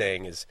what he's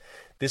saying is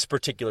this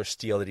particular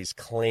steel that he's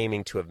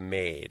claiming to have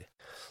made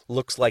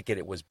looks like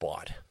it was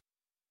bought.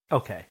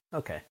 Okay.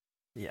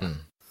 Yeah.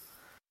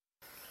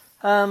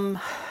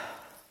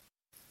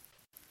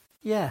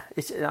 Yeah,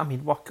 I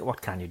mean,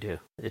 what can you do?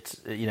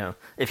 It's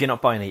if you're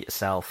not buying it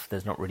yourself,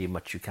 there's not really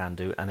much you can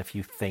do. And if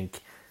you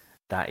think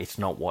that it's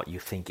not what you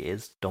think it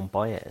is, don't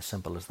buy it. As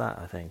simple as that,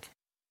 I think.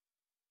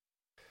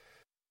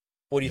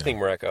 What do you think,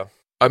 Mareko?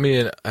 I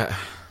mean,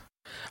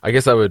 I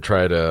guess I would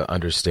try to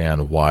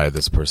understand why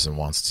this person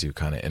wants to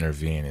kind of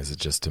intervene. Is it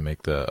just to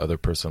make the other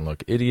person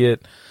look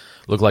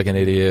like an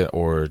idiot,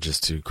 or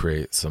just to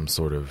create some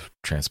sort of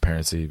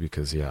transparency?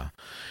 Because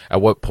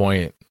at what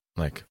point,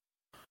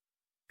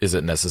 is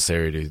it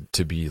necessary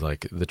to be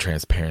like the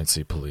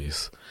transparency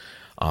police?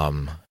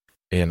 And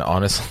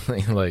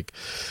honestly,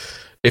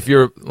 if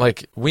you're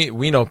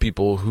we know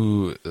people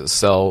who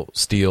sell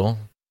steel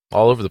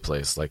all over the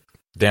place. Like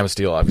Damn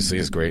Steel obviously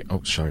is great.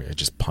 Oh, sorry, I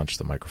just punched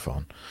the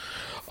microphone.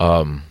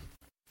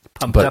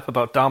 Pumped up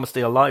about Dharma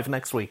Steel live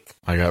next week.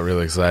 I got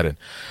really excited.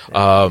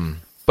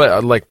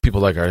 But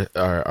people like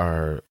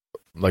our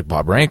like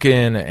Bob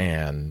Rankin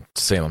and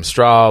Salem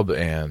Straub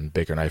and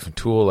Baker Knife and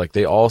Tool,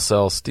 they all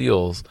sell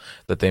steels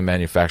that they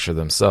manufacture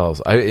themselves.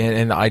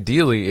 And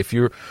ideally, if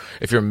you're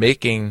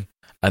making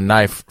a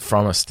knife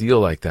from a steel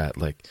like that,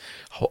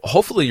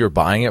 hopefully you're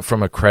buying it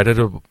from a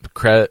credible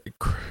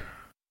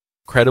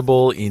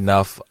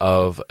enough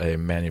of a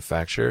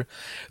manufacturer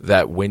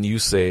that when you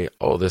say,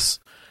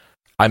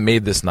 I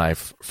made this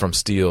knife from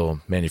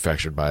steel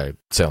manufactured by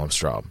Salem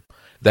Straub,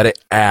 that it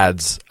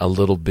adds a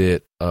little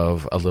bit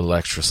of a little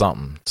extra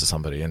something to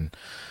somebody and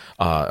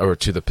or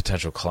to the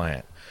potential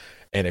client.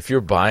 And if you're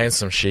buying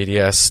some shady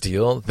ass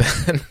steel,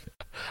 then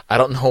I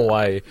don't know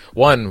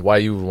why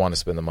you would want to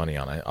spend the money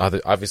on it.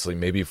 Obviously,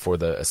 maybe for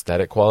the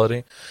aesthetic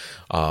quality.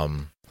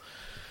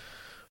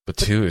 But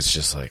two, it's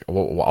just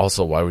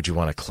also, why would you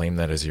want to claim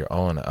that as your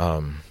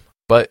own?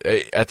 But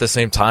at the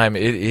same time,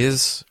 it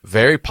is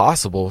very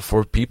possible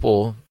for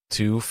people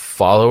to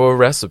follow a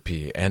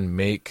recipe and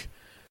make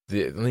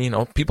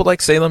people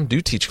like Salem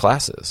do teach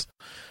classes.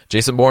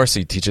 Jason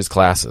Morrissey teaches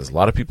classes. A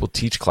lot of people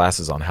teach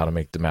classes on how to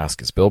make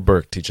Damascus. Bill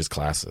Burke teaches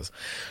classes.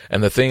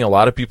 And the thing a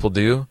lot of people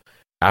do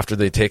after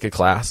they take a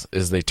class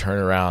is they turn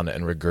around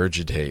and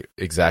regurgitate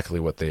exactly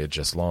what they had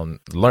just learned.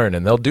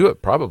 And they'll do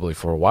it probably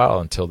for a while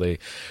until they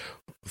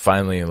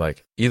finally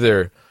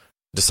either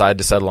decide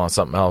to settle on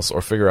something else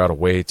or figure out a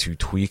way to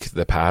tweak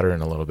the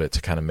pattern a little bit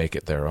to kind of make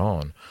it their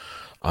own.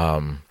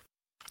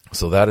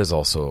 So that is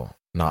also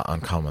not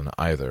uncommon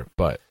either.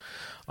 But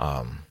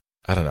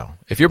I don't know.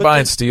 If you're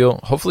buying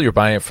steel, hopefully you're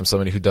buying it from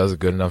somebody who does a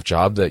good enough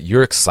job that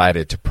you're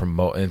excited to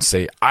promote and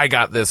say, I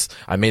got this.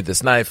 I made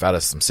this knife out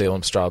of some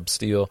Salem Straub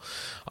steel.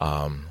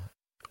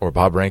 or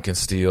Bob Rankin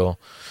steel,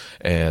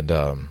 and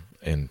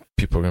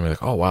people are gonna be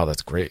like, oh wow,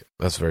 that's great,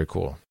 that's very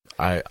cool.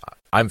 I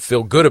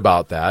feel good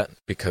about that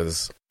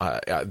because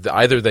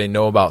either they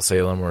know about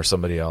Salem or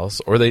somebody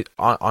else, or they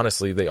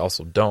honestly they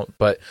also don't,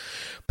 but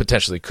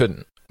potentially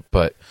couldn't.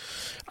 But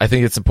I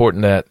think it's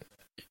important that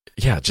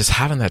just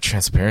having that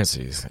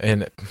transparency,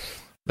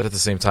 but at the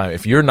same time,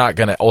 if you're not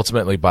gonna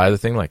ultimately buy the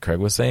thing, like Craig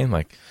was saying,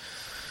 like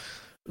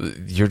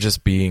you're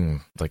just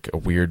being like a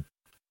weird,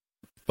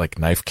 like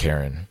knife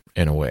Karen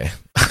in a way.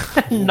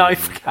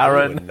 Knife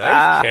Karen. Ooh,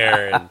 knife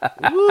Karen.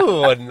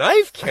 Ooh, a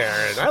knife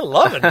Karen. I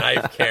love a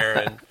knife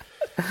Karen.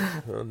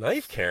 A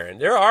knife Karen.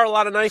 There are a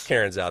lot of knife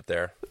Karens out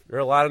there.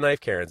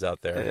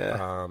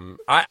 Yeah.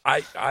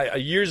 I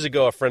years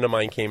ago, a friend of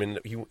mine came in.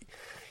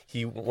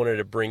 He wanted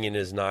to bring in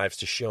his knives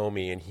to show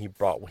me, and he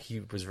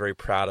was very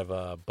proud of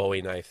a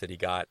Bowie knife that he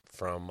got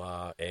from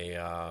a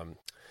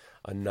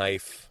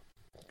knife,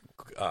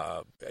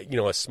 a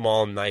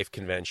small knife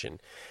convention,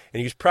 and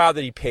he was proud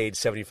that he paid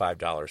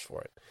 $75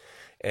 for it.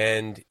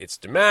 And it's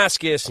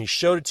Damascus, and he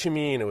showed it to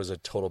me, and it was a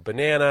total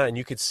banana. And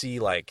you could see,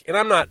 like, and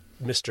I'm not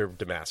Mr.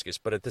 Damascus,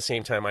 but at the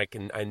same time, I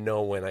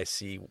know when I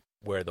see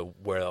where a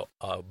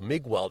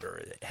MIG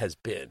welder has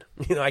been.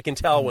 I can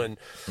tell when,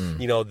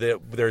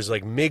 there's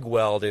like MIG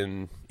weld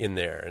in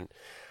there. And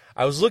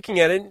I was looking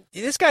at it, and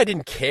this guy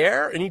didn't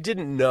care, and he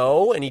didn't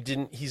know, and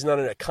he's not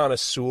a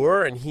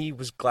connoisseur, and he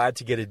was glad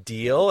to get a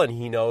deal, and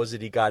he knows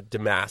that he got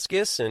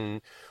Damascus,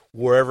 and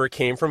wherever it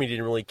came from, he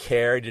didn't really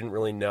care, he didn't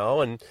really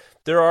know. And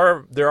there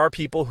are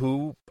people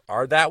who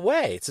are that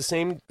way. It's the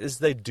same as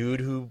the dude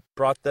who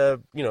brought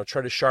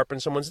tried to sharpen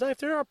someone's knife.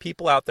 There are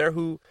people out there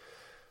who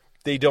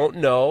they don't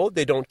know,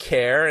 they don't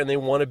care, and they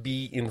want to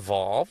be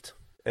involved.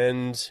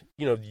 And,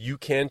 you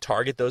can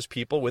target those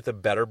people with a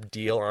better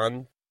deal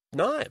on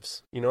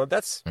knives.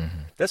 That's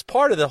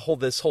part of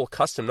this whole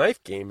custom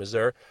knife game. Is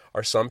there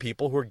are some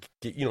people who are,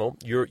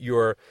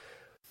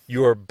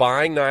 you're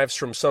buying knives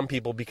from some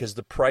people because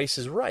the price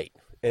is right.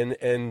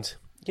 And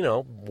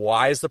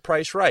why is the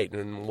price right?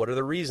 And what are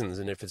the reasons?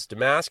 And if it's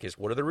Damascus,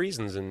 what are the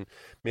reasons? And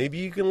maybe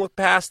you can look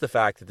past the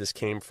fact that this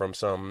came from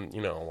some,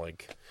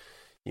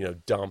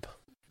 dump,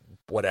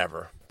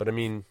 whatever. But I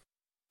mean,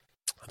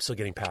 I'm still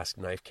getting past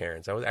knife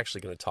Karens. I was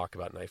actually going to talk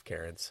about knife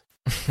Karens.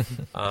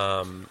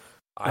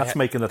 That's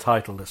making the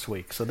title this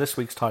week. So this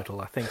week's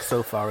title, I think,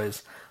 so far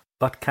is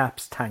Butt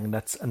Caps, Tang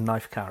Nuts, and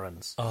Knife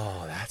Karens.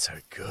 Oh, that's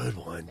a good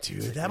one,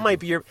 dude. That might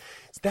be your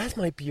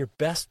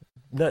best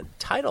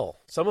title.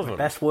 Some of them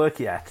best work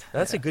yet.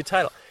 That's a good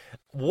title.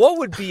 What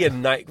would be a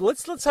knife?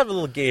 Let's have a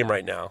little game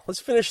right now. Let's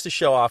finish the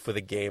show off with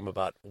a game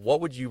about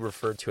what would you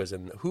refer to as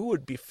who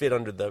would be fit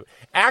under the.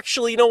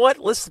 Actually, you know what?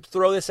 Let's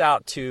throw this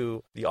out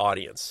to the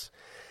audience.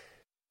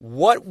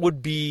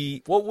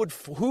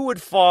 Who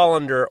would fall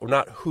under,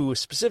 not who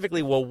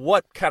specifically, well,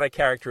 what kind of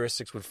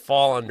characteristics would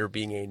fall under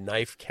being a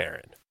knife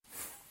Karen?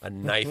 A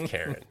knife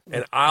Karen.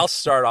 And I'll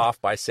start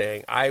off by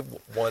saying I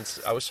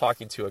was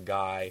talking to a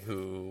guy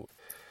who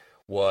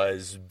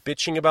was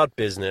bitching about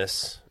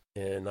business,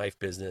 in knife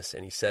business,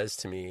 and he says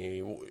to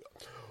me,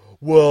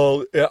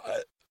 well,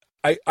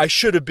 I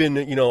should have been,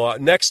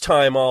 next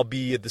time I'll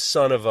be the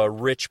son of a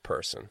rich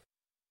person,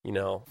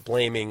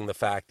 blaming the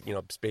fact,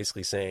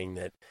 basically saying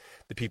that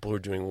the people who are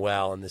doing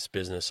well in this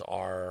business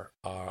are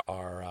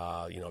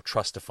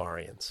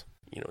trustafarians.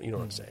 You know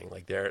what I'm saying?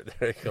 Like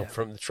they come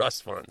from the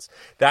trust funds.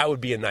 That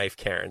would be a knife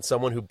Karen,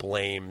 someone who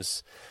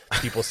blames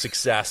people's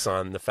success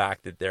on the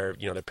fact that their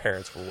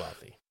parents were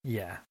wealthy.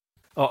 Yeah.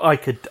 Oh, I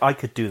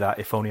could do that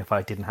if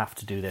I didn't have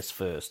to do this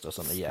first or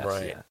something. Yes.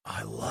 Right. Yeah.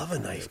 I love a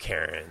knife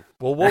Karen.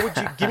 Well, what would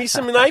you give me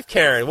some knife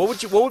Karen?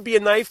 What would be a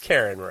knife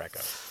Karen,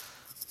 Rekka?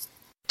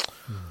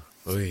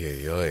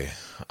 Oy.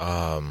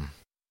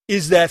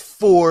 Is that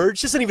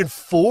forged? It's not even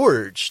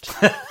forged.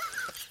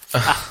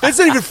 It's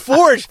not even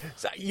forged.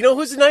 You know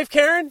who's a knife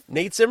Karen?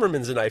 Nate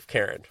Zimmerman's a knife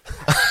Karen.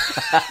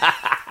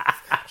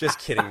 Just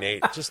kidding,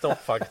 Nate. Just don't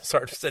fucking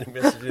start sending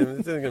messages. This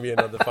isn't going to be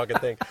another fucking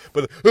thing.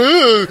 But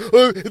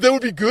that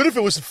would be good if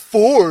it was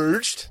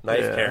forged.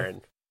 Knife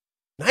Karen.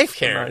 Knife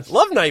Karen. Nice.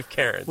 Love knife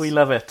Karens. We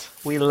love it.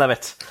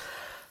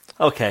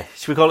 Okay,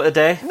 should we call it a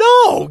day?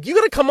 No, you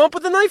got to come up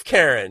with a knife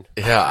Karen.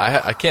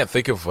 Yeah, I can't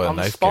think of a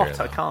knife Karen.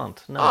 I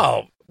can't. No.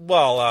 Oh.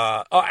 Well,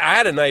 I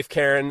had a knife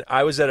Karen.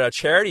 I was at a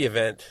charity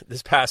event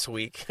this past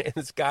week, and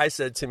this guy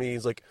said to me,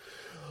 he's like,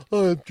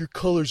 oh, your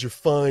colors are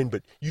fine,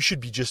 but you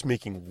should be just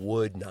making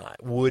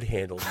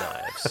wood-handled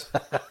knives.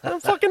 I'm a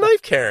fucking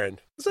knife Karen.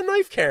 It's a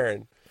knife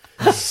Karen.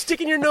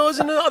 Sticking your nose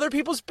into other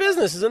people's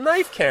business is a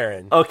knife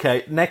Karen.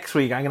 Okay, next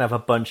week I'm going to have a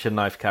bunch of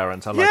knife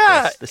Karens. I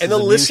like this. This and is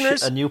the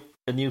listeners... A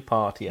new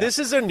part, yeah. This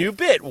is a new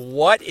bit.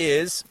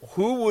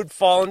 Who would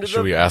fall into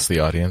Should we ask the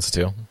audience,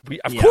 too?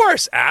 Of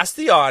course, ask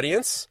the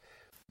audience.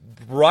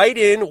 Write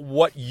in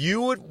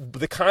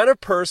the kind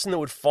of person that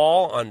would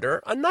fall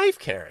under a knife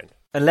Karen.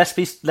 And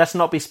let's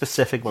not be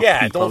specific with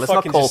people. Let's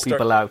not call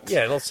people out.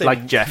 Yeah, don't say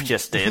like Jeff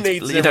just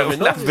did.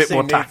 Let's a bit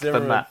more tact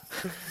than that.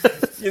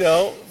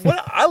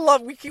 What I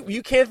love.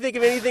 You can't think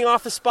of anything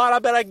off the spot. I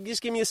bet I can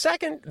just give me a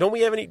second. Don't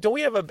we have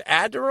an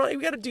ad to run?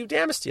 We got to do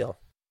Damasteel.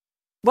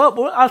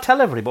 Well, I'll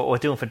tell everybody what we're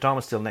doing for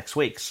Darmstadt next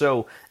week.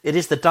 So it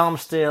is the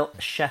Darmstadt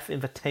Chef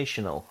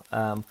Invitational.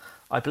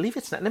 I believe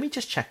it's... Let me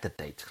just check the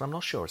date, because I'm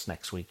not sure it's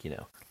next week,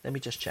 Let me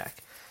just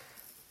check.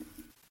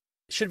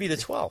 It should be the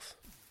 12th.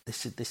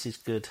 This is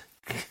good.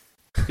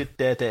 Good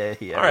day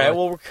here. All right,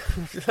 well,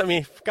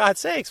 for God's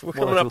sakes, we're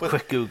coming up with...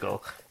 quick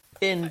Google.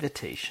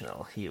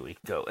 Invitational. Here we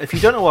go. If you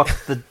don't know what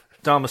the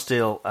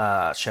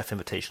Darmstadt Chef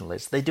Invitational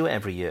is, they do it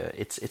every year.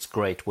 It's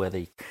great, where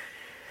they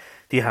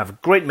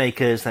have great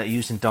makers that are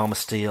using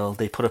Darmstadt.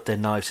 They put up their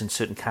knives in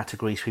certain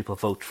categories. People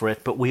vote for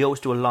it. But we always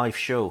do a live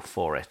show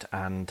for it,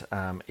 and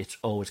it's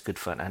always good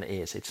fun, and it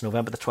is. It's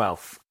November the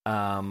 12th.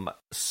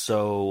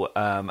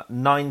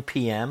 9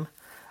 p.m.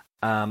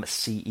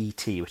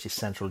 CET, which is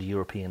Central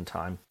European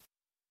Time,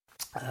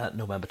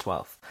 November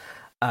 12th.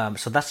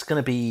 So that's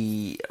going to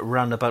be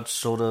around about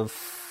sort of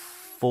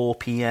 4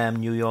 p.m.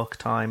 New York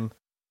time.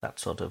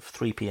 That's sort of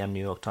 3 p.m.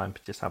 New York time.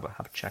 Just have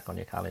a check on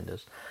your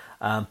calendars.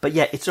 But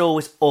yeah, it's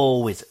always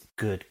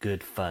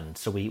good fun.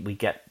 So we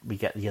get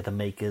the other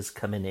makers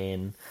coming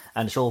in,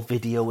 and it's all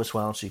video as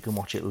well, so you can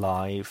watch it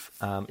live.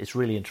 It's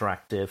really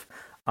interactive.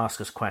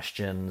 Ask us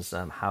questions,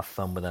 have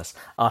fun with us.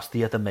 Ask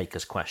the other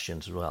makers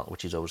questions as well,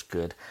 which is always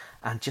good.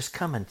 And just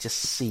come and just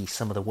see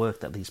some of the work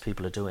that these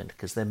people are doing,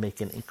 because they're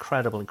making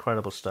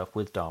incredible stuff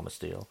with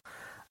Darmstadt.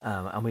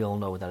 And we all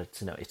know that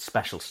it's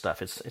special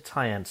stuff. It's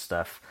high-end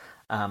stuff.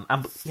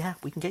 And yeah,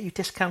 we can get you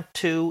discount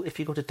too if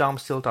you go to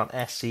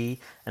darmstadt.se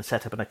and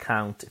set up an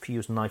account. If you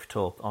use Knife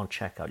Talk on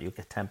checkout, you'll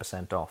get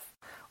 10%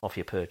 off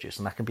your purchase,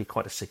 and that can be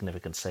quite a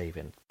significant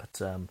saving.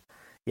 But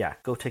yeah,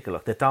 go take a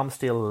look. The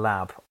Darmstadt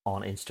Lab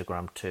on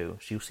Instagram too,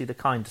 so you'll see the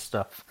kind of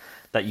stuff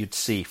that you'd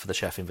see for the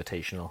Chef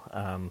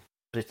Invitational.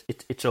 But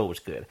it's always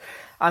good.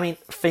 I mean,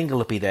 Fingal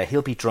will be there.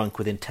 He'll be drunk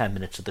within 10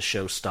 minutes of the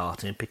show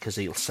starting, because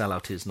he'll sell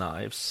out his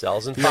knives.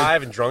 Sells in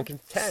 5 and drunk in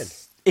 10.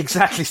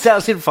 Exactly,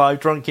 sells in 5,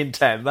 drunk in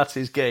 10. That's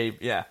his game.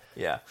 Yeah.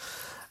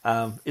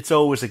 It's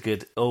always a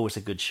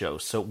good show.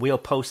 So we'll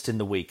post in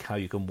the week how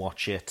you can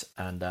watch it,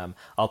 and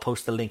I'll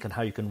post the link on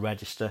how you can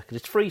register, because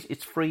it's free.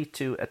 It's free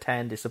to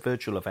attend. It's a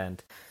virtual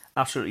event,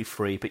 absolutely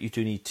free, but you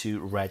do need to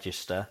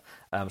register.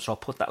 So I'll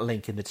put that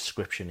link in the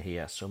description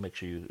here. So make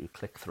sure you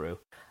click through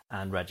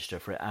and register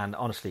for it. And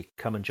honestly,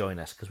 come and join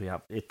us, because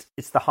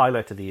it's the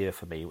highlight of the year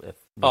for me.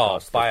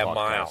 By a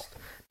mile,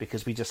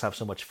 because we just have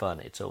so much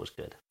fun. It's always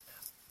good.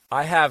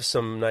 I have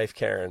some knife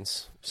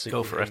Karens. So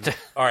go for it.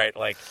 All right,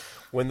 like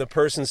when the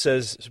person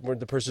says,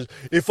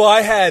 if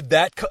I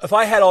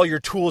had all your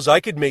tools, I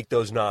could make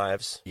those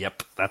knives.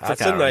 Yep, that's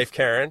a knife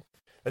Karen.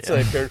 That's a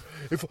knife Karen.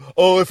 If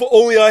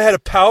only I had a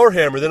power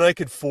hammer, then I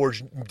could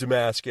forge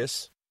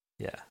Damascus.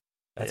 Yeah,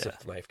 that's a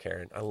knife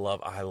Karen. I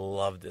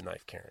love the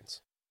knife Karens.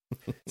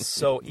 It's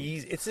so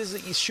easy. It's as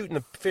he's shooting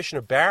a fish in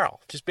a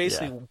barrel. Just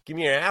basically give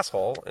me your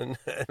asshole, and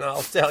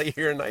I'll tell you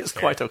you're a nice. It's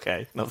quite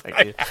okay. No,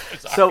 thank you.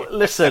 So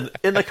listen,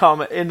 in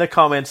the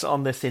comments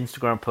on this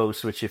Instagram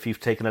post, which if you've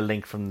taken a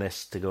link from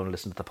this to go and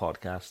listen to the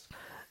podcast,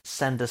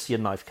 send us your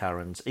knife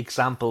Karens,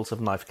 examples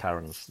of knife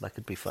Karens. That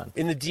could be fun.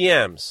 In the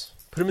DMs,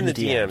 put them in the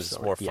DMs. It's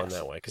more fun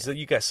that way, because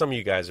some of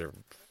you guys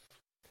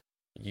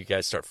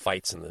start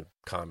fights in the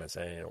comments.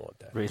 I don't want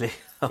that. Really?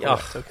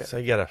 Okay. So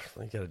you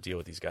gotta deal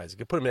with these guys. You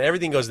can put them in.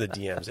 Everything goes in the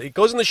DMs. It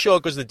goes in the show.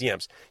 It goes in the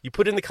DMs. You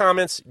put it in the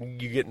comments,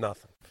 you get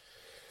nothing.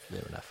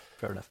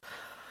 Fair enough.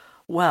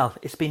 Well,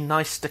 it's been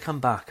nice to come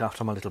back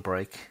after my little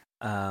break.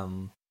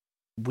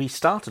 We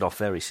started off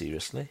very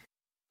seriously.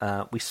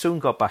 We soon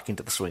got back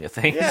into the swing of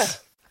things.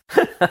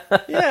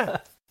 Yeah.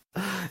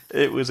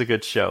 It was a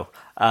good show.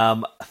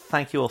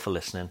 Thank you all for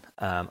listening.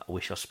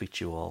 We shall speak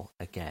to you all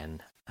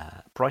again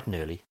bright and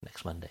early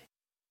next Monday.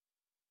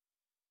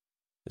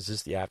 Is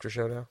this the after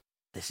show now?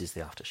 This is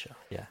the after show,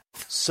 yeah.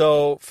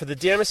 So for the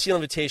Damascene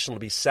Invitational, it'll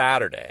be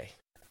Saturday.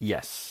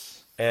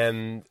 Yes.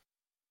 And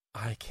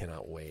I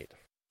cannot wait.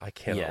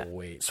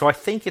 Wait. So I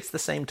think it's the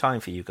same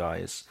time for you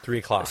guys.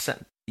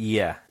 3:00.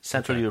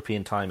 Central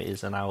European time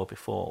is an hour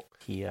before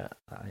here.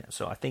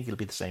 So I think it'll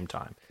be the same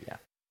time, yeah.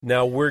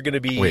 Now we're going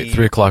to be... Wait,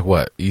 3:00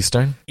 what?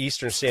 Eastern?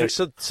 Eastern Standard.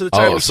 So the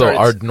time so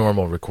our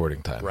normal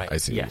recording time. Right. I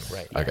see. Yes.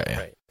 Right. Okay,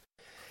 right.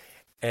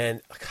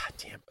 And God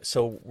damn,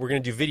 so we're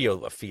going to do video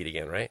feed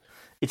again, right?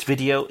 It's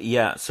video,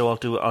 yeah. So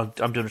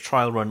I'm doing a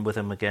trial run with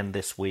them again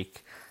this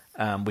week.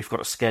 We've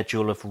got a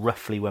schedule of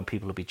roughly when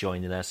people will be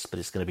joining us, but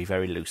it's going to be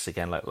very loose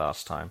again, like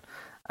last time.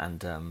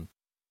 And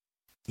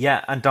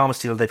and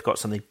Darmstadt, they've got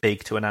something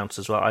big to announce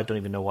as well. I don't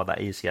even know what that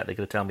is yet. They're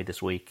going to tell me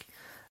this week.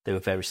 They were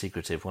very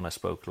secretive when I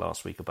spoke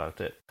last week about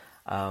it.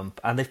 And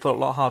they've put a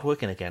lot of hard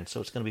work in again,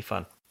 so it's going to be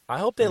fun. I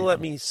hope they let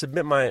me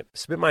submit my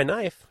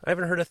knife. I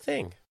haven't heard a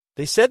thing.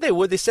 They said they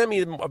would. They sent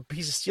me a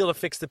piece of steel to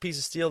fix the piece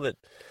of steel that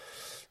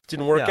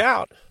didn't work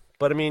out.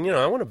 But I mean,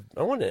 I want to.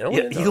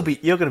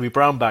 You're going to be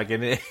brown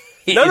bagging it.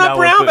 No, not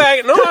brown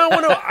bagging. No,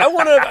 I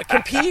want to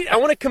compete. I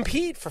want to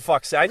compete, for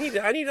fuck's sake. I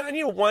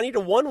need a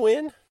one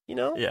win.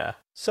 Yeah.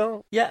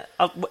 So yeah,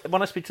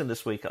 when I speak to them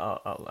this week,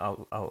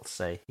 I'll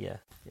say yeah.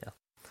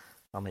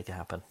 I'll make it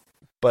happen.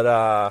 But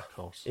of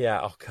course.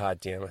 Yeah. Oh God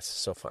damn, it's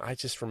so fun. I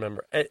just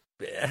remember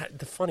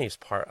the funniest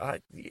part.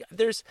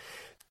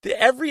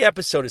 every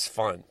episode is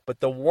fun, but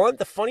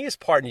the funniest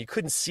part, and you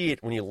couldn't see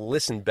it when you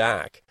listened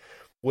back,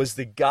 was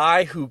the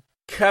guy who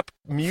kept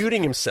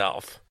muting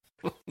himself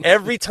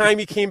every time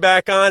he came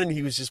back on, and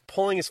he was just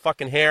pulling his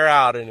fucking hair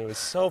out, and it was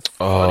so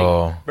funny.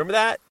 Oh. Remember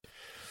that?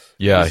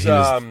 Yeah,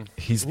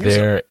 he's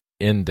there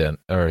in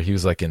he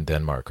was like in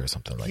Denmark or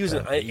something like that. He was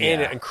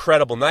an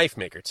incredible knife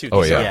maker too.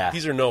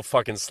 These are no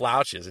fucking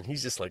slouches, and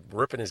he's just like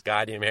ripping his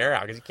goddamn hair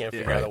out because he can't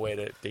figure out a way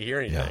to hear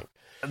anything. Yeah.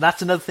 And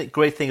that's another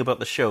great thing about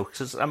the show,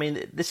 because I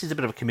mean, this is a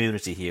bit of a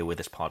community here with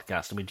this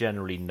podcast, and we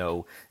generally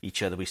know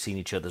each other. We've seen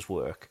each other's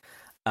work,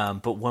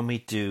 but when we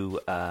do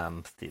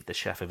the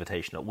Chef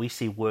Invitational, we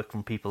see work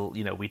from people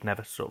we'd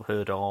never sort of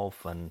heard of,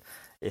 and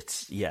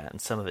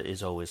and some of it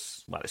is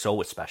always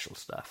special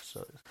stuff.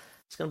 So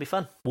it's going to be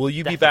fun. Will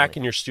you be back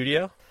in your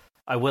studio?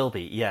 I will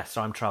be. Yeah,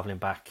 so I'm traveling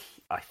back.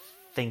 I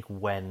think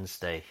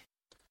Wednesday.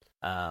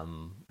 I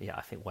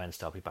think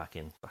Wednesday I'll be back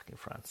in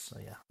France. So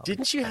yeah.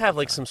 Didn't you have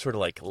like some sort of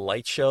like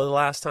light show the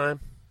last time?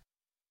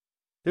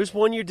 There's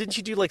one year, didn't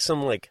you do like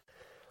some like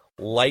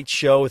light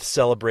show with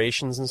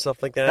celebrations and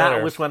stuff like that?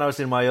 That was when I was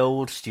in my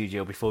old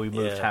studio before we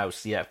moved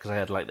house. Yeah, because I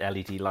had like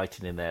LED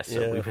lighting in there,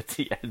 so we were at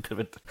the end of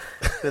a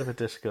bit of a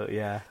disco.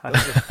 Yeah, those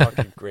are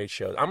fucking great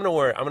shows. I'm gonna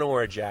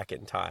wear a jacket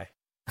and tie.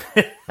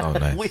 Oh,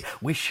 nice.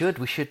 We should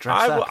dress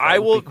up. I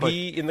will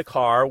be in the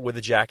car with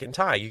a jacket and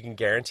tie. You can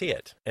guarantee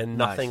it, and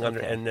nothing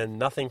and then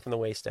nothing from the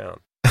waist down.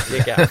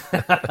 Dick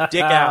out,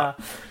 dick out,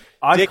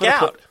 dick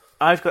out.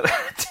 I've got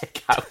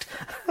dick out.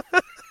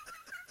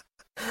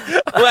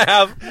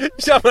 I'm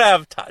gonna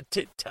have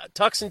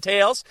tucks and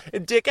tails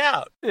and dick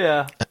out.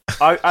 Yeah,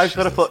 I've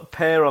got to put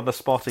pear on the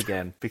spot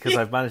again because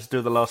I've managed to do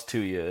it the last 2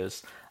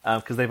 years.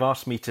 Because they've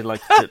asked me to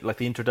like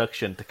the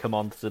introduction to come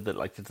onto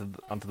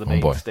the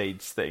main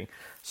stage thing,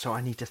 so I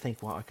need to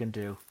think what I can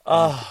do.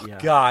 Oh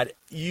God,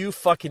 you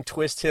fucking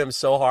twist him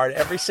so hard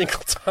every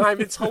single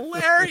time. It's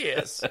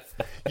hilarious.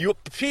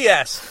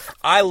 P.S.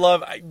 I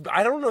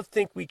don't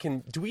think we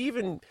can. Do we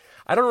even?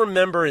 I don't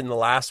remember in the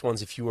last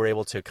ones if you were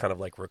able to kind of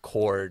like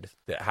record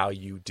how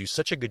you do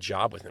such a good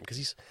job with him,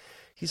 because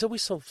he's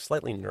always so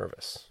slightly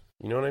nervous.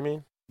 You know what I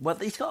mean? Well,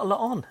 he's got a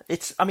lot on.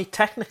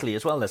 Technically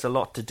as well, there's a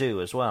lot to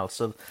do as well.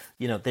 So,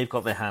 they've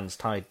got their hands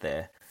tied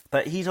there.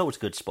 But he's always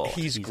good sport.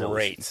 He's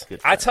great.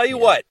 I tell you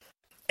what,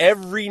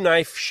 every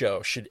knife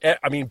show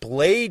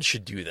Blade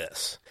should do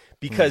this.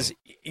 Because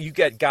you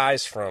get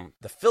guys from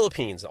the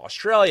Philippines,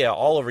 Australia,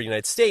 all over the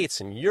United States,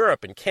 and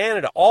Europe, and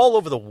Canada, all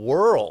over the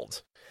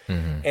world.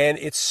 Mm-hmm. And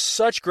it's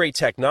such great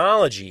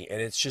technology,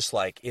 and it's just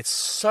like, it's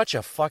such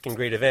a fucking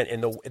great event.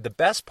 And the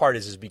best part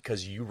is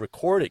because you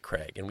record it,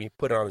 Craig, and we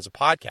put it on as a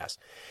podcast.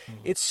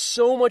 Mm-hmm. It's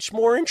so much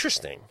more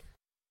interesting.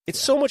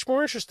 So much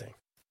more interesting.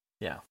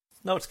 Yeah.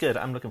 No, it's good.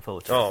 I'm looking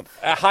forward to it.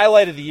 A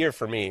highlight of the year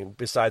for me,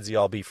 besides the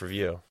All Beef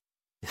Review.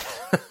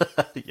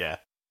 Yeah.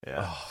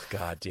 Oh,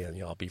 God damn,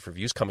 the All Beef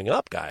Review's coming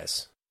up,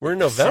 guys. We're in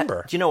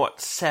November. Do you know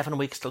what? 7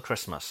 weeks till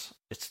Christmas.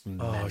 It's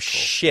mental. Oh,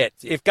 shit.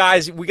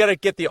 We got to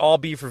get the All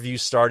Beef Review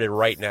started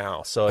right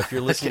now. So if you're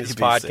listening to this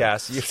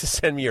podcast, you have to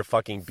send me your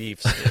fucking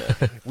beefs.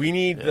 We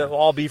need the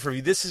All Beef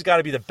Review. This has got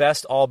to be the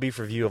best All Beef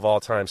Review of all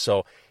time.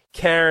 So,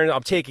 Karen,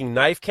 I'm taking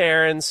Knife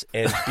Karens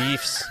and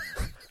Beefs.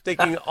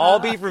 Taking All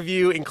Beef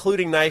Review,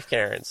 including Knife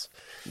Karens.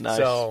 Nice.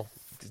 So,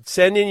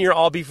 send in your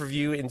All Beef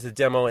Review into the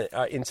demo,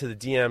 into the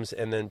DMs,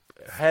 and then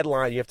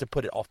headline, you have to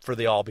put it for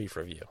the All Beef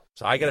Review.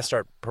 So I got to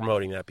start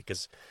promoting that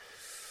because,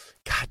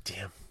 God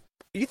damn.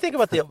 You think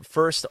about the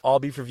first All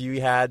Beef Review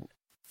you had.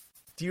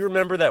 Do you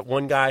remember that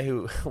one guy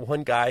who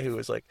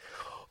was like,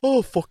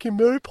 "Oh, fucking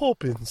Mary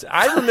Poppins"?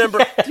 I remember.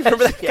 Do you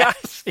remember that guy?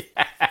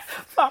 Yeah.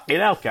 Fucking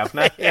hell,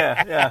 Governor.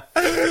 Yeah.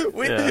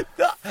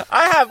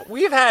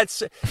 We've had.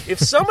 If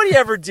somebody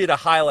ever did a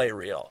highlight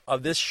reel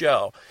of this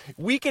show,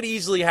 we could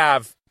easily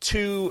have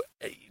 2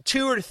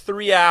 or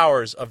 3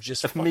 hours of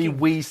just me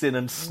wheezing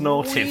and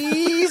snorting,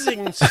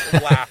 wheezing with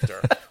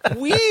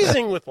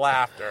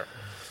laughter.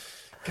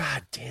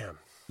 God damn.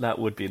 That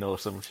would be an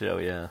awesome show,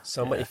 yeah.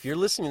 If you're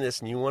listening to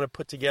this and you want to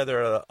put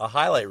together a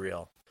highlight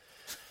reel,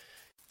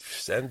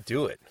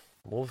 do it.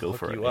 We'll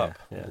hook you up.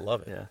 Yeah. We'll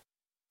love it. Yeah.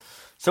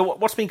 So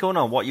what's been going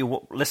on? What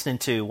you listening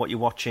to? What you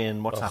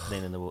watching? What's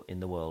happening in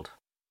the world?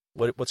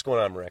 What's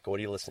going on, Mareko? What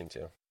are you listening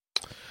to?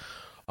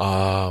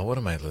 What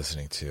am I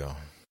listening to?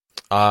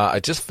 I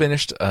just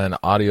finished an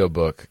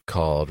audiobook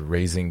called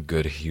Raising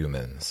Good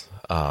Humans,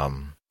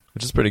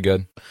 which is pretty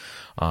good.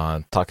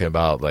 Talking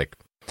about like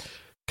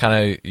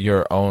kind of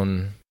your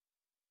own,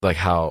 like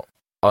how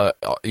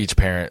each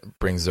parent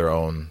brings their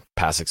own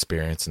past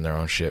experience and their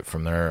own shit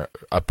from their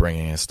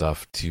upbringing and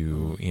stuff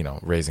to,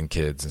 raising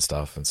kids and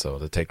stuff. And so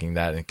they're taking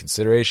that in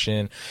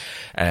consideration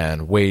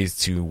and ways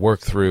to work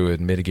through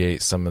and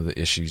mitigate some of the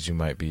issues you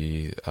might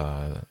be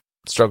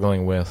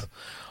struggling with,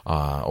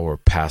 or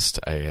past,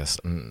 I guess,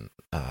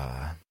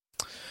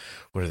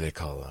 what do they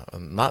call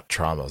them? Not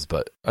traumas,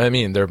 but I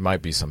mean, there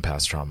might be some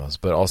past traumas,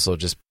 but also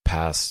just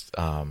past,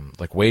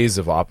 like ways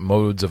of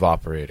modes of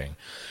operating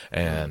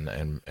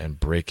and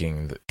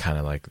breaking kind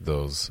of like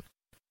those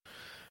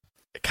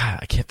God,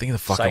 I can't think of the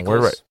fucking Cycles?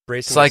 word. Right.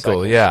 Racing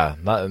Cycle, cycles. yeah.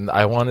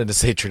 I wanted to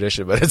say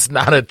tradition, but it's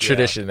not a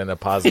tradition in a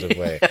positive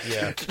way.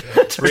 Yeah.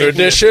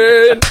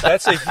 Tradition.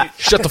 That's a huge...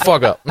 Shut the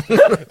fuck up.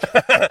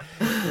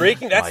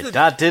 Breaking, that's My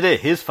dad did it,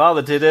 his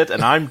father did it,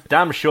 and I'm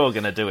damn sure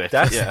going to do it.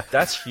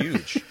 That's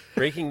huge.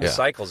 Breaking the Yeah.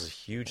 cycles is a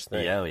huge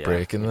thing. Yeah.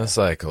 Breaking the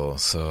cycle.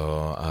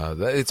 So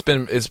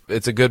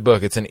it's a good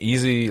book. It's an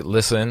easy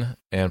listen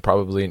and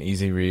probably an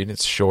easy read.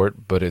 It's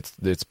short, but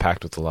it's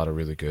packed with a lot of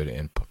really good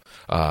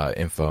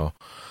info.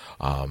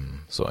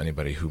 So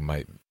anybody who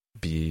might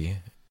be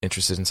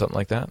interested in something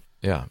like that,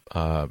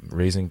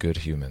 Raising Good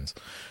Humans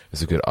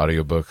is a good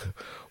audiobook.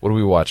 What are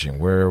we watching?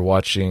 We're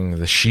watching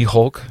The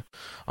She-Hulk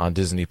on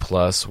Disney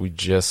Plus. We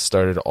just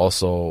started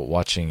also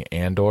watching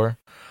Andor,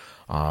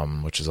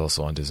 which is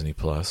also on Disney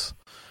Plus,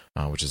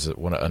 which is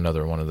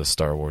another one of the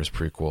Star Wars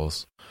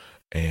prequels.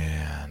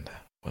 And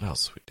what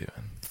else are we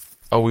doing?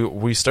 Oh,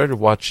 we started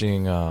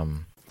watching what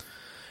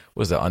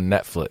was that on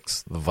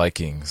Netflix? The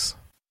Vikings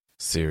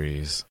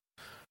series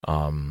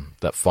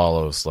that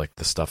follows like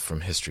the stuff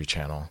from History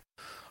Channel.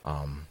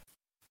 What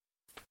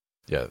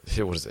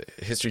is it?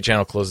 History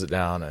Channel closed it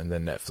down, and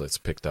then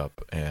Netflix picked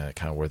up and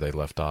kind of where they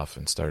left off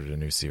and started a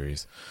new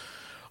series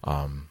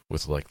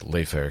with like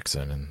Leif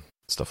Erikson and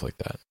stuff like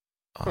that.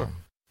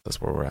 That's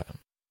where we're at.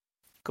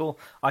 Cool.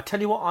 I tell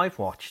you what I've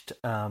watched,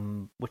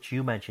 which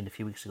you mentioned a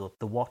few weeks ago,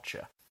 The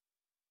Watcher.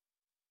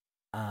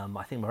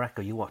 I think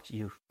Mareko,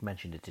 you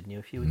mentioned it, didn't you,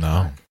 a few weeks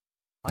back?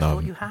 I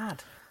thought you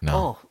had.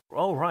 No.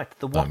 Oh, right.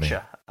 The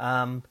Watcher.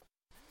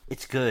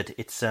 It's good.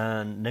 It's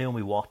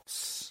Naomi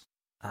Watts.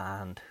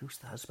 And who's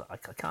the husband? I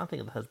can't think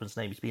of the husband's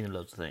name. He's been in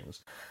loads of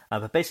things.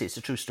 But basically, it's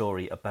a true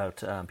story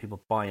about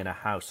people buying a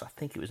house. I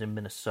think it was in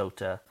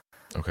Minnesota.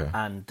 Okay.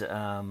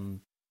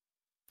 And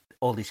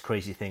all these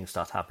crazy things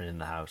start happening in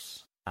the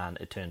house. And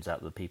it turns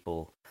out the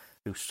people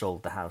who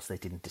sold the house, they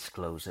didn't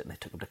disclose it, and they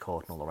took them to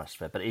court and all the rest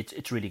of it. But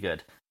it's really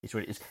good. It's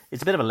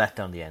a bit of a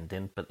letdown, the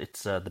ending, but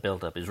it's the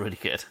build-up is really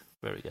good.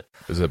 Very good.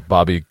 Is it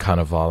Bobby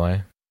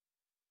Cannavale?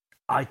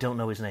 I don't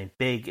know his name.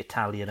 Big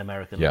Italian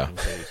American looking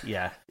dude.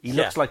 Yeah, he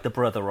looks like the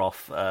brother of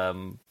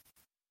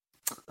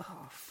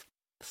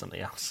something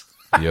else.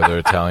 The other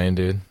Italian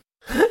dude.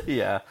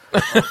 Yeah.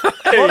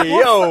 Hey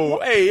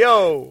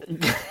yo.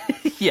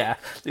 Yeah,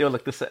 they all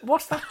look the same.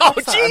 What's that? Oh,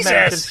 what's that Jesus!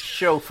 American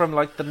show from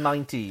like the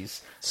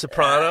 90s?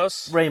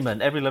 Sopranos.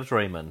 Raymond. Everybody loves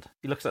Raymond.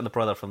 He looks like the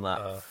brother from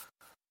that.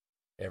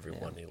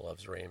 Everyone he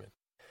loves Raymond.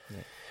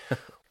 Yeah.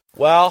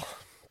 Well,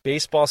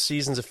 baseball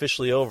season's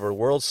officially over.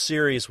 World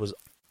Series was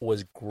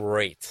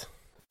great,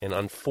 and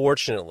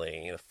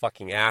unfortunately, the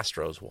fucking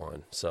Astros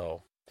won.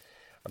 So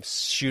I'm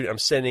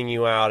sending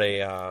you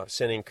out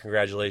sending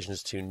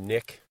congratulations to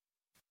Nick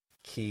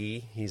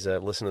Key. He's a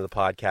listener to the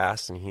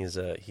podcast, and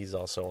he's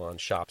also on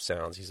Shop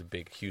Sounds. He's a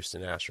big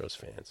Houston Astros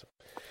fan. So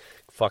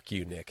fuck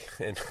you, Nick.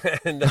 And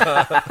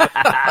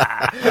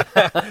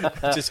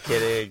just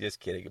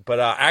kidding. But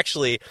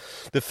actually,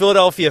 the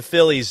Philadelphia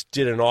Phillies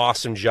did an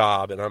awesome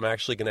job, and I'm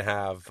actually going to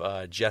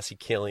have Jesse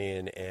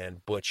Killian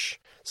and Butch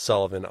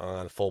Sullivan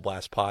on Full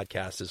Blast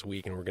Podcast this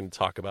week, and we're going to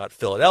talk about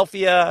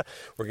Philadelphia.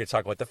 We're going to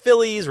talk about the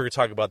Phillies. We're going to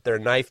talk about their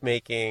knife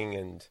making,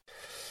 and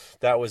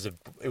it was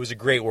a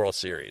great World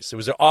Series. It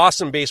was an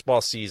awesome baseball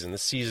season. The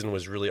season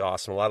was really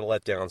awesome. A lot of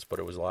letdowns, but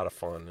it was a lot of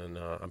fun, and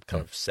I'm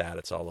kind of sad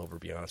it's all over, to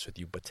be honest with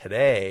you. But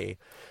today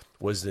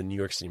was the New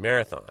York City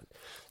Marathon.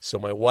 So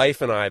my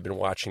wife and I have been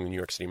watching the New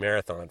York City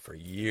Marathon for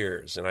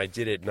years, and I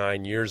did it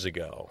 9 years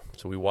ago.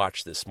 So we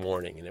watched this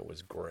morning, and it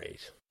was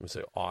great.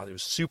 It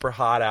was super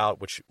hot out,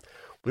 which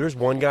there's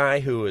one guy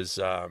who was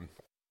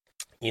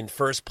in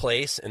first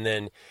place, and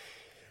then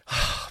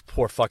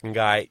poor fucking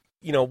guy.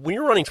 You know, when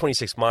you're running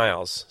 26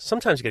 miles,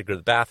 sometimes you got to go to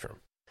the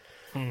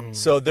bathroom.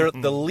 So they're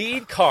the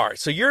lead car.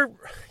 So you're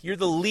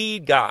the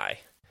lead guy,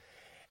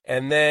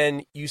 and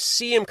then you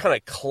see him kind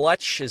of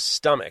clutch his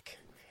stomach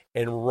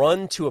and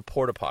run to a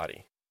porta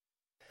potty.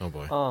 Oh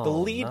boy! Oh, the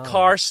lead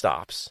car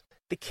stops.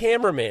 The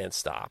cameraman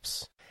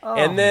stops.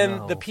 And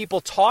then the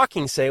people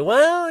talking say,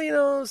 well, you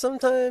know,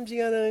 sometimes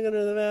you got to go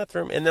to the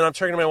bathroom. And then I'm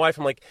turning to my wife.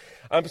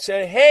 I'm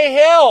saying, hey,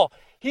 Hill,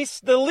 he's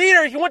the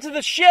leader. He went to the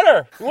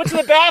shitter. He went to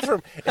the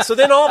bathroom. And so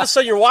then all of a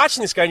sudden you're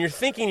watching this guy and you're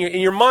thinking,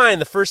 in your mind,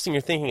 the first thing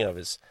you're thinking of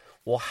is,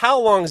 well, how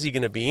long is he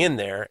going to be in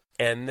there?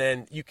 And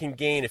then you can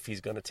gain if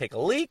he's going to take a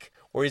leak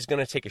or he's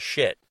going to take a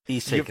shit.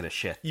 He's taking a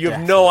shit. You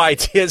have no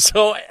idea.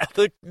 So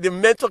the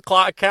mental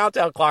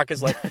countdown clock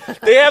is like,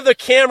 they have the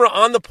camera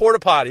on the porta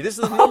potty. This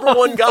is the number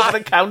one guy.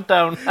 The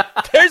countdown.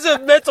 There's a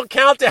mental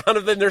countdown,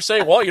 and then they're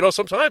saying, well, you know,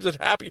 sometimes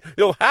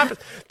it'll happen.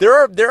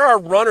 There are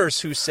runners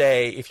who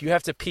say, if you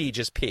have to pee,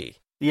 just pee.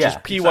 Yeah,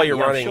 just pee while you're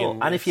running. Sure.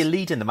 And if you're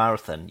leading the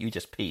marathon, you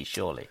just pee,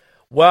 surely.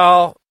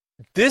 Well,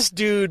 this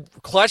dude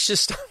clutched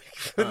his stomach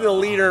for the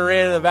leader and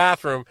ran in the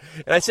bathroom.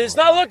 And I said, it's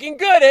not looking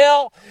good,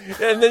 Hill.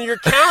 And then you're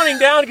counting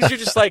down because you're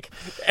just like,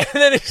 and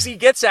then as he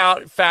gets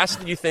out faster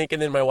than you think,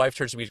 and then my wife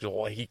turns to me and goes,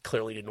 well, he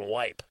clearly didn't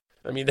wipe.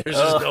 I mean, there's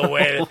just no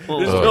way. There's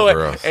no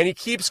way. And he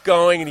keeps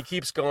going,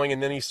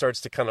 and then he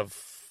starts to kind of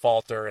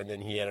falter, and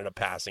then he ended up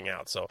passing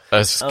out. So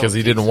that's because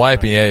he didn't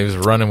wipe. He was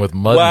running with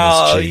mud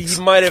in his cheeks.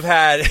 He might have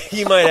had.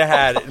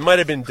 It might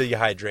have been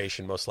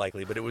dehydration, most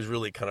likely. But it was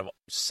really kind of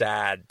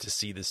sad to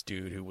see this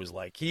dude who was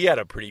like, he had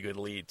a pretty good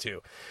lead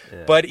too,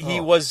 but he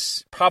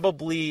was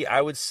probably,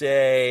 I would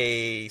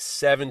say,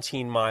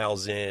 17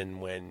 miles in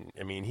when.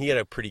 I mean, he had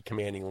a pretty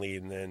commanding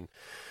lead, and then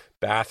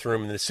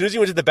bathroom. And as soon as you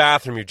went to the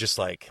bathroom, you're just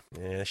like,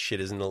 this shit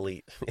isn't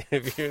elite.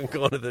 If you're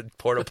going to the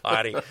porta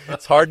potty,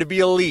 it's hard to be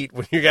elite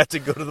when you got to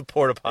go to the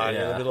porta potty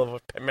in the middle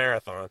of a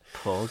marathon.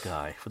 Poor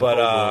guy. For the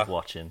whole world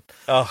watching.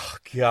 Oh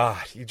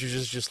God, you're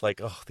just like,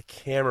 the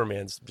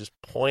cameraman's just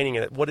pointing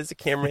at it. What is the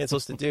cameraman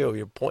supposed to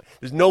do?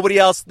 There's nobody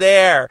else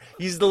there.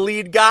 He's the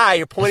lead guy.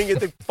 You're pointing at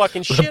the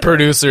fucking shit. The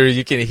producer,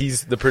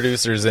 he's the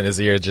producer's in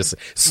his ear. Just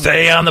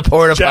stay on the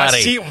porta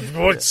potty.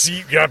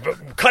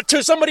 Cut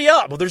to somebody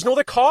up. Well, there's no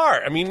other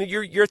car. I mean,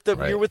 you're with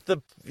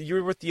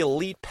the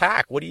elite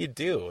pack. What do you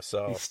do?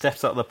 So he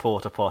steps out of the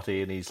porta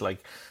potty and he's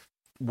like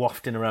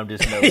wafting around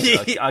his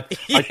nose. I'd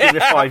give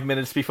it 5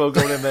 minutes before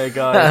going in there,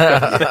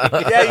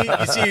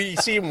 guys. You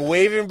see him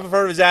waving in front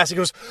of his ass. He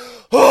goes,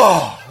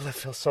 "Oh, that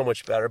feels so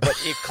much better." But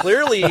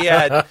clearly he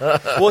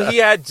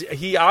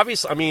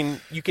obviously. I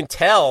mean, you can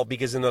tell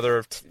because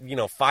another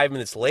 5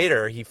 minutes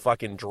later he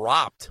fucking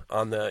dropped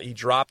on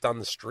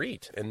the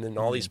street, and then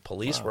all these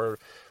police were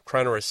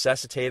trying to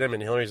resuscitate him,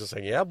 and Hillary's just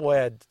like, "Yeah, boy, I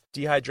had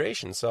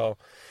dehydration." So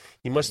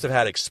he must have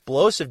had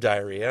explosive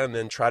diarrhea and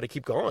then try to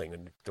keep going.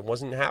 And it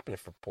wasn't happening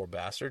for poor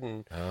bastard.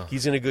 And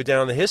he's going to go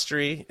down in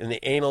the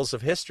annals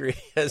of history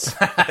as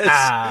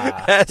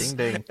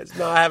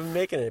not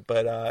making it.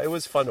 But it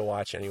was fun to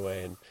watch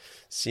anyway, and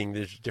seeing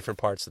the different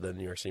parts of the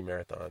New York City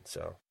Marathon.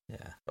 So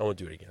I won't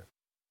do it again.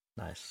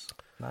 Nice.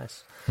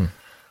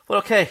 Well,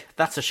 okay,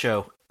 that's a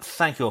show.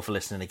 Thank you all for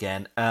listening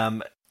again.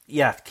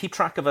 Keep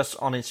track of us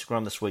on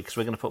Instagram this week because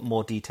we're going to put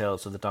more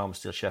details of the Dharma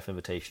Steel Chef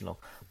Invitational.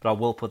 But I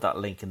will put that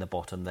link in the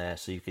bottom there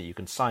so you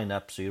can sign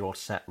up so you're all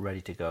set,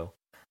 ready to go.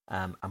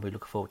 And we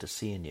look forward to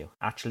seeing you,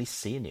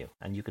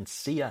 and you can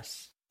see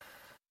us,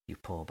 you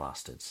poor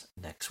bastards,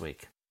 next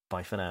week.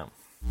 Bye for now.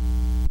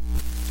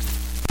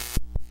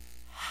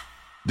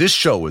 This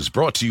show is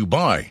brought to you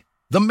by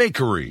The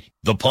Makery,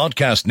 the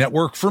podcast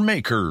network for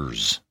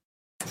makers.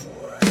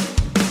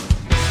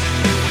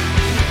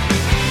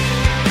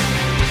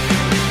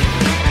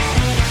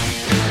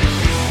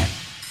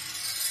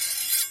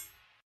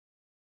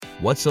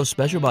 What's so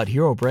special about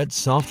Hero Bread's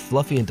soft,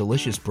 fluffy, and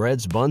delicious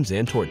breads, buns,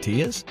 and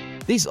tortillas?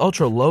 These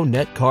ultra-low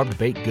net-carb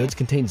baked goods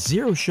contain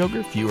zero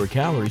sugar, fewer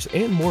calories,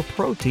 and more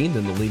protein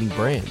than the leading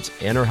brands,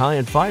 and are high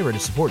in fiber to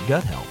support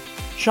gut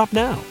health. Shop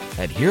now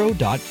at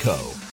Hero.co.